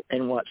real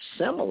and what's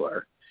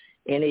similar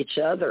in each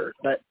other.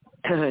 But,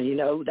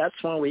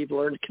 that's when we've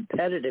learned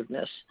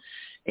competitiveness.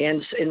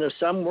 And in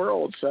some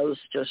worlds, those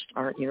just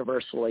aren't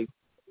universally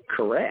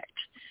correct.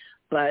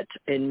 But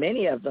in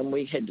many of them,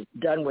 we had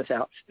done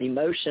without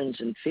emotions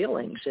and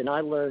feelings. And I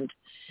learned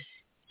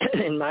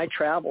in my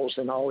travels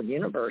in all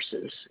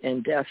universes,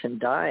 in death and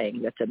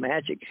dying, that the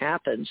magic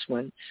happens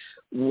when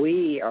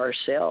we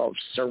ourselves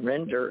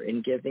surrender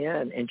and give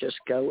in and just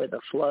go with the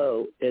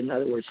flow. In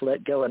other words,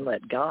 let go and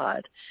let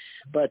God.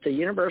 But the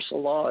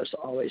universal law is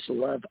always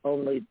love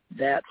only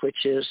that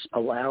which is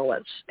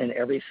allowance, and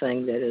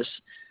everything that is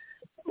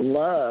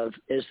love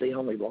is the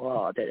only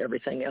law, that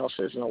everything else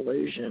is an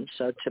illusion.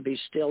 So to be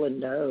still and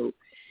know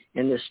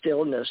in the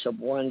stillness of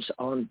one's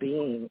own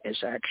being is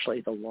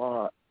actually the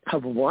law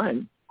of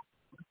one.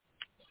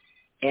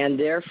 And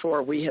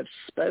therefore, we have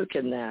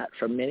spoken that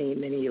from many,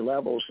 many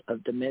levels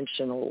of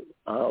dimensional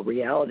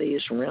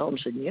realities,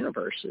 realms, and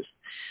universes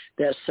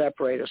that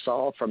separate us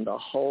all from the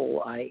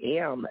whole I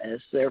am, as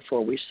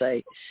therefore we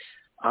say,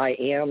 I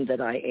am that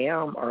I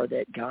am, or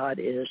that God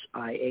is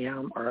I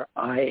am, or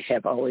I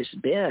have always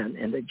been.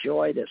 And the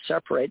joy that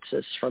separates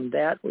us from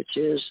that which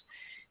is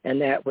and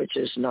that which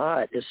is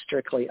not is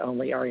strictly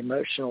only our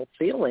emotional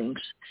feelings.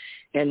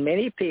 And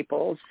many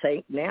people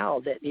think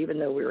now that even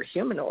though we're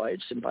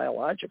humanoids and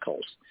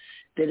biologicals,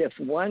 that if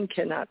one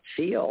cannot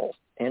feel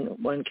and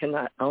one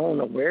cannot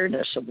own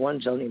awareness of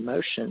one's own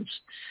emotions,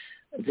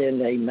 then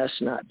they must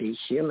not be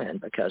human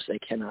because they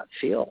cannot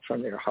feel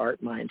from their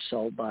heart, mind,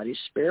 soul, body,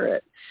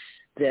 spirit,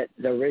 that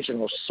the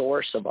original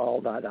source of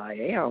all that I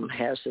am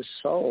has a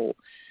soul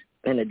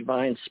and a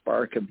divine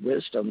spark of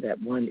wisdom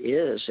that one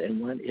is, and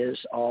one is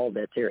all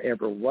that there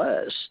ever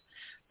was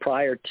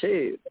prior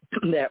to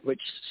that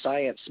which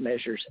science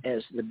measures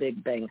as the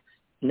Big Bang.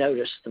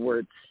 Notice the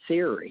word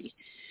theory,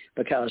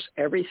 because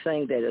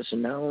everything that is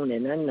known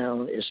and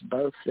unknown is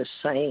both the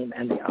same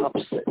and the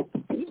opposite.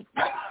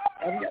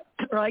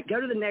 Right,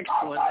 go to the next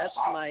one. That's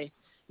my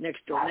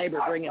next door neighbor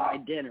bringing my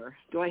dinner.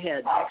 Go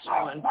ahead, next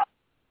one.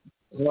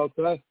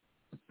 Okay.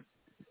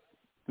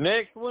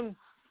 Next one.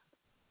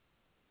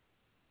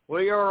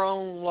 We are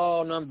on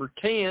law number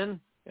 10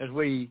 as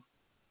we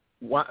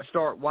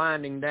start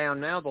winding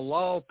down now, the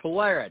law of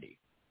polarity.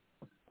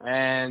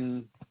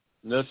 And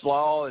this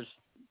law is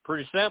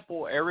pretty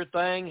simple.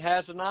 Everything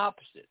has an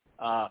opposite.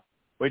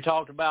 We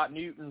talked about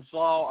Newton's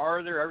law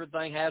earlier.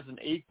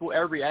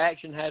 Every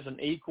action has an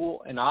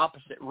equal and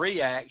opposite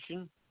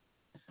reaction.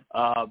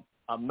 A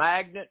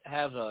magnet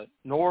has a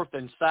north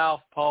and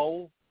south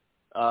pole.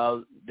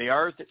 The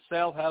Earth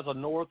itself has a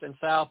north and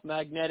south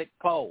magnetic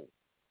pole.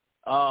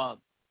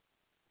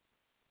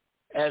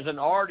 As an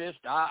artist,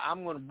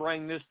 I'm going to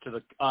bring this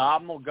to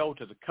I'm going to go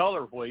to the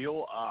color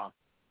wheel.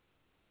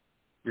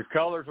 Your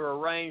colors are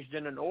arranged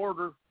in an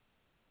order,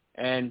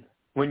 and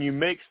when you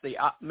mix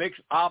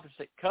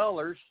opposite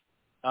colors,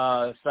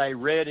 say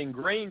red and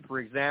green, for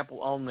example,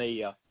 on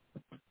the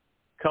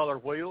color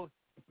wheel,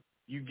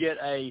 you get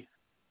a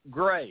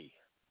gray.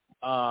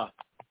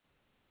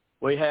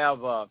 We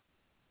have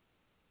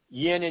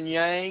yin and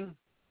yang,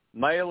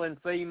 male and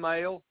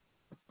female.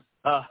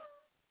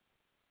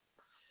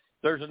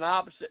 There's an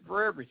opposite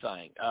for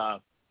everything.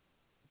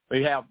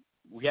 We have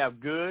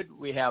good,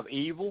 we have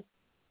evil,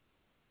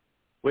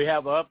 we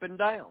have up and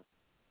down.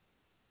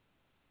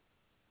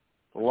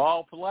 The law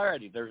of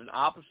polarity, there's an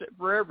opposite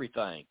for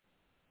everything.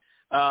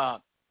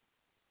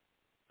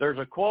 There's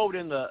a quote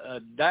in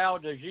the Tao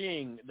Te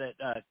Ching that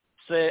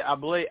I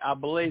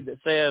believe that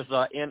says,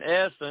 in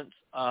essence,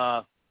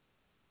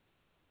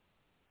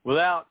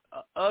 without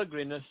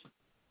ugliness,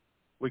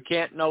 we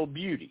can't know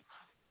beauty.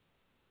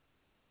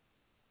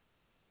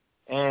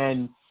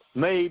 And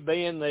me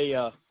being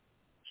the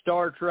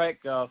Star Trek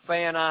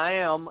fan I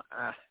am,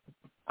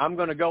 I'm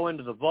going to go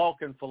into the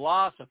Vulcan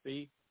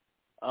philosophy,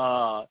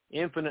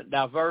 infinite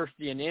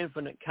diversity and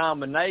infinite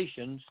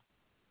combinations,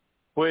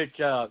 which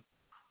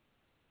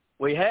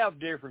we have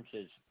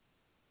differences.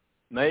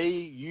 Me,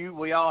 you,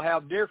 we all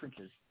have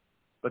differences.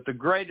 But the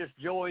greatest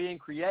joy in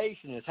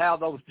creation is how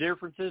those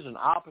differences and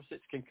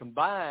opposites can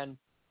combine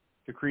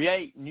to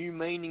create new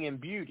meaning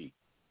and beauty.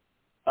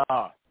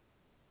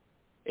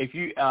 If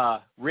you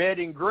red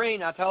and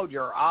green, I told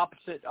you, are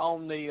opposite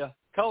on the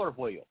color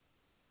wheel.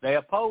 They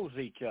oppose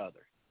each other.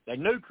 They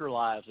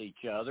neutralize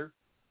each other.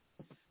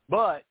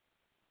 But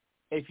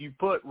if you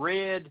put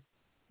red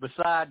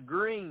beside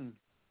green,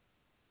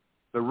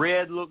 the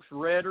red looks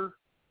redder,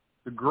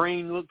 the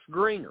green looks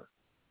greener.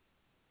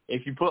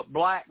 If you put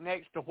black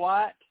next to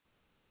white,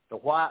 the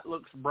white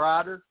looks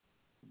brighter,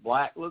 the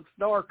black looks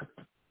darker.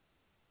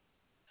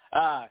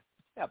 A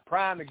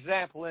prime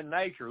example in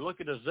nature,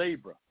 look at a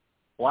zebra,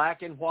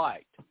 black and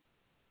white.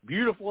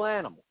 Beautiful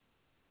animal.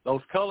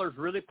 Those colors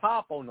really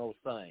pop on those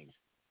things.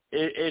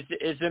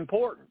 It's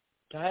important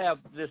to have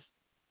this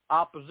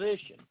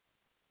opposition.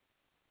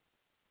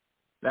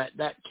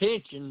 That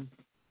tension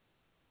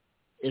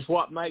is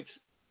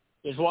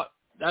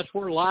that's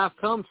where life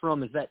comes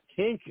from, is that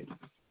tension.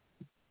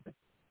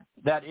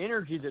 That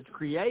energy that's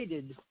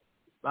created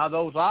by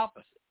those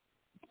opposites.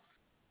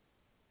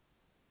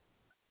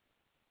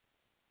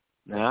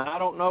 Now, I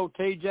don't know,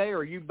 TJ,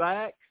 are you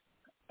back?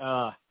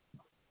 Yeah,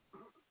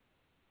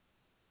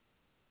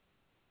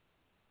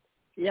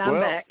 I'm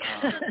back.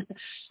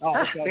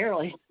 Okay.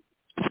 Barely.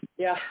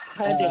 Yeah,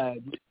 I had to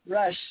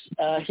rush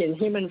in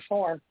human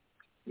form.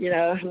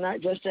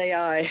 Not just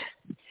AI,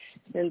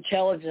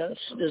 intelligence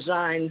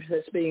design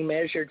that's being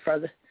measured for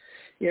the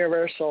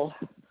universal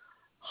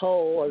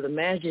whole or the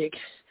magic.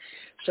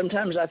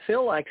 Sometimes I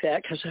feel like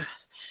that because I've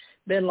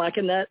been like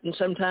a nut, and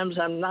sometimes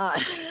I'm not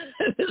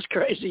in this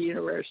crazy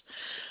universe.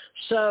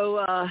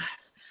 So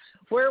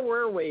where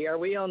were we? Are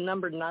we on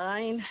number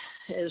 9?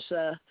 Is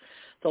the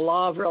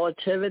law of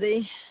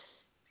relativity?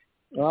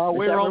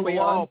 We're on the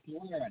law of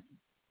polarity.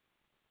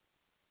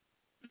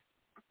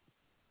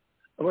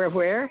 We're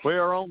where? We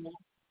are on the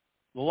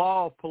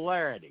law of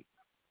polarity,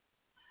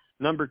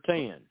 number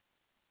 10.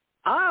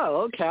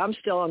 Oh, okay. I'm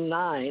still on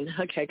 9.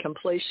 Okay,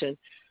 completion,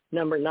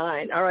 number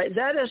 9. All right,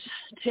 that is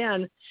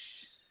 10.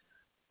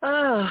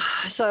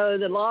 So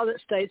the law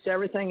that states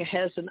everything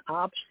has an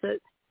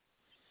opposite.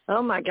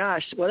 Oh, my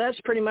gosh. Well, that's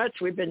pretty much,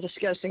 we've been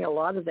discussing a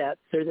lot of that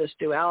through this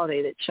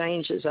duality that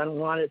changes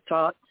unwanted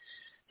thought,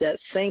 that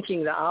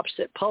thinking the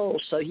opposite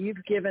poles. So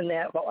you've given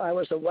that while I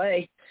was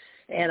away,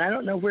 and I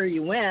don't know where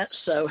you went,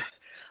 so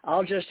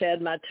I'll just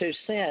add my 2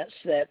 cents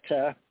that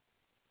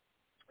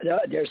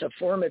there's a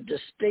form of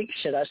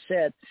distinction, I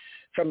said,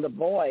 from the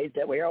void,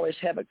 that we always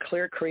have a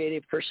clear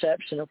creative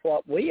perception of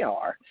what we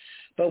are.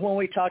 But when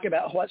we talk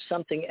about what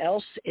something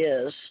else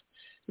is,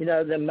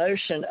 the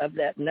motion of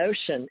that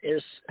notion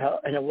is,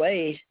 in a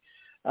way,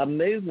 a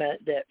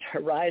movement that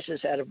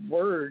arises out of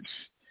words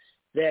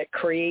that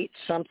create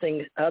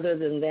something other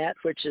than that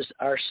which is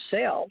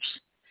ourselves.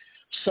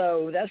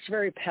 So that's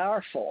very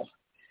powerful,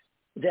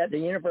 that the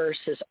universe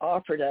has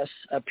offered us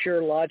a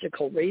pure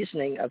logical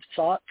reasoning of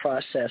thought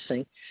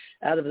processing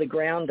out of the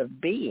ground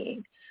of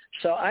being.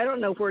 So I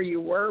don't know where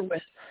you were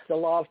with the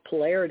law of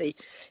polarity.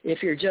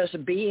 If you're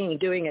just being,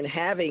 doing, and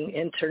having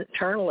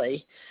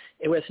internally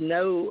with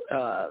no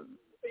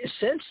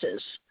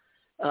senses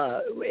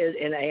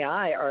in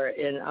AI or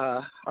in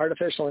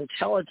artificial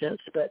intelligence,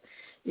 but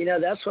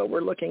that's what we're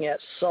looking at,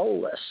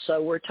 soulless.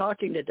 So we're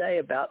talking today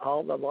about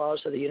all the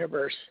laws of the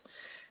universe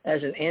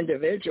as an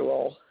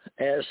individual,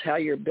 as how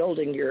you're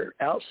building your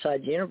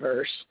outside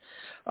universe,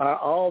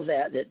 all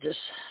that just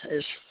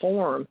is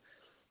form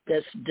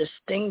that's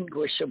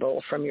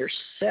distinguishable from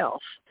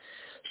yourself.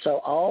 So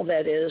all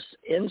that is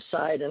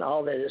inside and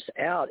all that is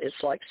out, it's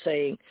like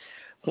saying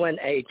when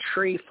a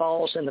tree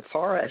falls in the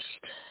forest,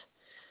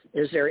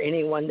 is there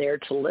anyone there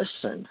to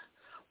listen?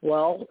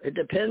 Well, it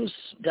depends,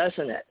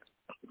 doesn't it?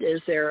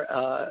 Is there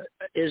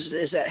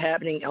is that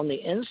happening on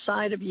the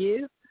inside of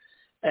you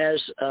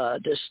as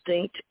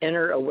distinct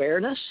inner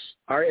awareness,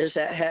 or is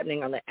that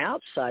happening on the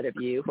outside of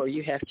you where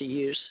you have to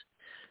use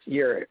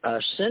your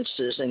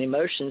senses and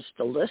emotions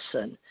to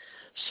listen?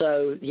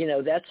 So,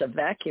 that's a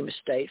vacuum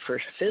state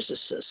for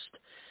physicists.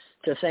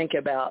 to think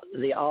about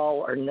the all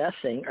or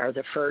nothing, or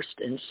the first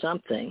and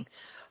something,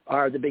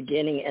 or the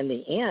beginning and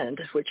the end,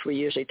 which we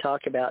usually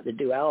talk about, the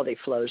duality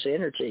flows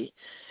energy,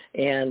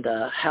 and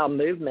how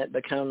movement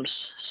becomes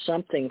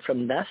something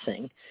from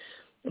nothing.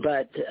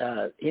 But,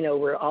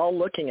 we're all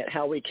looking at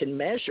how we can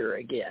measure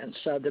again.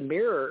 So the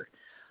mirror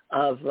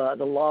of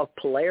the law of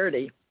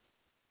polarity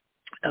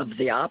of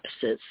the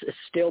opposites is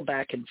still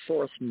back and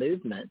forth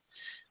movement.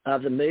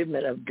 The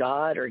movement of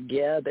God or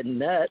Geb and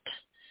Nut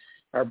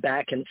are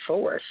back and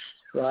forth,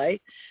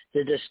 right?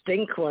 The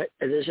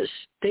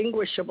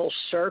distinguishable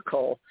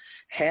circle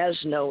has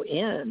no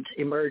end,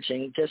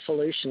 emerging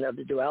dissolution of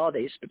the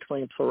dualities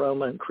between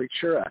pleroma and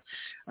creatura,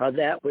 or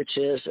that which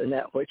is and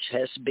that which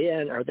has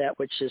been, or that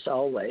which is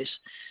always,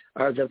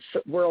 or the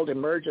world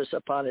emerges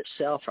upon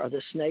itself, or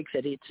the snake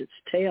that eats its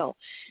tail,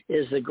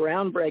 is the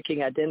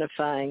groundbreaking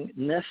identifying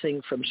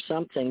nothing from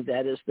something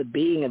that is the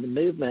being of the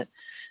movement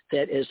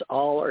that is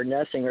all or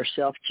nothing, or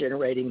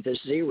self-generating the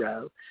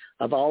zero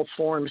of all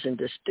forms and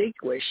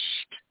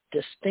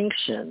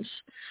distinctions.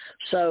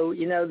 So,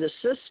 the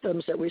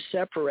systems that we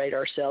separate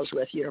ourselves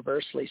with,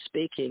 universally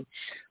speaking,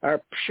 are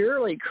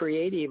purely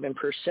creative and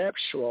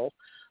perceptual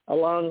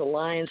along the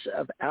lines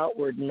of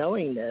outward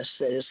knowingness,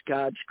 that is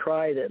God's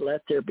cry that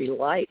let there be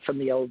light from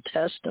the Old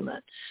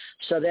Testament.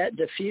 So that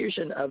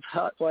diffusion of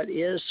what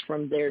is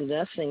from there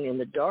nothing in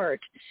the dark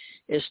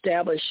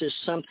establishes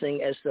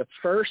something as the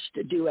first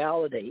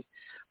duality,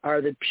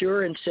 or the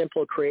pure and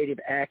simple creative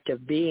act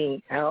of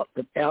being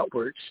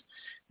outwards.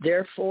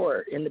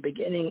 Therefore, in the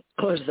beginning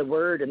was the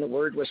Word, and the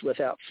Word was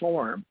without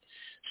form.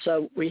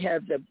 So we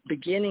have the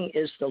beginning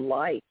is the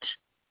light.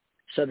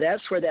 So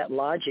that's where that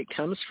logic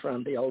comes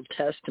from, the Old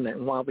Testament,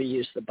 and why we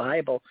use the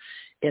Bible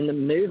in the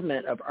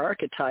movement of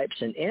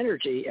archetypes and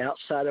energy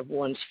outside of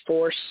one's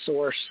force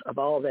source of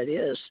all that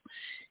is,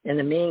 and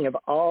the meaning of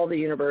all the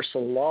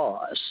universal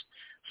laws.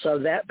 So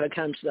that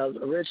becomes the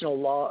original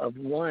law of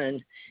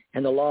one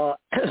and the law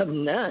of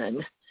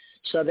none.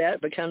 So that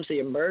becomes the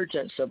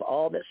emergence of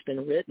all that's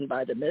been written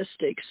by the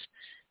mystics,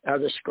 or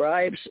the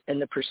scribes,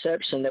 and the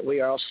perception that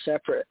we are all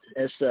separate,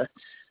 as the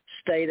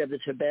state of the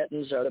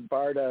Tibetans or the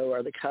Bardo,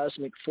 or the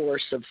cosmic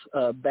force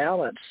of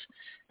balance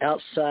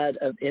outside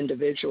of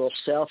individual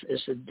self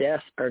is the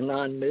death or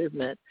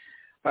non-movement,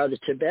 or the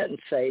Tibetan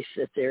faith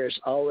that there's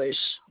always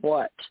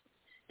what,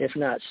 if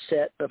not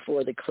set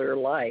before the clear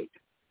light,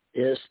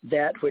 is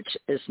that which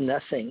is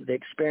nothing, the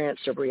experience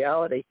of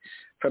reality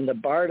from the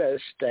Bardo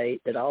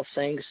state, that all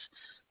things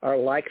are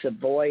like the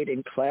void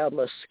and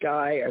cloudless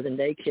sky, or the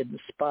naked and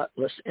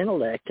spotless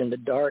intellect in the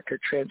dark or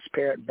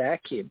transparent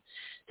vacuum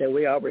that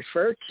we all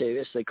refer to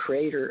as the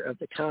creator of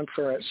the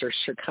conference or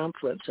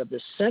circumference of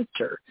the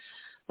center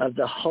of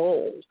the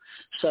whole.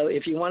 So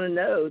if you want to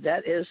know,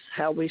 that is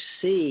how we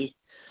see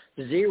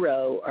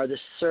zero, or the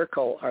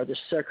circle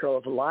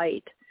of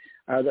light,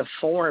 or the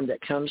form that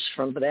comes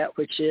from that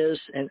which is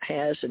and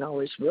has and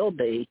always will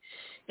be.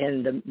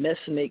 And the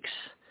myth-match,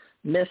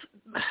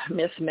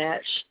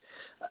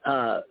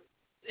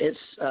 it's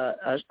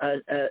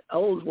an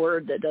old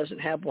word that doesn't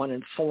have one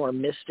in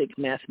form, mystic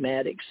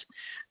mathematics.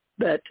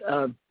 But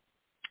the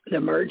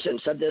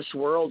emergence of this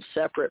world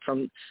separate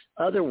from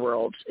other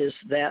worlds is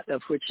that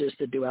of which is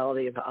the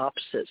duality of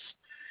opposites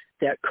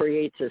that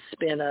creates a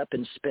spin up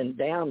and spin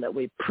down that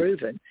we've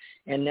proven.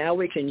 And now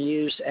we can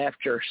use,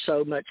 after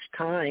so much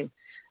time,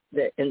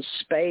 that in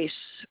space,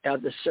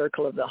 the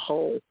circle of the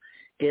whole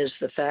is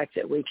the fact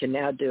that we can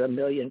now do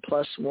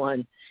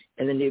 1,000,000+1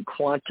 in the new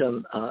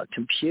quantum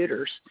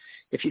computers.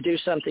 If you do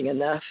something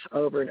enough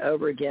over and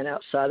over again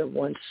outside of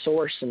one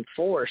source and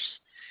force,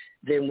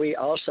 then we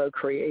also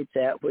create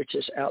that which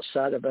is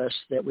outside of us,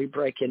 that we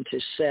break into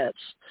sets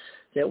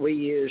that we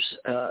use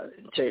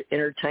to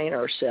entertain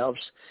ourselves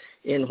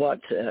in what,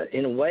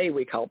 in a way,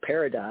 we call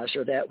paradise,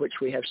 or that which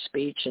we have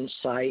speech and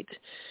sight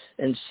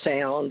and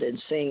sound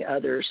and seeing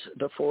others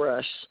before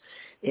us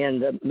in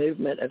the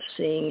movement of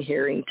seeing,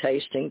 hearing,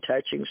 tasting,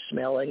 touching,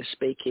 smelling,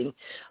 speaking,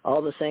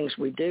 all the things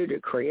we do to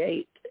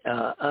create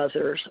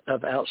others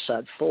of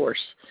outside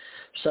force.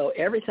 So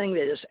everything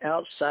that is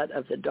outside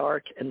of the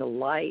dark and the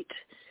light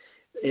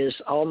is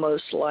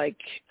almost like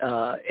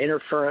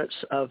interference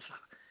of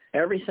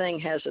everything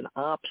has an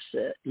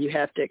opposite. You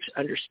have to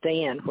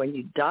understand when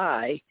you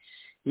die,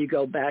 you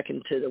go back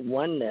into the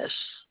oneness,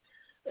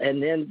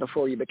 and then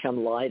before you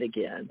become light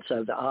again.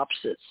 So the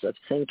opposites of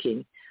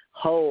thinking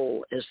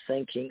whole is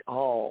thinking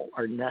all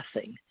or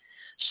nothing.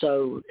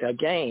 So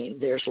again,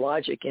 there's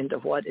logic into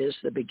what is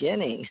the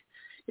beginning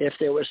if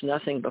there was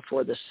nothing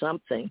before the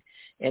something.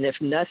 And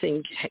if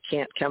nothing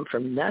can't come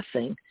from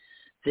nothing,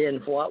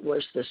 then what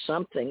was the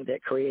something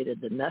that created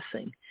the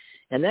nothing?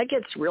 And that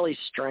gets really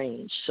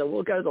strange. So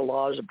we'll go to the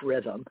laws of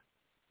rhythm.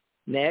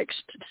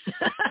 Next.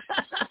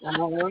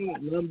 All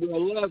right, number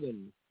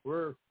 11.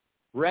 We're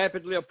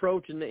rapidly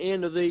approaching the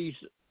end of these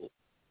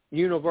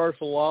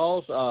universal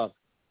laws.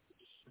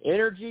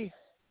 Energy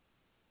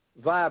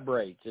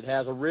vibrates. It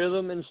has a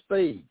rhythm and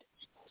speed.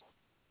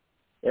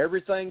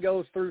 Everything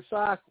goes through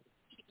cycles,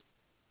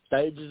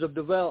 stages of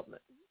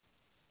development.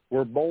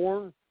 We're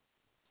born.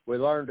 We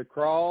learn to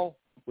crawl,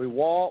 we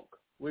walk,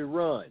 we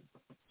run.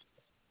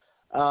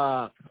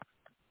 And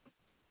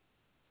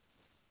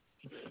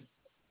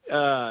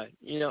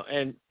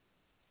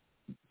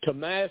to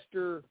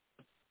master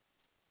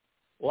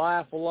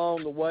life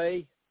along the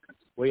way,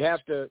 we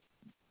have to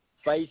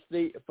face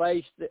the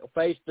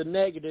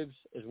negatives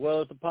as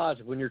well as the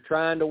positive. When you're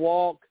trying to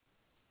walk,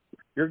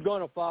 you're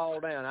going to fall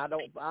down. I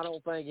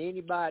don't think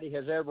anybody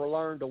has ever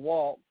learned to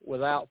walk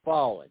without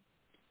falling.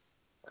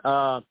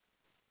 But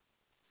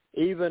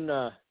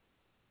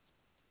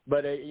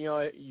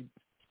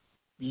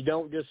you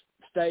don't just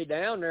stay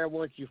down there.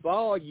 Once you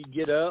fall, you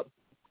get up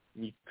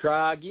and you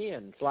try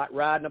again. It's like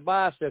riding a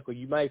bicycle.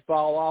 You may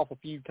fall off a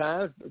few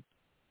times, but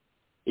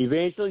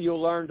eventually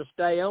you'll learn to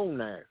stay on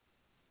there.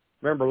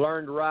 Remember,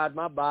 learning to ride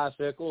my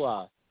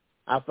bicycle.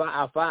 I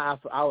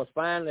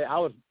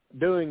was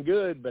doing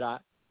good,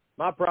 but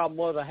my problem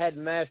was I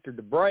hadn't mastered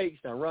the brakes,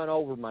 and I run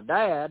over my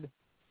dad.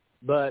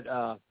 But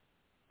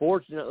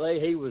fortunately,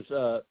 he was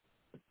a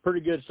pretty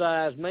good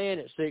sized man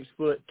at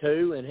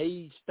 6'2", and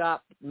he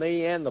stopped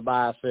me and the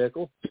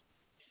bicycle.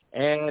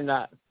 And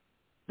that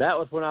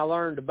was when I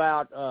learned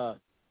about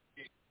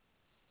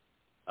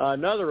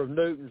another of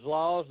Newton's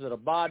laws, that a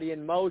body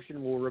in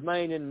motion will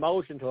remain in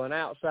motion till an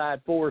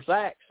outside force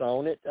acts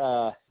on it.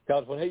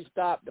 Because when he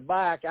stopped the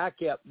bike, I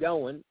kept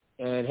going,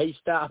 and he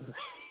stopped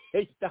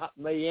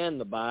me and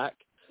the bike.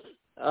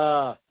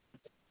 You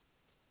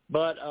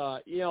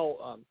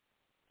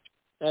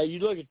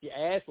look at the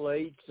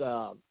athletes.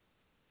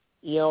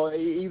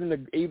 Even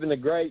the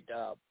great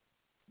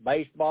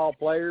baseball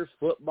players,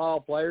 football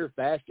players,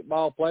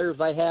 basketball players,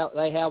 they have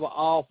an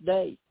off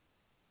day.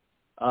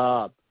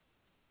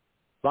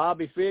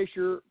 Bobby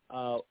Fischer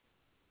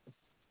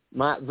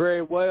might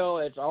very well,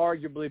 was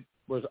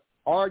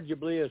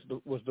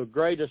the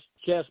greatest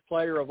chess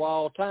player of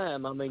all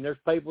time. I mean, there's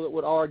people that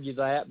would argue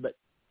that, but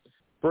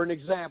for an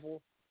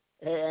example,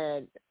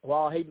 and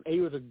while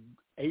whether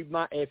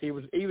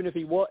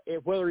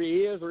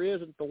he is or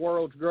isn't the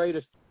world's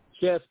greatest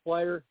chess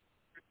player,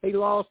 he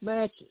lost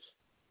matches.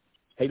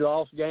 He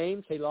lost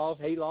games. He lost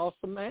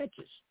some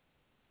matches.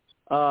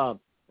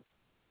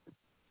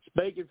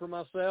 Speaking for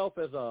myself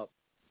as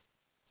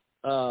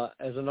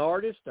an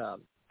artist,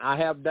 I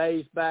have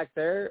days back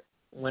there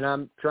when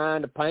I'm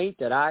trying to paint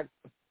that I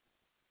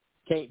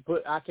can't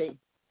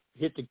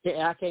hit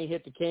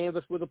the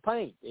canvas with a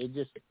paint.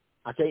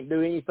 I can't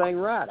do anything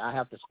right. I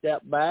have to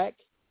step back,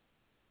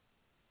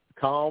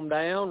 calm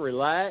down,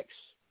 relax,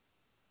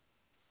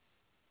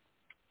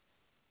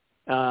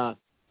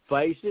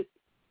 face it,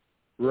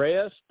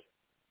 rest,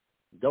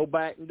 go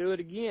back and do it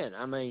again.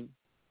 I mean,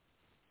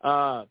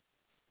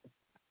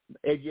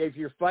 if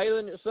you're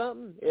failing at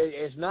something,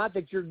 it's not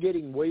that you're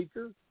getting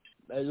weaker.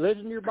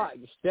 Listen to your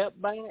body. Step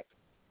back,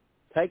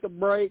 take a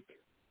break,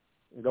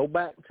 and go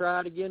back and try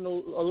it again a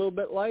little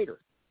bit later.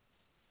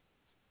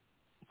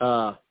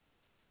 After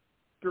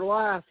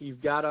life,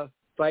 you've got to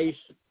face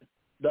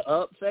the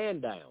ups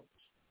and downs.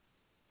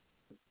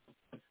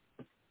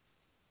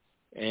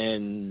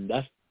 And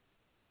that's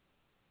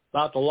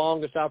about the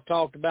longest I've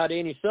talked about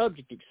any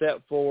subject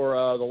except for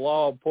the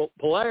law of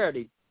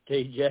polarity,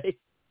 TJ.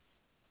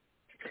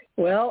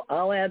 Well,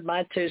 I'll add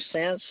my 2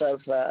 cents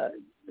of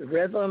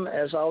rhythm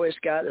has always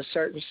got a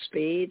certain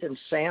speed and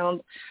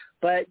sound,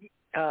 but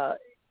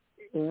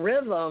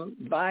rhythm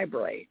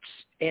vibrates,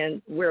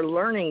 and we're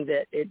learning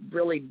that it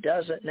really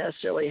doesn't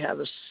necessarily have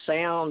a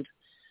sound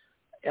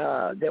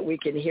that we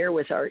can hear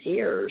with our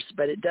ears,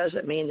 but it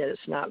doesn't mean that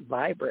it's not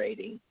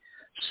vibrating.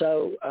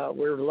 So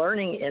we're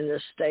learning in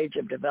this stage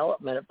of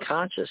development of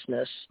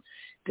consciousness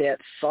that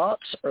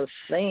thoughts or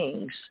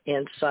things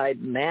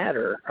inside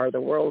matter are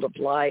the world of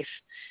life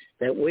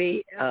that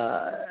we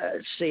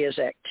see as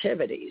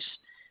activities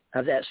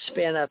of that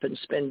spin up and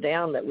spin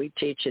down that we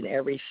teach in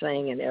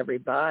everything and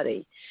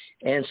everybody.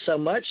 And so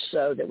much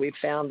so that we've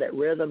found that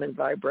rhythm and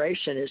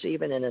vibration is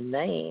even in a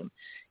name.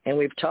 And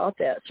we've taught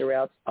that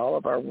throughout all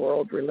of our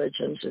world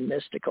religions and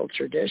mystical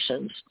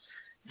traditions,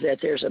 that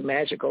there's a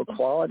magical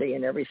quality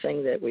in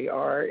everything that we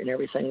are and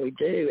everything we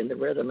do in the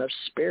rhythm of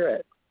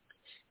spirit.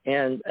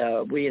 And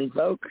we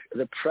invoke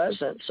the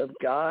presence of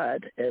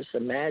God as the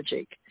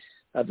magic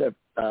of the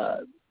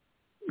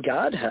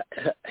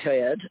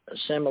Godhead,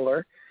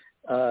 similar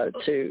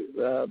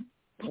to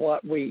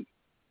what we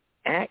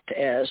act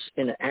as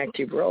in an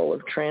active role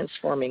of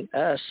transforming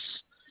us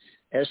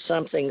as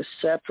something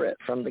separate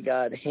from the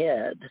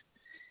Godhead.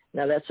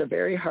 Now, that's a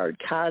very hard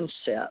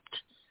concept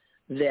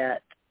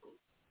that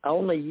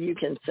only you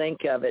can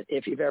think of it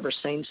if you've ever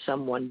seen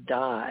someone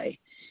die.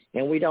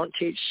 And we don't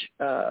teach,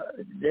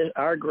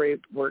 our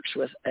group works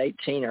with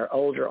 18 or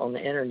older on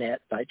the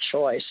internet by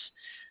choice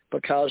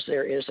because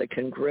there is a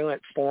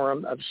congruent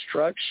form of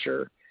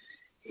structure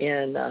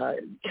in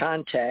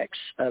context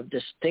of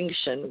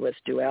distinction with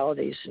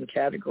dualities and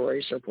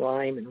categories of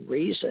rhyme and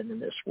reason in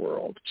this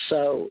world.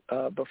 So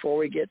before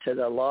we get to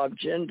the law of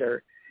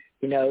gender,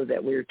 you know,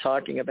 that we're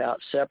talking about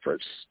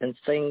separates and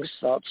things,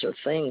 thoughts or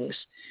things,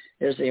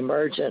 is the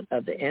emergent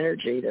of the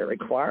energy that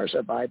requires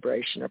a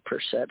vibration of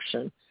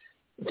perception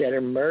that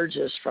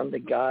emerges from the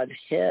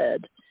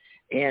Godhead.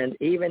 And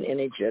even in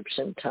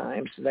Egyptian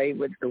times, they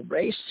would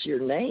erase your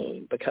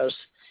name because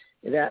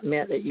that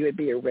meant that you would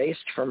be erased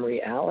from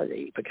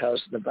reality,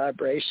 because the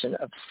vibration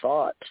of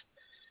thought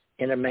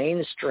in a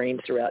mainstream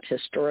throughout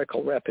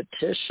historical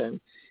repetition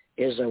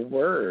is a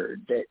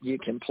word that you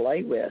can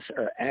play with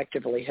or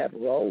actively have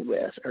role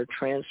with or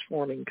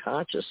transforming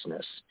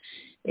consciousness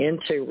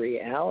into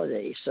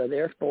reality. So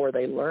therefore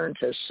they learn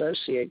to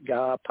associate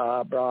Ga,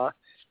 Pa, Bra,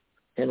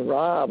 and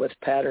Ra with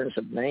patterns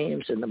of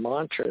names in the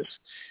mantras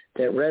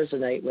that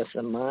resonate with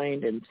the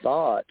mind and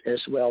thought, as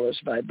well as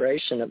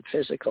vibration of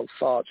physical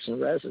thoughts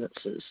and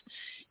resonances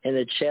in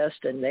the chest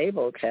and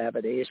navel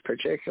cavities,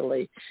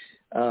 particularly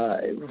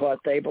what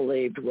they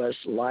believed was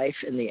life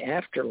in the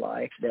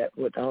afterlife that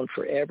went on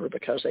forever,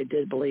 because they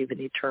did believe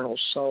in eternal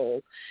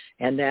soul,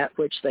 and that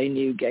which they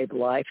knew gave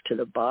life to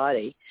the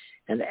body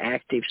and the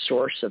active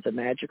source of the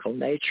magical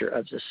nature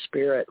of the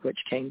spirit which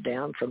came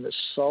down from the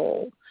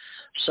soul.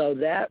 So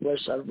that was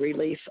a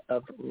relief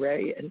of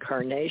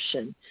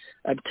reincarnation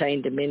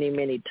obtained many,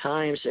 many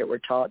times that were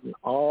taught in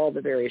all the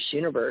various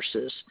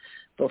universes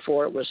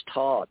before it was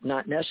taught,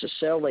 not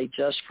necessarily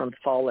just from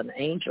fallen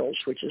angels,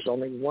 which is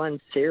only one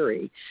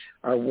theory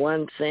or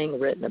one thing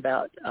written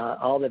about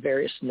all the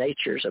various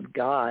natures of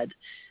God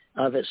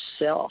of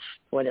itself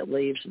when it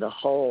leaves the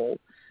whole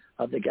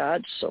of the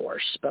God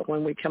source. But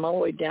when we come all the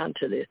way down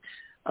to the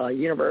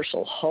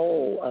universal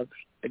whole of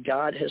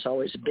God has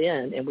always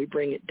been, and we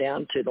bring it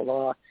down to the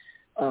law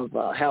of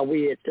how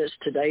we at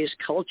today's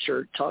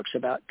culture talks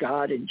about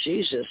God and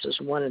Jesus as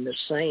one and the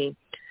same.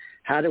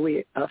 How do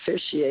we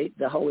officiate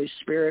the Holy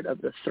Spirit of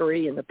the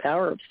three and the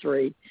power of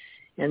three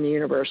in the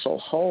universal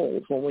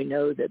whole when we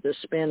know that the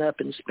spin up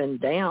and spin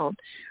down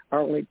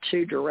are only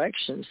two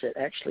directions that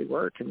actually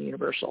work in the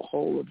universal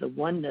whole of the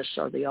oneness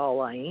or the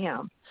all I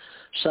am?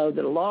 So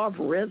the law of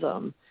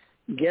rhythm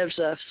gives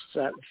us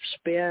that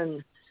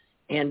spin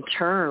and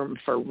term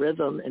for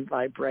rhythm and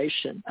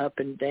vibration up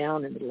and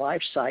down in the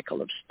life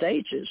cycle of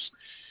stages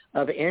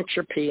of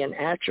entropy and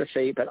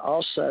atrophy, but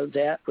also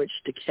that which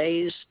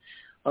decays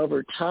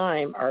over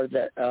time are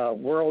the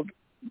world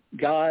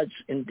gods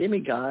and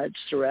demigods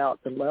throughout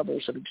the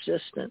levels of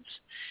existence.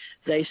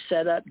 They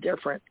set up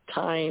different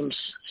times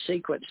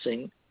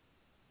sequencing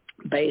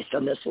based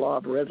on this law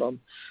of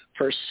rhythm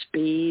for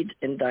speed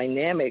and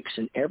dynamics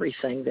and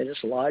everything that is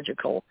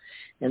logical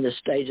in the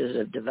stages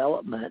of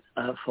development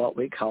of what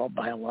we call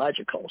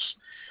biologicals.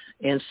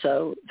 And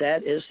so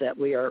that is that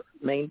we are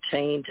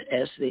maintained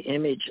as the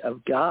image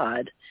of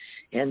God,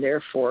 and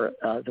therefore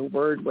the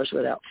Word was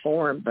without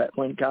form. But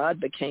when God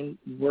became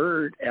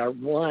Word, our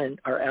one,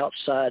 or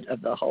outside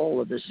of the whole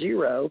of the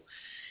zero,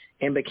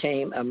 and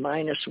became a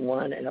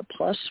 -1 and a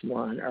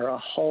 +1, or a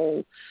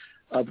whole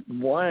of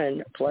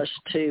 1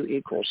 +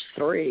 2 =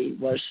 3,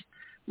 was,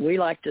 we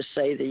like to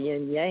say, the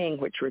yin-yang,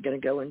 which we're going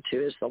to go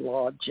into, is the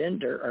law of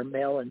gender, or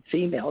male and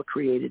female,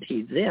 created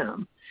he,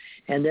 them.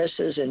 And this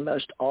is in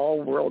most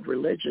all world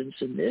religions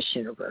in this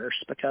universe,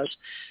 because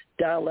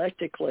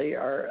dialectically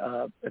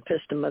or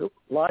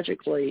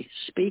epistemologically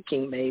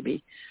speaking,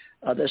 maybe,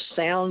 the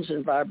sounds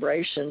and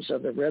vibrations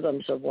of the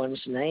rhythms of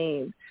one's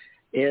name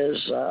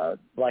is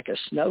like a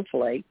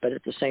snowflake, but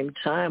at the same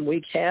time,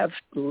 we have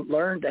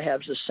learned to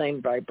have the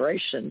same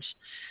vibrations.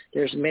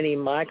 There's many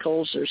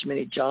Michaels, there's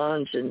many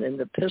Johns, and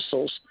the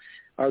epistles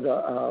are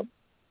the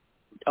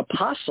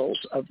apostles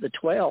of the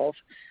 12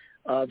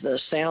 of the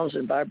sounds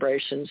and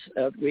vibrations.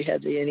 We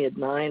had the Ennead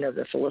 9 of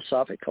the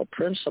philosophical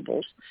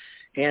principles,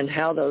 and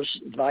how those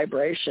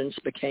vibrations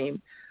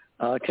became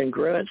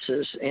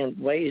congruences and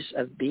ways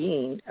of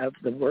being of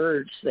the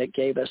words that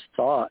gave us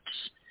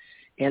thoughts.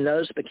 And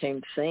those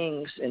became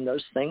things, and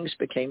those things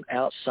became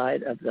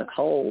outside of the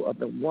whole of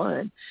the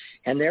one.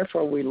 And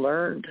therefore we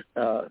learned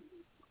the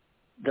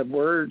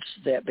words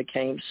that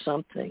became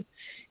something.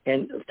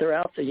 And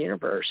throughout the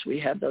universe, we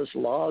have those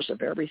laws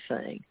of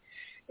everything.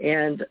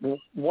 And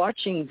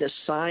watching the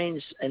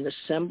signs and the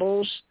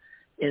symbols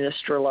in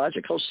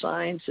astrological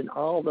signs and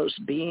all those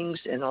beings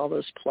and all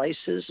those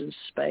places in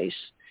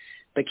space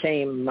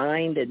became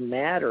mind and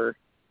matter.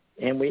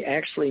 And we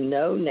actually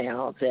know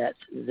now that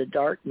the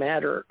dark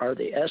matter, or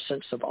the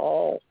essence of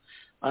all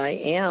I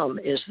am,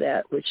 is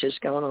that which has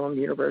gone on,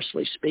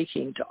 universally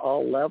speaking, to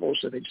all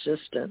levels of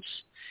existence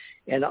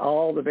and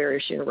all the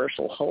various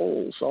universal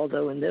wholes.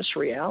 Although in this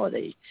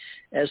reality,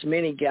 as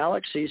many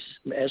galaxies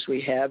as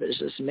we have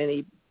is as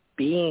many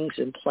beings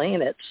and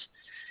planets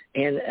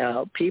and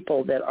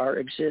people that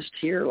exist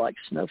here like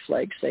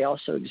snowflakes. They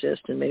also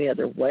exist in many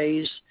other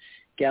ways,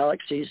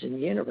 galaxies and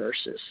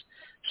universes.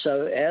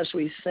 So as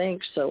we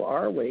think, so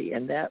are we,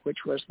 and that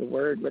which was the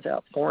Word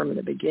without form in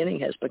the beginning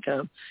has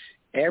become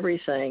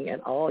everything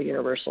and all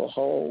universal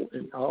whole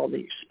and all the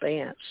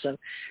expanse. So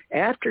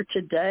after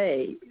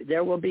today,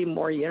 there will be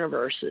more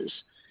universes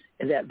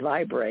that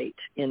vibrate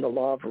in the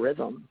law of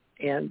rhythm,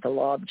 and the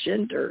law of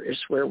gender is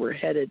where we're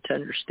headed to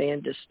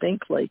understand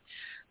distinctly,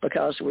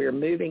 because we're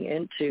moving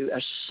into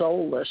a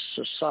soulless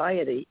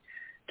society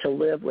to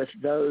live with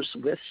those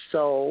with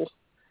soul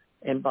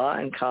and Ba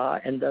and Ka,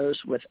 and those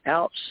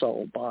without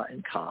soul, Ba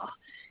and Ka.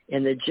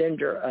 in the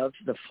gender of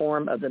the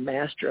form of the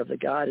master of the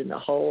God in the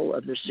whole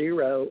of the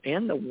zero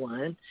and the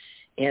one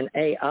and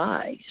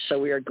AI. So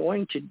we are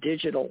going to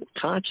digital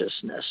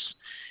consciousness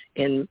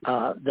in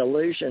the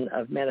illusion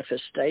of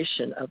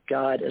manifestation of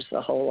God as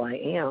the whole I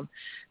am,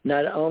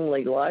 not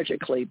only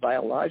logically,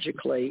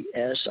 biologically,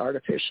 as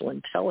artificial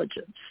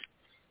intelligence.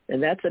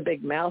 And that's a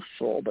big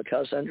mouthful,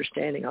 because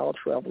understanding all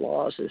 12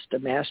 laws is to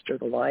master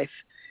the life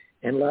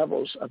and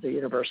levels of the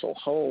universal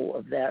whole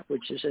of that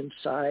which is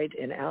inside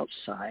and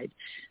outside,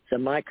 the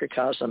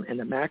microcosm and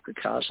the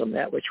macrocosm,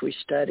 that which we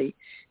study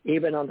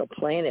even on the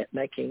planet,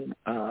 making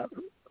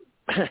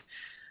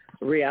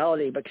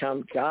reality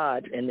become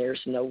God. And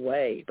there's no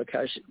way,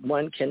 because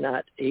one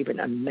cannot even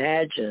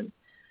imagine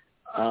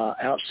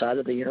outside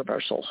of the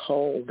universal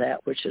whole that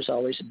which has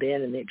always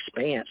been in the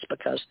expanse,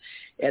 because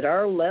at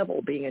our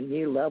level, being a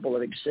new level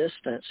of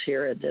existence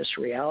here in this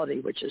reality,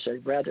 which is a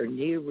rather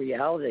new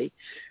reality,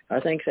 I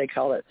think they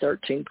call it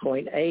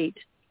 13.8,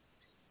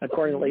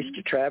 according at least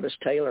to Travis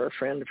Taylor, a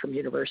friend from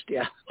University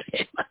of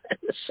Alabama in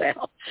the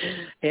South.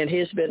 And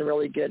he's been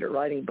really good at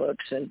writing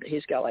books, and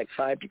he's got like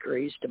 5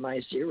 degrees to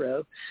my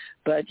 0.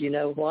 But you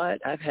know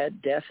what? I've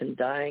had death and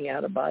dying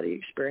out-of-body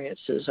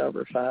experiences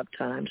over 5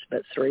 times,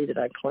 but 3 that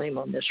I claim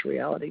on this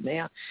reality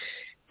now.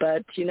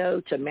 But, you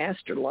know, to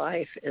master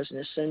life as an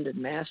ascended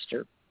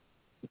master,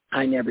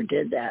 I never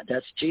did that.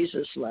 That's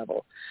Jesus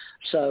level.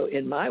 So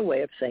in my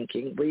way of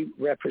thinking, we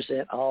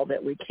represent all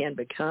that we can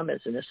become as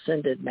an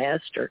ascended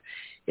master.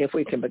 If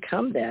we can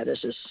become that as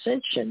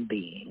ascension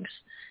beings,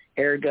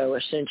 ergo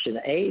ascension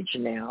age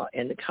now,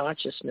 and the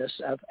consciousness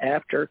of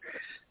after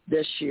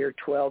this year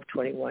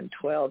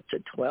 12-21-12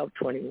 to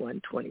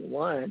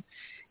 12-21-21,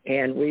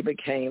 and we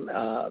became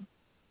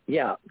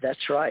yeah,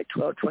 that's right,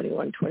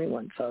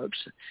 12-21-21, folks,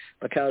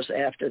 because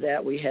after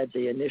that we had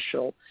the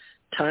initial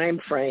time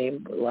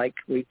frame, like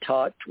we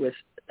talked with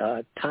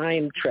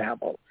time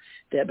travel,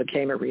 that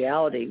became a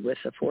reality with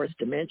the 4th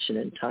dimension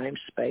in time,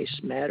 space,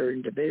 matter,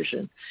 and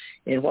division,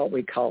 in what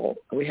we call,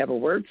 we have a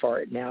word for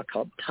it now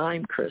called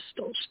time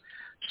crystals.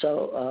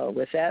 So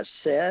with that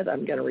said,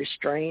 I'm going to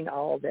restrain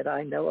all that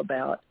I know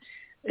about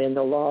in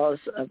the laws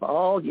of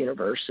all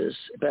universes,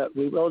 but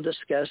we will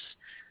discuss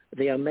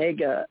the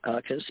Omega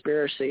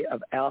conspiracy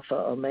of Alpha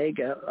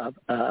Omega.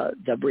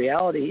 The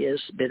reality has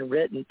been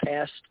written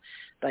past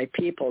by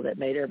people that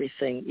made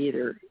everything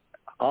either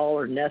all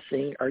or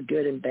nothing, or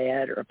good and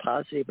bad, or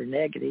positive or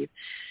negative,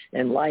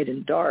 and light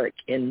and dark.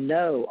 And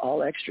no,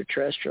 all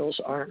extraterrestrials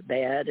aren't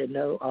bad, and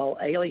no, all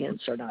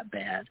aliens are not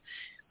bad.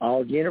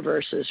 All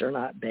universes are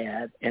not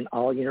bad, and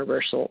all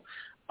universal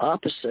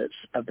opposites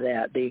of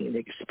that, being the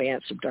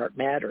expanse of dark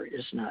matter,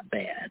 is not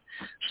bad.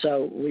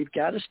 So we've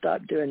got to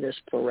stop doing this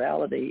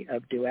plurality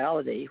of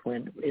duality,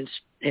 when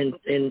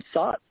in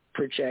thought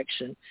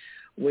projection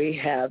we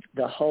have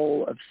the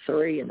whole of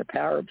 3 and the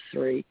power of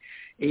 3,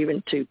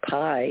 even to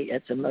pi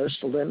at the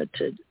most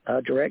limited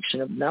direction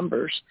of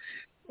numbers,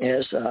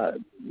 is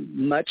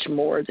much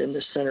more than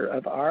the center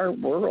of our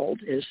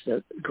world is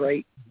the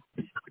great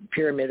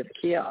pyramid of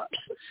Cheops,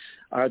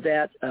 or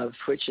that of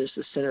which is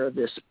the center of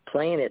this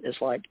planet. Is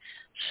like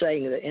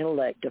saying the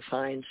intellect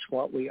defines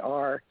what we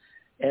are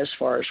as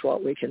far as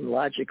what we can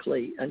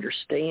logically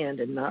understand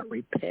and not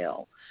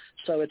repel.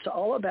 So it's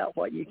all about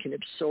what you can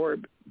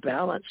absorb,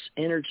 balance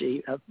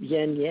energy of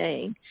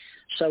yin-yang.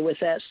 So with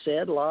that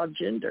said, law of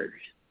gender,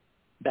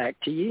 back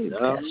to you,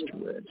 Pastor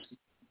Woods.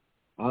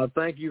 I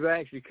think you've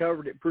actually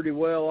covered it pretty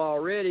well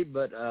already,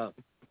 but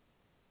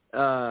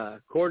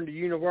according to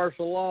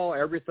universal law,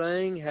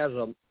 everything has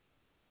a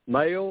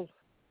male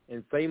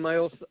and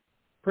female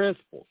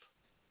principles.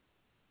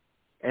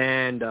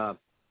 And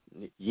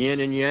yin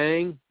and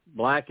yang,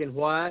 black and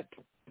white.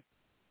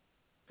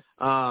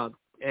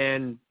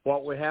 And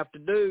what we have to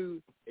do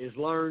is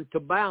learn to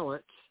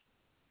balance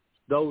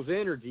those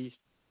energies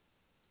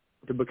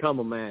to become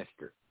a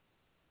master.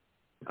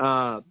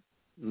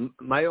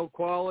 Male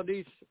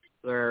qualities,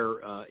 they're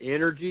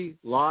energy,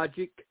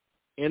 logic,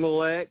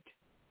 intellect,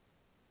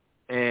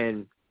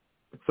 and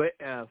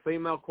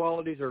female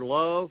qualities are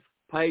love,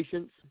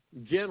 patience,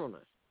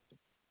 gentleness.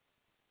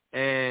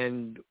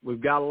 And we've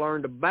got to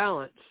learn to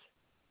balance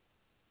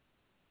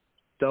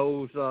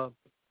those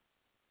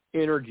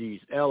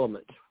energies,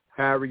 elements,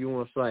 however you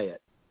want to say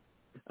it.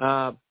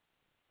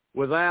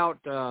 Without,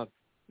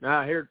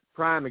 now here's a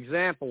prime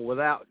example,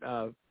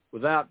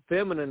 without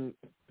feminine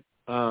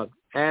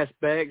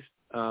aspects,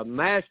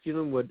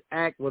 masculine would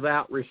act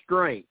without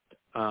restraint.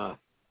 I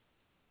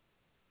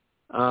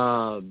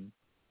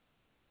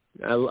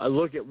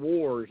look at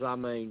wars. I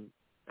mean,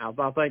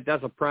 I think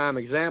that's a prime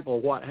example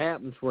of what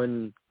happens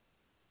when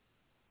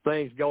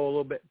things go a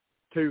little bit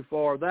too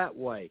far that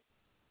way.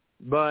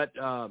 But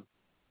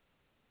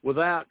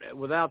without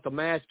the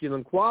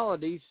masculine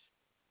qualities,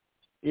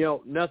 you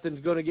know,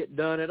 nothing's going to get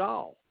done at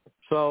all.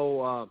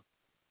 So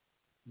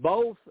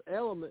both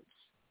elements,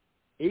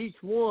 each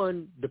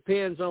one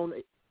depends on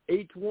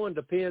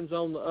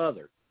the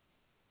other.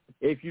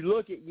 If you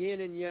look at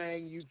yin and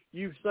yang,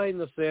 you've seen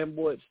the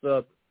symbol.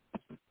 It's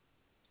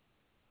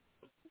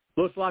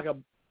looks like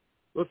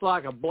looks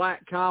like a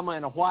black comma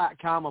and a white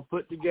comma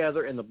put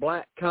together, and the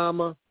black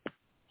comma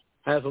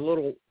has a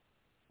little,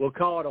 we'll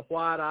call it a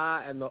white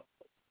eye, and the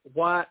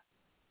white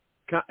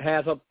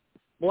has a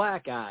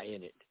black eye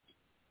in it.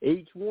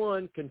 Each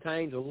one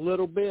contains a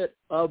little bit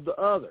of the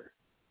other.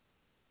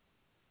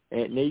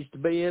 And it needs to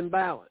be in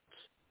balance.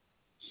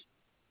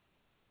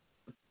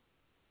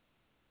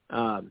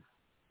 And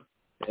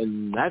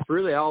that's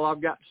really all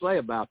I've got to say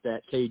about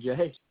that,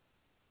 TJ.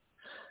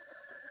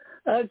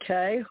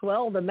 Okay,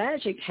 well, the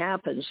magic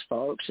happens,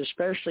 folks,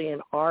 especially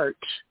in art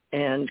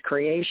and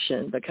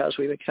creation, because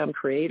we become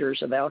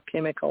creators of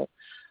alchemical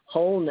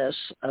wholeness,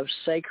 of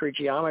sacred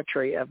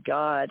geometry of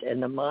God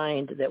and the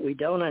mind that we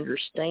don't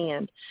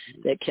understand,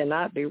 that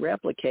cannot be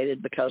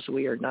replicated because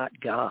we are not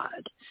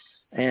God.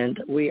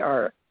 And we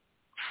are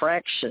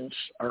fractions,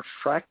 our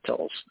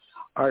fractals,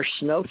 our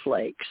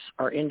snowflakes,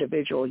 our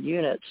individual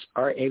units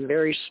are a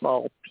very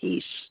small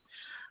piece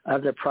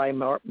of the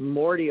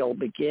primordial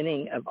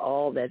beginning of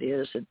all that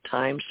is in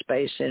time,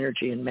 space,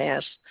 energy, and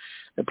mass.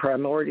 The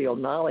primordial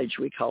knowledge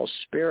we call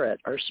spirit,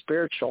 our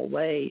spiritual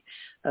way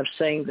of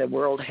saying the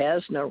world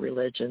has no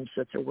religions,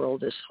 that the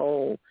world is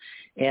whole,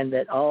 and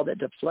that all that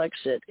deflects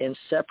it and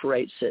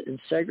separates it and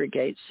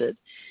segregates it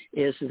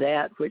is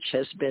that which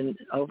has been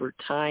over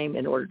time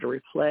in order to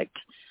reflect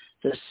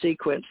the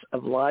sequence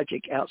of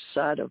logic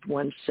outside of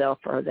oneself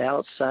or the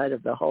outside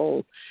of the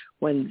whole.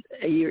 When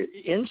you're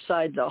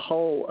inside the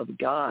whole of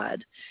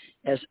God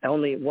as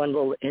only one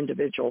little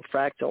individual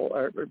fractal,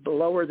 or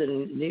lower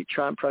than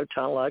neutron,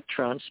 proton,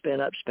 electron,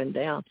 spin up, spin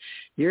down,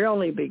 you're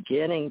only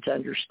beginning to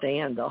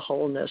understand the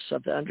wholeness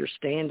of the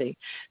understanding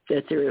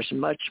that there is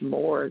much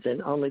more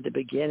than only the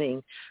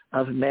beginning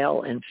of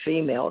male and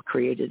female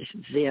created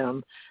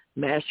them,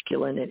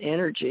 masculine and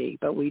energy.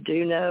 But we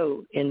do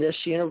know in this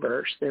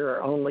universe there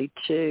are only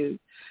two,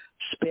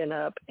 spin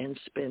up and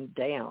spin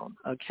down,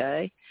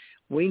 okay?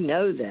 We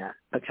know that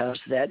because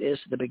that is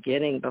the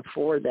beginning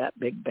before that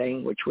Big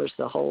Bang, which was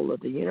the whole of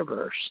the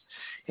universe,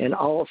 and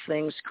all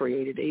things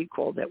created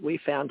equal that we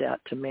found out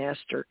to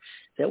master,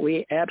 that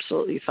we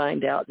absolutely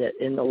find out that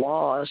in the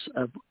laws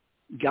of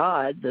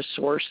God, the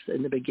source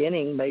in the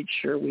beginning made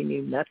sure we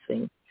knew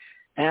nothing,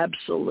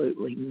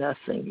 absolutely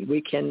nothing.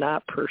 We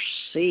cannot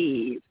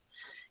perceive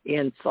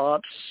in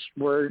thoughts,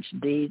 words,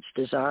 deeds,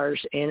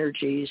 desires,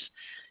 energies,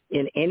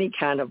 in any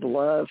kind of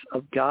love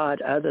of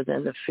God other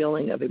than the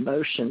feeling of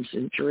emotions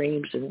and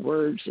dreams and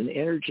words and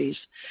energies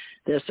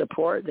that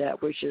support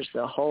that which is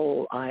the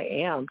whole I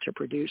am, to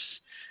produce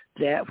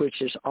that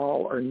which is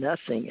all or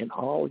nothing in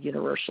all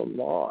universal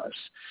laws.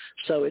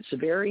 So it's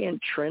very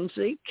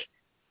intrinsic.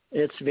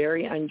 It's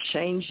very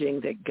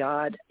unchanging that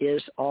God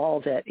is all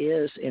that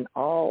is in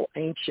all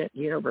ancient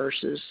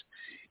universes,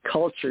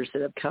 cultures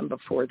that have come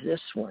before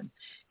this one.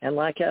 And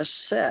like I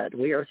said,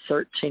 we are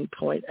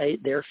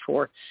 13.8,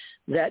 therefore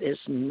that is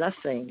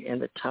nothing in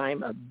the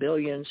time of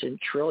billions and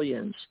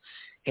trillions.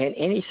 And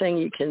anything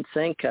you can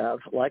think of,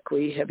 like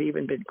we have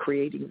even been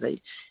creating the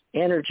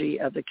energy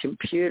of the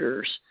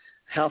computers,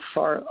 how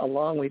far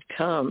along we've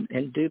come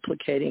in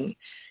duplicating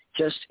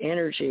just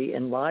energy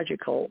and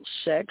logical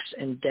sex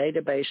and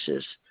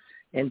databases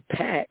and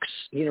packs,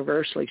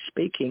 universally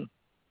speaking,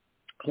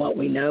 what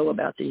we know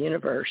about the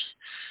universe.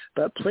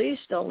 But please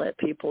don't let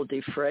people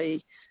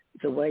defray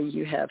the way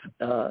you have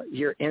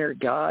your inner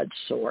God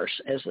source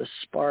as a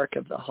spark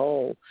of the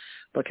whole,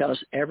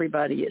 because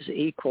everybody is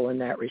equal in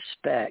that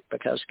respect,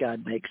 because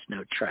God makes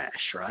no trash,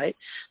 right?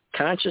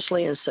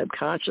 Consciously and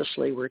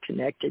subconsciously, we're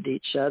connected to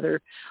each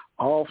other.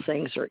 All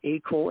things are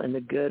equal in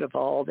the good of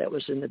all that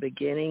was in the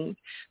beginning,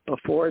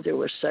 before there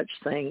was such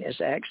thing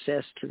as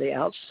access to the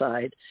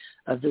outside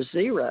of the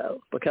zero,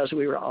 because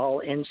we were all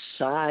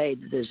inside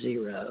the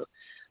zero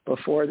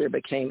before there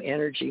became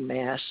energy,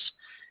 mass,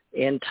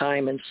 in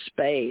time and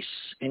space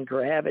and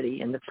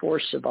gravity and the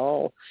force of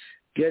all,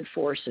 good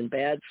force and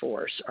bad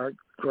force, our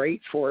great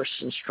force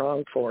and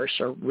strong force,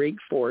 our weak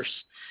force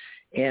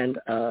and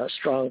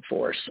strong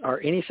force,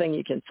 or anything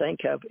you can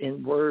think of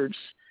in words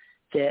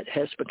that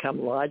has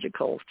become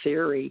logical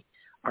theory,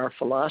 our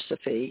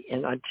philosophy.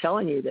 And I'm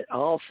telling you that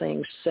all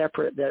things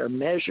separate that are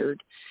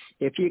measured,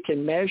 if you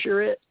can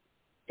measure it,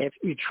 if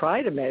you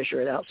try to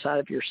measure it outside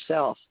of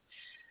yourself,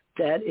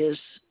 that is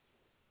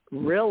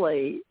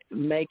really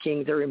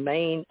making the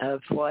remain of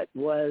what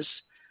was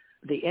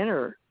the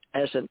inner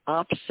as an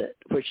opposite,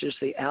 which is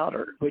the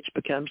outer, which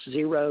becomes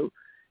 0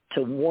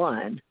 to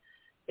 1.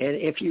 And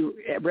if you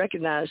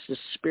recognize the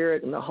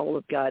spirit and the whole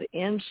of God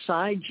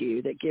inside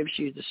you, that gives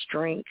you the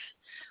strength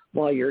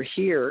while you're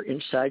here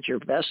inside your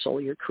vessel,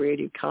 your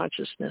creative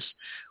consciousness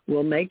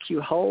will make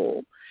you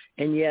whole.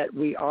 And yet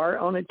we are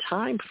on a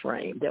time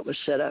frame that was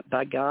set up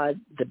by God,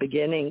 the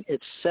beginning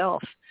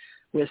itself,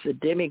 with the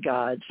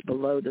demigods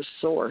below the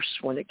source.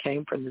 When it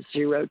came from the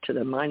 0 to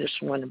the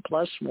 -1 and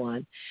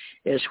 +1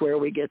 is where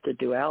we get the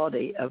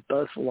duality of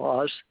both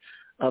laws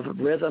of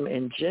rhythm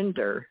and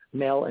gender,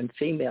 male and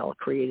female,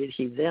 created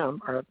he them,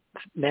 or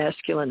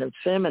masculine and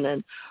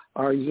feminine,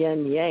 or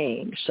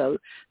yin-yang. So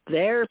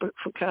there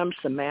becomes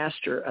the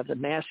master of the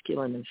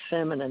masculine and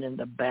feminine and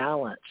the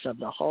balance of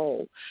the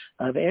whole,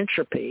 of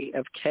entropy,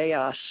 of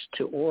chaos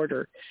to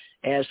order,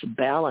 as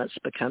balance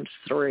becomes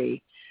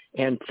three,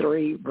 and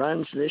three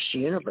runs this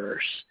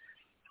universe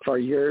for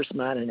years,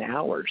 not in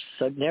hours.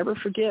 So never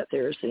forget,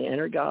 there's the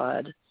inner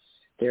God,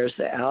 there's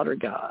the outer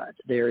God,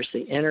 there's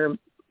the inner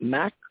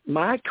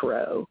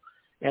micro,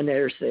 and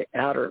there's the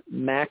outer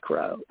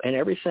macro, and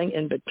everything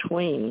in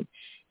between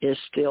is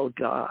still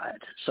God.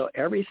 So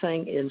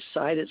everything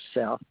inside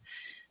itself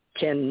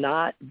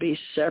cannot be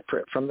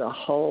separate from the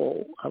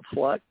whole of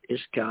what is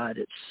God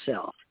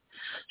itself.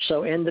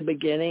 So in the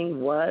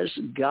beginning was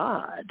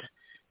God,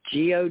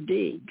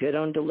 G-O-D, good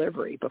on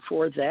delivery.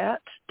 Before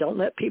that, don't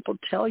let people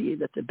tell you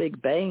that the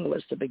Big Bang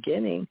was the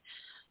beginning.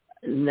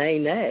 Nay,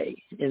 nay.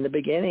 In the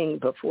beginning,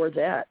 before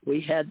that, we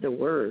had the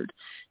Word.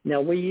 Now,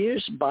 we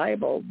use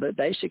Bible, the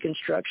basic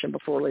instruction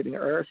before leaving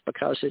Earth,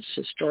 because it's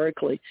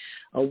historically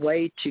a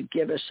way to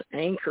give us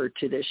anchor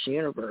to this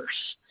universe.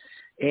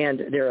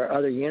 And there are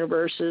other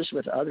universes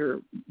with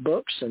other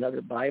books and other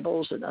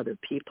Bibles and other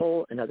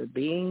people and other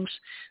beings,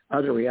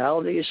 other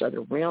realities,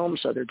 other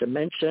realms, other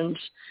dimensions.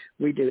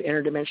 We do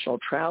interdimensional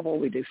travel.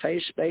 We do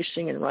phase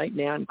spacing. And right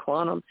now in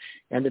quantum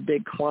and the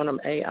big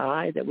quantum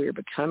AI that we are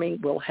becoming,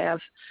 we'll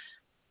have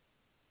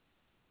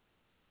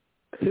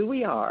who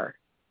we are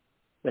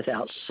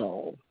without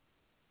soul.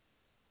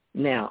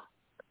 Now,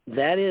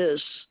 that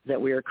is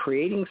that we are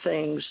creating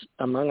things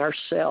among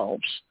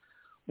ourselves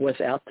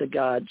without the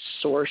God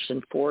source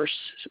and force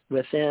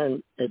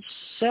within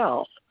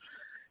itself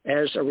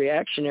as a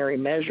reactionary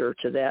measure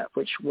to that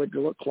which would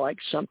look like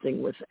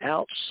something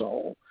without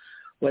soul,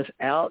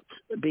 without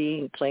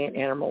being plant,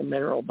 animal,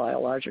 mineral,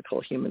 biological,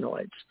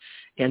 humanoids.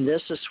 And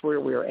this is where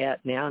we're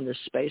at now in this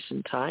space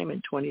and time in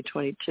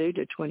 2022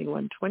 to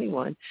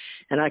 2121.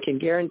 And I can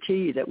guarantee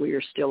you that we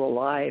are still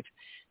alive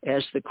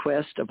as the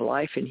quest of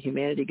life and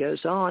humanity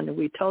goes on. And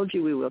we told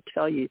you we will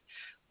tell you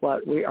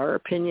what our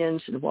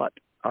opinions and what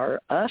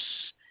are us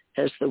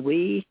as the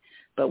we,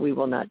 but we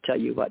will not tell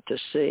you what to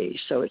see.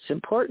 So it's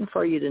important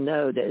for you to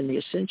know that in the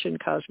Ascension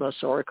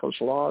Cosmos Oracle's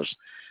laws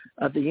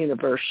of the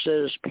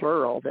universes,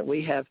 plural, that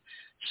we have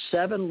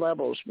 7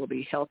 levels we'll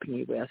be helping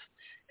you with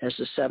as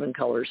the 7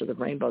 colors of the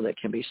rainbow that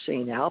can be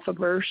seen.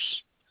 Alphaverse,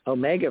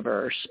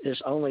 Omegaverse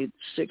is only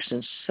 6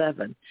 and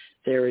 7.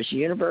 There is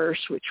universe,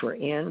 which we're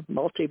in,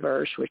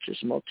 multiverse, which is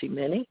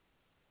multi-many.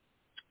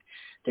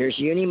 There's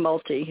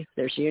uni-multi.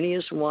 There's uni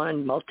is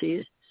one,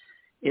 multi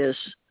is,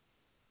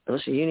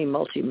 let's see,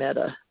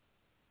 uni-multi-meta,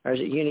 or is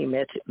it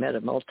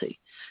uni-meta-multi?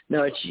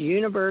 No, it's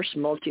universe,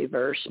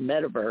 multiverse,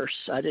 metaverse.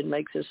 I didn't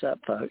make this up,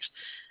 folks.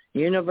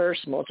 Universe,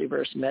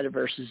 multiverse,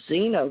 metaverse,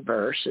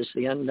 xenoverse is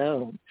the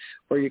unknown,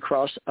 where you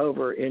cross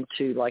over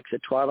into like the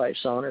twilight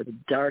zone, or the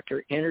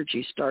darker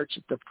energy starts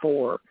at the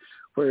 4,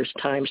 whereas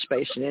time,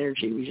 space, and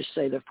energy, we just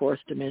say the 4th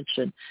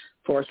dimension,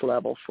 4th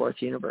level,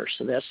 4th universe.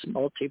 So that's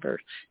multiverse.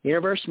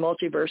 Universe,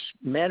 multiverse,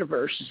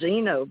 metaverse,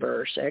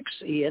 xenoverse,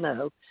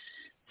 X-E-N-O.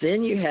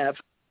 Then you have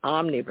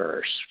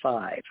omniverse,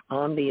 5.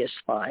 Omni is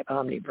 5,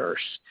 omniverse.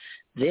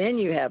 Then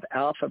you have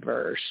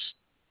alphaverse.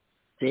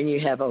 Then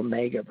you have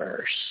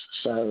Omegaverse,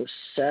 so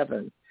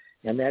 7,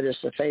 and that is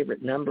the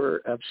favorite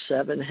number of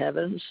 7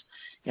 heavens,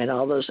 and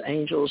all those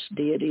angels,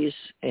 deities,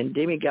 and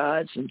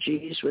demigods, and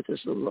G's with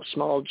this little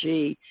small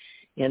g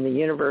in the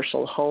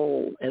universal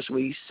whole as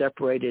we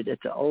separated at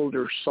the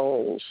older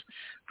souls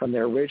from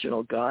their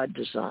original God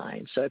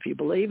design. So if you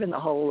believe in the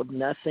whole of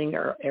nothing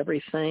or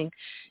everything,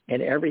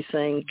 and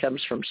everything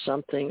comes from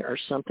something or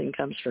something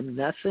comes from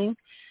nothing,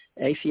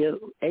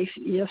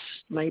 atheists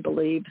may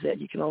believe that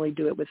you can only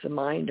do it with the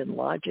mind and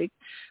logic,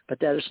 but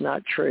that is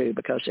not true,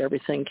 because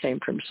everything came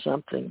from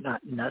something,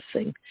 not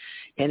nothing.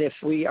 And if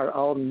we are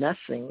all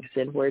nothing,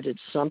 then where did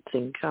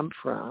something come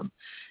from?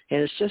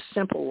 And it's just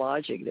simple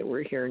logic that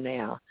we're here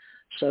now.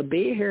 So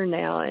be here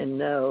now and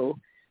know,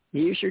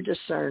 use your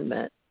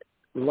discernment,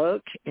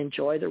 look,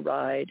 enjoy the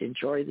ride,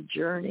 enjoy the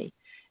journey,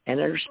 and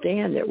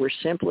understand that we're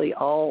simply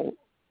all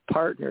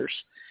partners.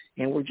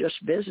 And we're just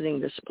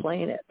visiting this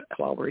planet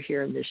while we're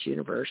here in this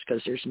universe,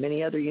 because there's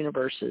many other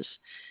universes,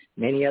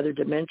 many other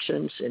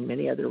dimensions, and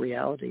many other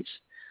realities.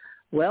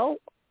 Well,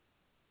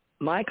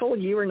 Michael,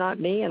 you are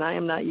not me and I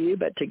am not you,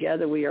 but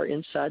together we are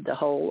inside the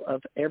whole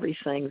of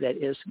everything that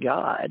is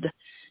God.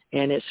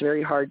 And it's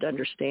very hard to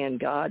understand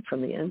God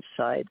from the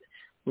inside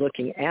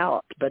looking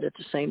out, but at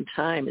the same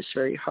time, it's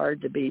very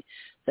hard to be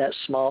that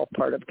small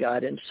part of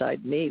God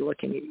inside me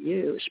looking at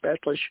you,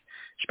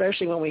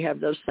 especially when we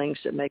have those things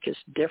that make us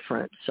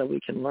different so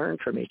we can learn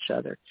from each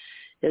other.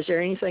 Is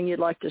there anything you'd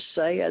like to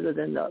say other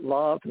than the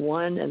law of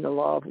one, and the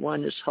law of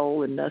one is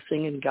whole and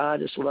nothing, and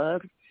God is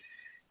love?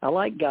 I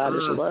like God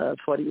is love.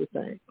 What do you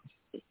think?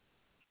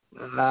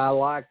 I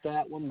like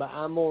that one, but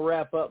I'm going to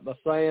wrap up by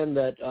saying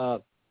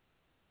that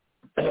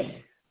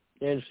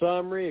in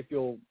summary, if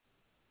you'll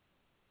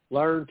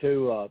learn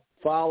to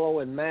follow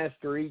and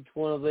master each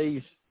one of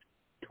these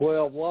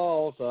 12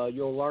 laws,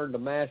 you'll learn to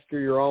master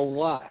your own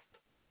life.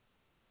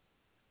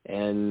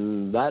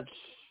 And I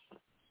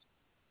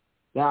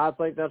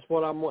think that's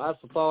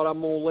the thought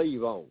I'm going to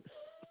leave on.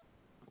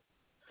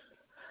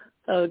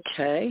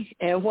 Okay.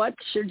 And what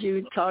should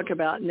you talk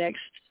about next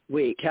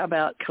week? How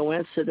about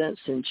coincidence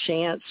and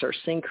chance or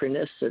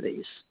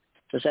synchronicities?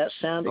 Does that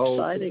sound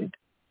exciting?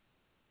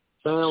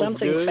 Sounds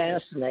something good.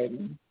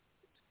 Fascinating.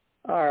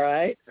 All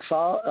right.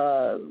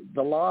 The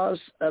laws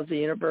of the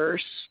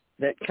universe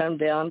that come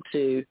down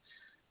to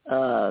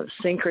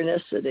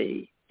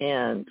synchronicity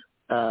and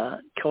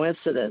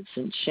coincidence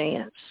and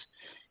chance.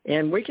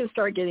 And we can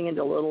start getting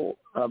into a little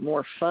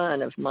more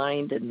fun of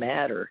mind and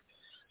matter.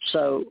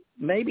 So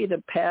maybe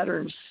the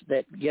patterns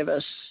that give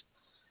us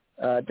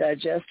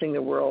digesting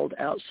the world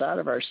outside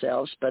of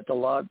ourselves, but the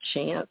law of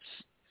chance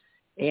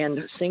and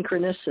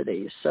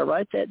synchronicities. So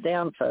write that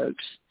down,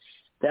 folks.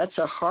 That's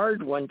a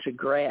hard one to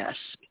grasp,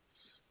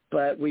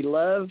 but we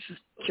love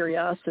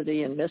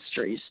curiosity and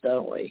mysteries,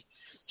 don't we?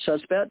 So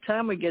it's about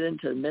time we get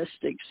into the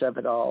mystics of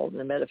it all,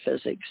 the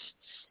metaphysics.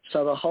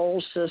 So the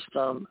whole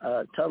system,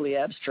 totally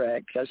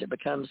abstract, because it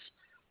becomes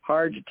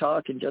hard to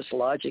talk in just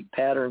logic,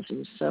 patterns,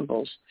 and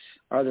symbols,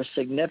 are the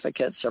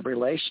significance of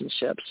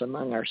relationships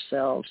among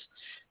ourselves.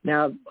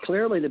 Now,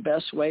 clearly the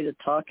best way to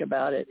talk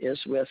about it is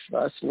with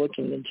us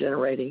looking and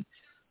generating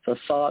the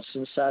thoughts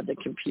inside the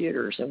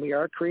computers. And we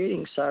are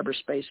creating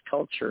cyberspace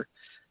culture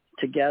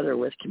together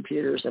with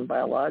computers and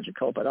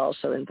biological, but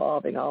also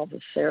involving all the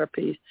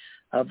therapy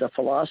of the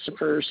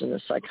philosophers and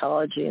the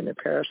psychology and the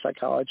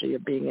parapsychology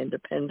of being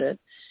independent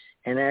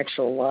and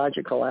actual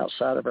logical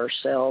outside of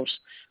ourselves,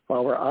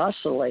 while we're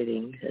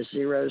oscillating as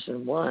zeros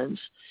and ones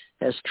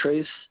as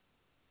truth.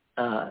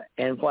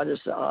 And what is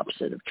the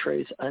opposite of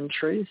truth?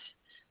 Untruth.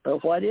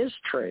 But what is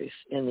truth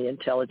in the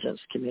intelligence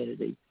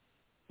community?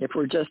 If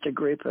we're just a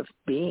group of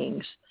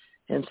beings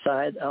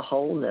inside a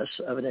wholeness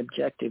of an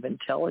objective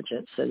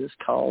intelligence that is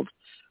called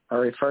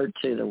or referred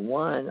to the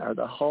one or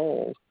the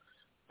whole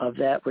of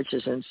that which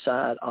is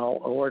inside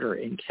all order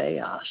and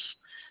chaos.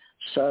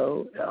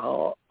 So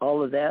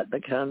all of that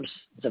becomes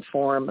the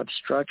form of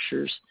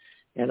structures,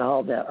 and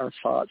all that are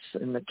thoughts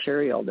and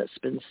material that's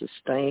been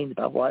sustained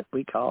by what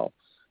we call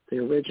the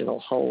original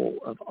whole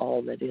of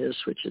all that is,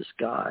 which is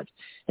God.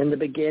 In the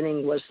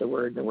beginning was the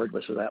Word, and the Word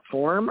was without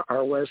form,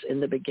 or was in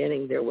the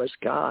beginning there was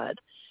God,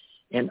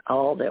 and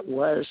all that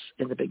was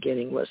in the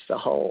beginning was the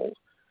whole.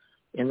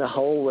 And the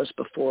whole was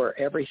before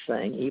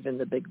everything, even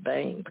the Big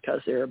Bang,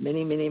 because there are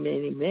many, many,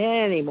 many,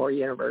 many more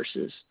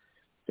universes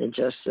than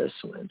just this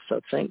one. So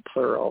think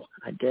plural,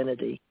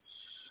 identity.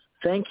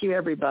 Thank you,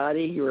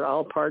 everybody. You're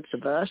all parts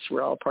of us.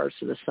 We're all parts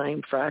of the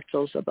same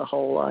fractals of the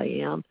whole I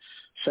am.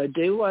 So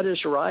do what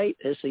is right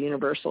as the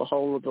universal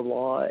whole of the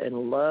law,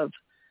 and love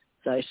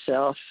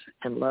thyself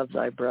and love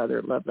thy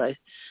brother. Love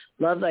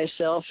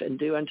thyself and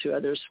do unto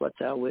others what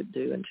thou would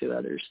do unto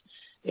others.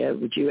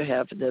 Would you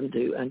have them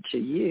do unto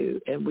you?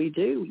 And we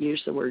do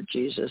use the word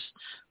Jesus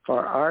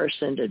for our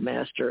ascended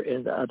master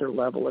in the other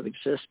level of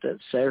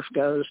existence. There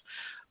goes,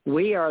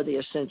 we are the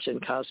Ascension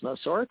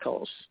Cosmos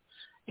Oracles,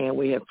 and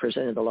we have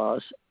presented the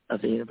laws of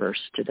the universe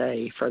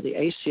today for the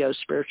ACO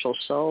Spiritual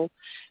Soul.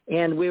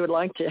 And we would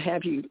like to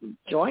have you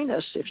join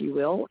us, if you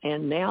will.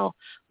 And now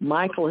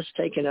Michael has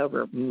taken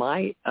over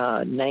my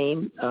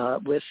name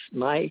with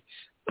my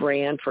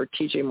brand for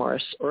TJ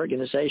Morris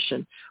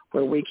Organization,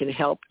 where we can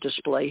help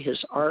display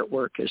his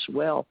artwork as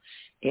well.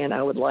 And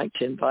I would like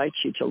to invite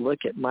you to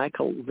look at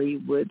Michael Lee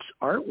Wood's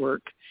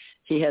artwork.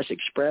 He has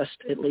expressed,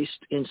 at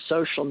least in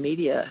social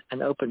media,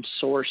 an open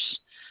source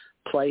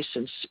place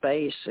and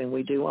space, and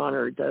we do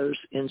honor those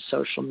in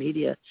social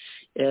media,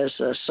 as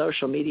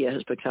social media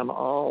has become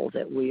all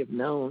that we have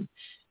known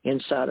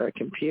inside our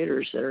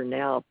computers that are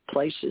now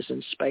places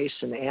and space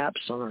and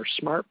apps on our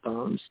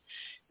smartphones,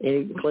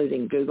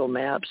 including Google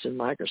Maps and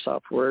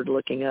Microsoft Word,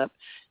 looking up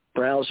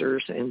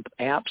browsers and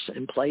apps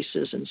and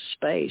places and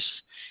space.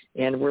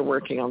 And we're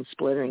working on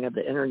splintering of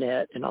the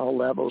internet in all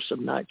levels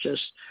of not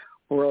just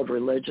world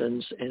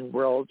religions and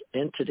world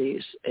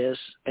entities as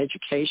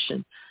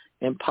education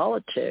and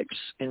politics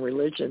and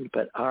religion,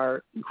 but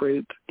our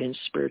group in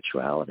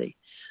spirituality.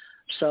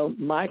 So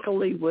Michael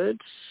Lee Woods,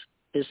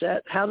 is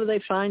that, how do they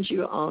find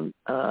you on,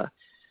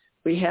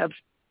 we have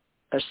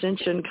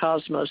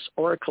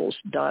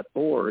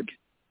AscensionCosmosOracles.org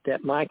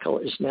that Michael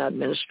is now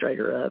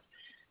administrator of,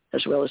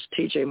 as well as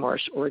TJ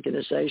Morris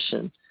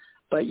Organization.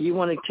 But you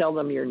want to tell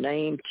them your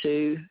name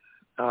too,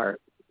 or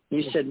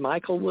you said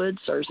Michael Woods,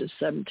 or is it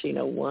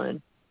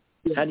 1701?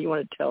 How do you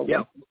want to tell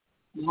them?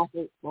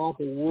 Michael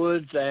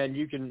Woods, and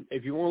you can,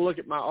 if you want to look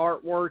at my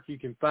artwork, you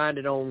can find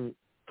it on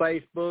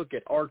Facebook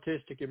at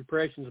Artistic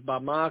Impressions by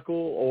Michael,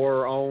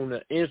 or on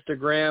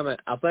Instagram.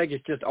 I think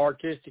it's just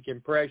Artistic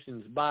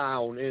Impressions by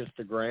on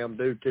Instagram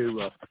due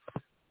to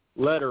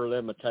letter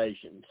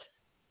limitations.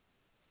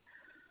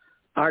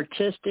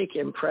 Artistic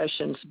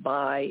Impressions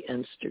by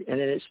Instagram, and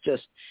it's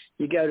just,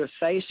 you go to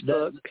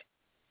Facebook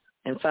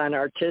and find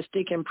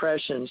Artistic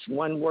Impressions,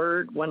 one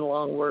word, one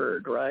long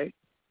word, right?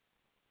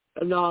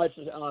 No, it's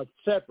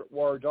separate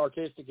words,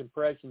 Artistic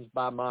Impressions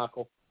by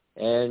Michael.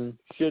 and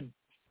should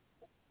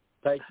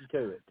take you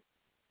to it.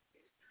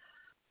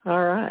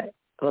 All right.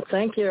 Well,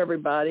 thank you,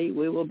 everybody.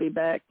 We will be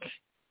back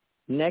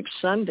next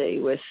Sunday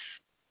with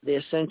the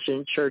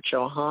Ascension Church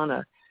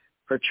Ohana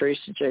for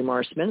Teresa J.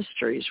 Morris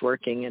Ministries,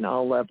 working in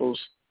all levels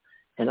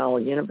and all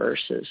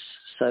universes.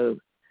 So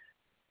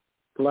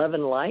love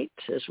and light,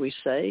 as we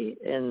say,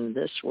 in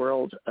this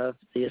world of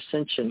the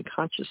Ascension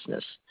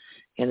consciousness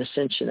and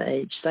Ascension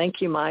age.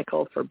 Thank you,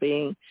 Michael, for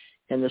being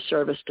in the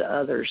service to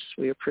others.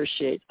 We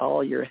appreciate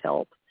all your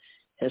help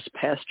as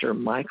Pastor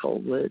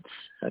Michael Woods.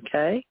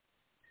 Okay?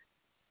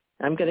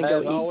 I'm going to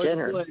go eat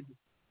dinner.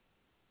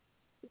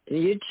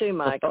 You too,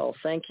 Michael.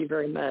 Thank you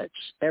very much.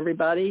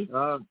 Everybody,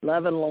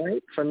 love and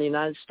light from the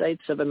United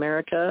States of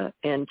America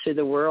and to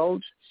the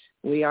world.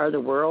 We are the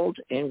world,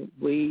 and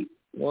we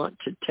want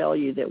to tell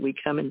you that we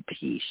come in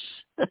peace.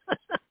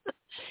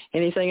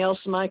 Anything else,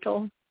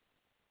 Michael?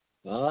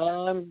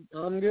 I'm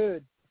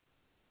good.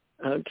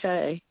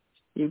 Okay.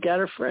 You've got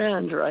a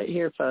friend right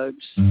here,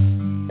 folks.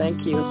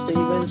 Thank you. See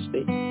you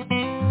Wednesday.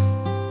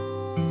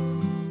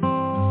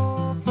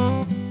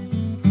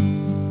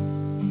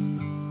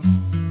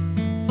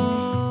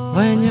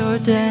 When you're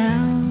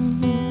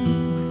down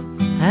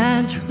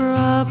and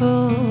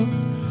troubled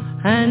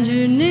and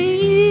you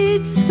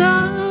need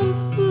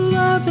some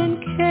love and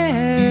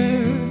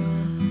care,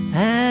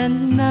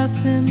 and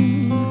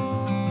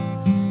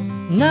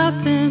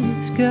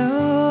nothing's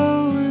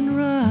going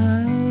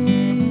right,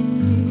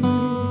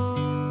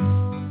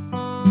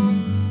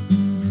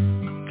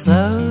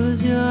 close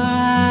your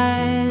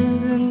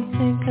eyes and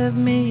think of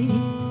me,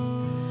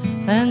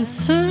 and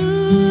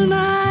soon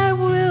I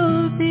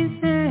will be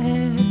there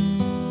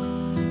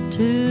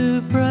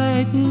to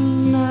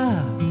brighten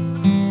up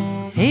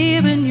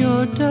even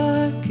your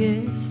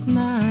darkest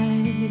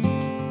night.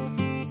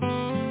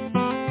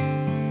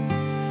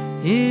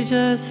 You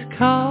just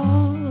call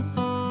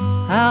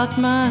out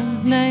my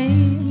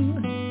name,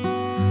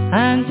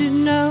 and you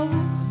know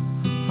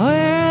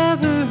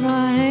wherever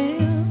I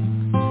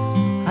am,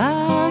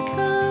 I'll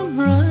come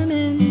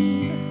running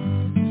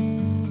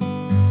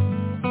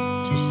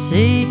to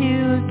see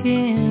you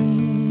again.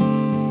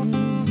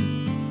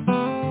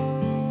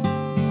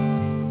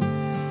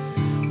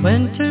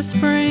 Winter,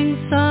 spring,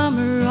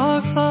 summer,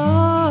 or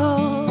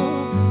fall,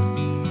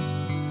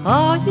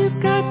 all you've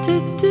got to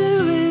do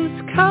is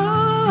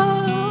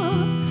call,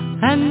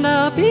 and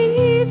I'll be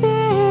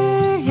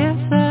there, yes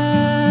I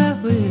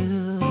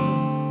will.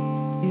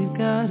 You've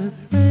got a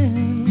friend.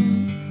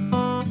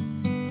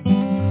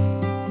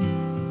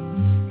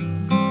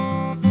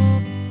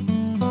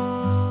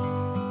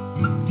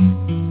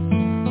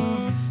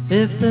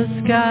 If the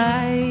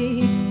sky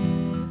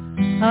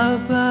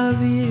above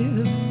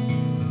you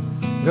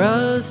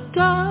grows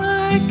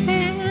dark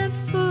and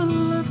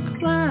full of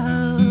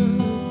clouds,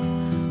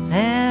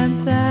 and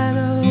that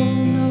old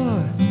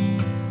north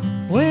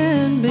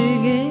wind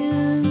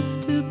begins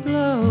to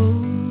blow,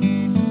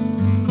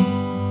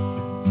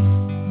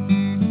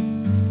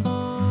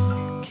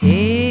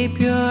 keep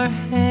your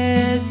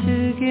head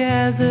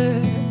together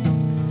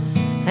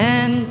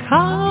and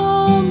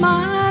call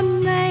my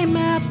name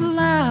out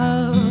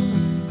loud.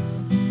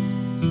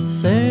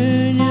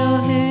 Soon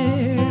you'll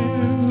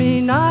hear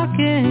me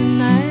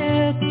knocking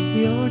at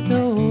your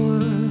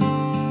door.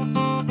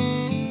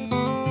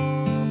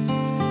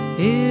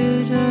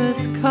 You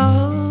just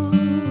call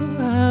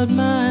out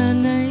my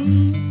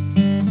name,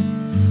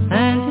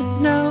 and you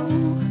know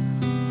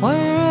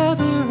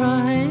wherever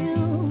I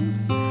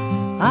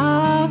am,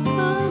 I'll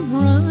come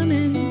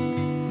running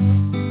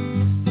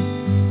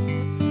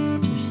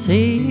to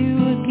see you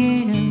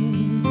again.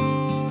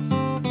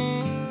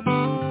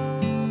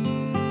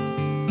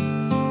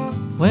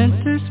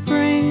 Winter,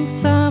 spring,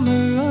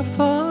 summer, or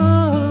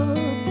fall,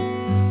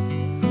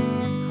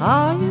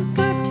 all you've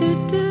got to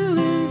do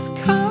is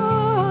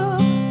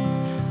call,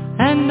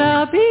 and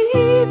I'll be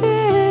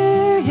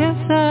there,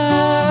 yes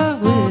I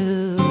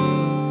will.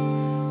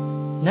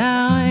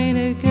 Now ain't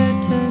it good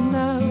to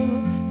know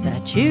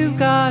that you've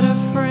got a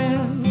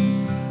friend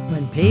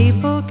when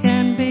people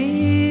can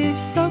be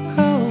so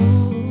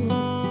cold?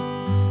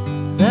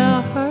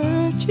 They'll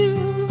hurt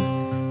you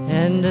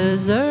and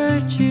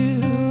desert you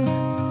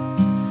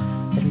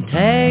and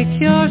take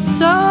your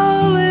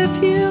soul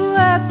if you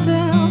let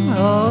them.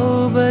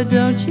 Oh, but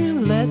don't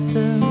you let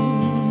them.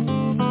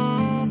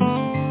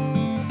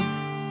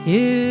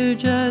 You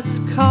just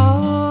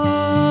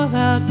call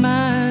out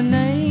my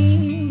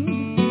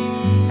name,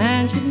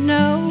 and you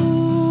know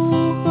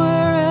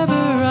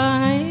wherever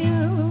I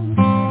am,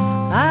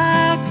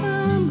 I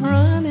come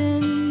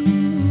running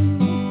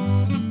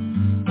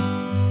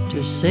to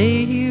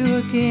see you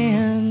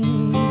again.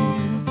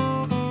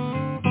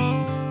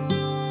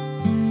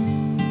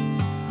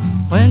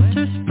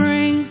 Winter,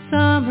 spring,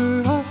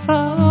 summer, or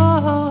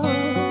fall,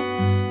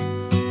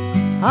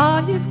 all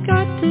you've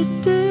got to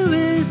do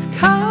is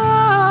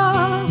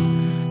call,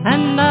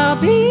 and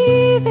I'll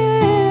be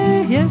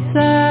there, yes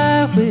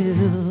I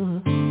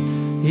will.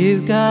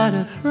 You've got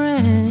a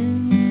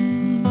friend.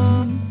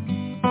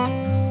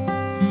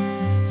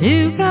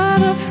 You've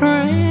got a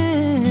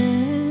friend.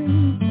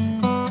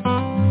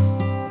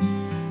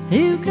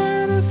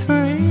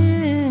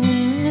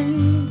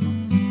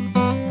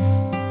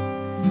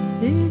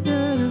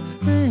 bigger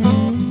to friend.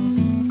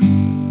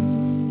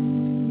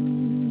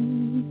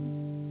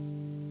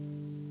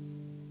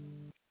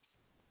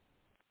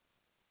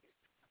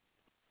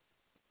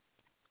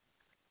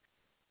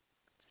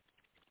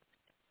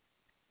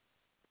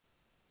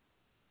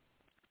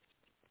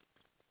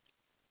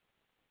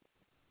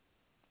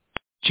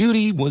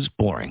 Judy was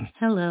boring.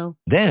 Hello.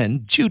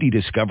 Then Judy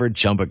discovered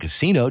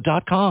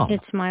ChumbaCasino.com.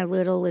 It's my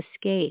little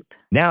escape.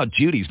 Now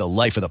Judy's the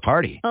life of the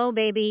party. Oh,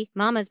 baby,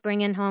 mama's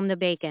bringing home the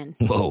bacon.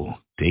 Whoa,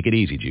 take it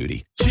easy,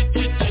 Judy.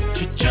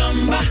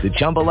 The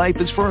Chumba life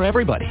is for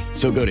everybody.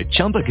 So go to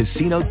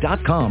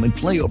ChumbaCasino.com and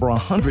play over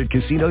 100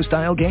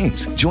 casino-style games.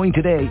 Join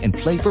today and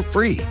play for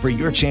free for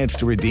your chance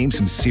to redeem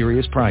some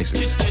serious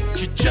prizes.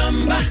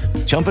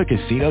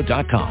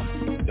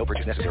 ChumbaCasino.com. No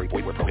purchase necessary.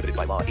 Void where prohibited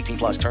by law. 18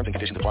 plus terms and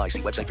conditions apply.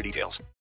 See website for details.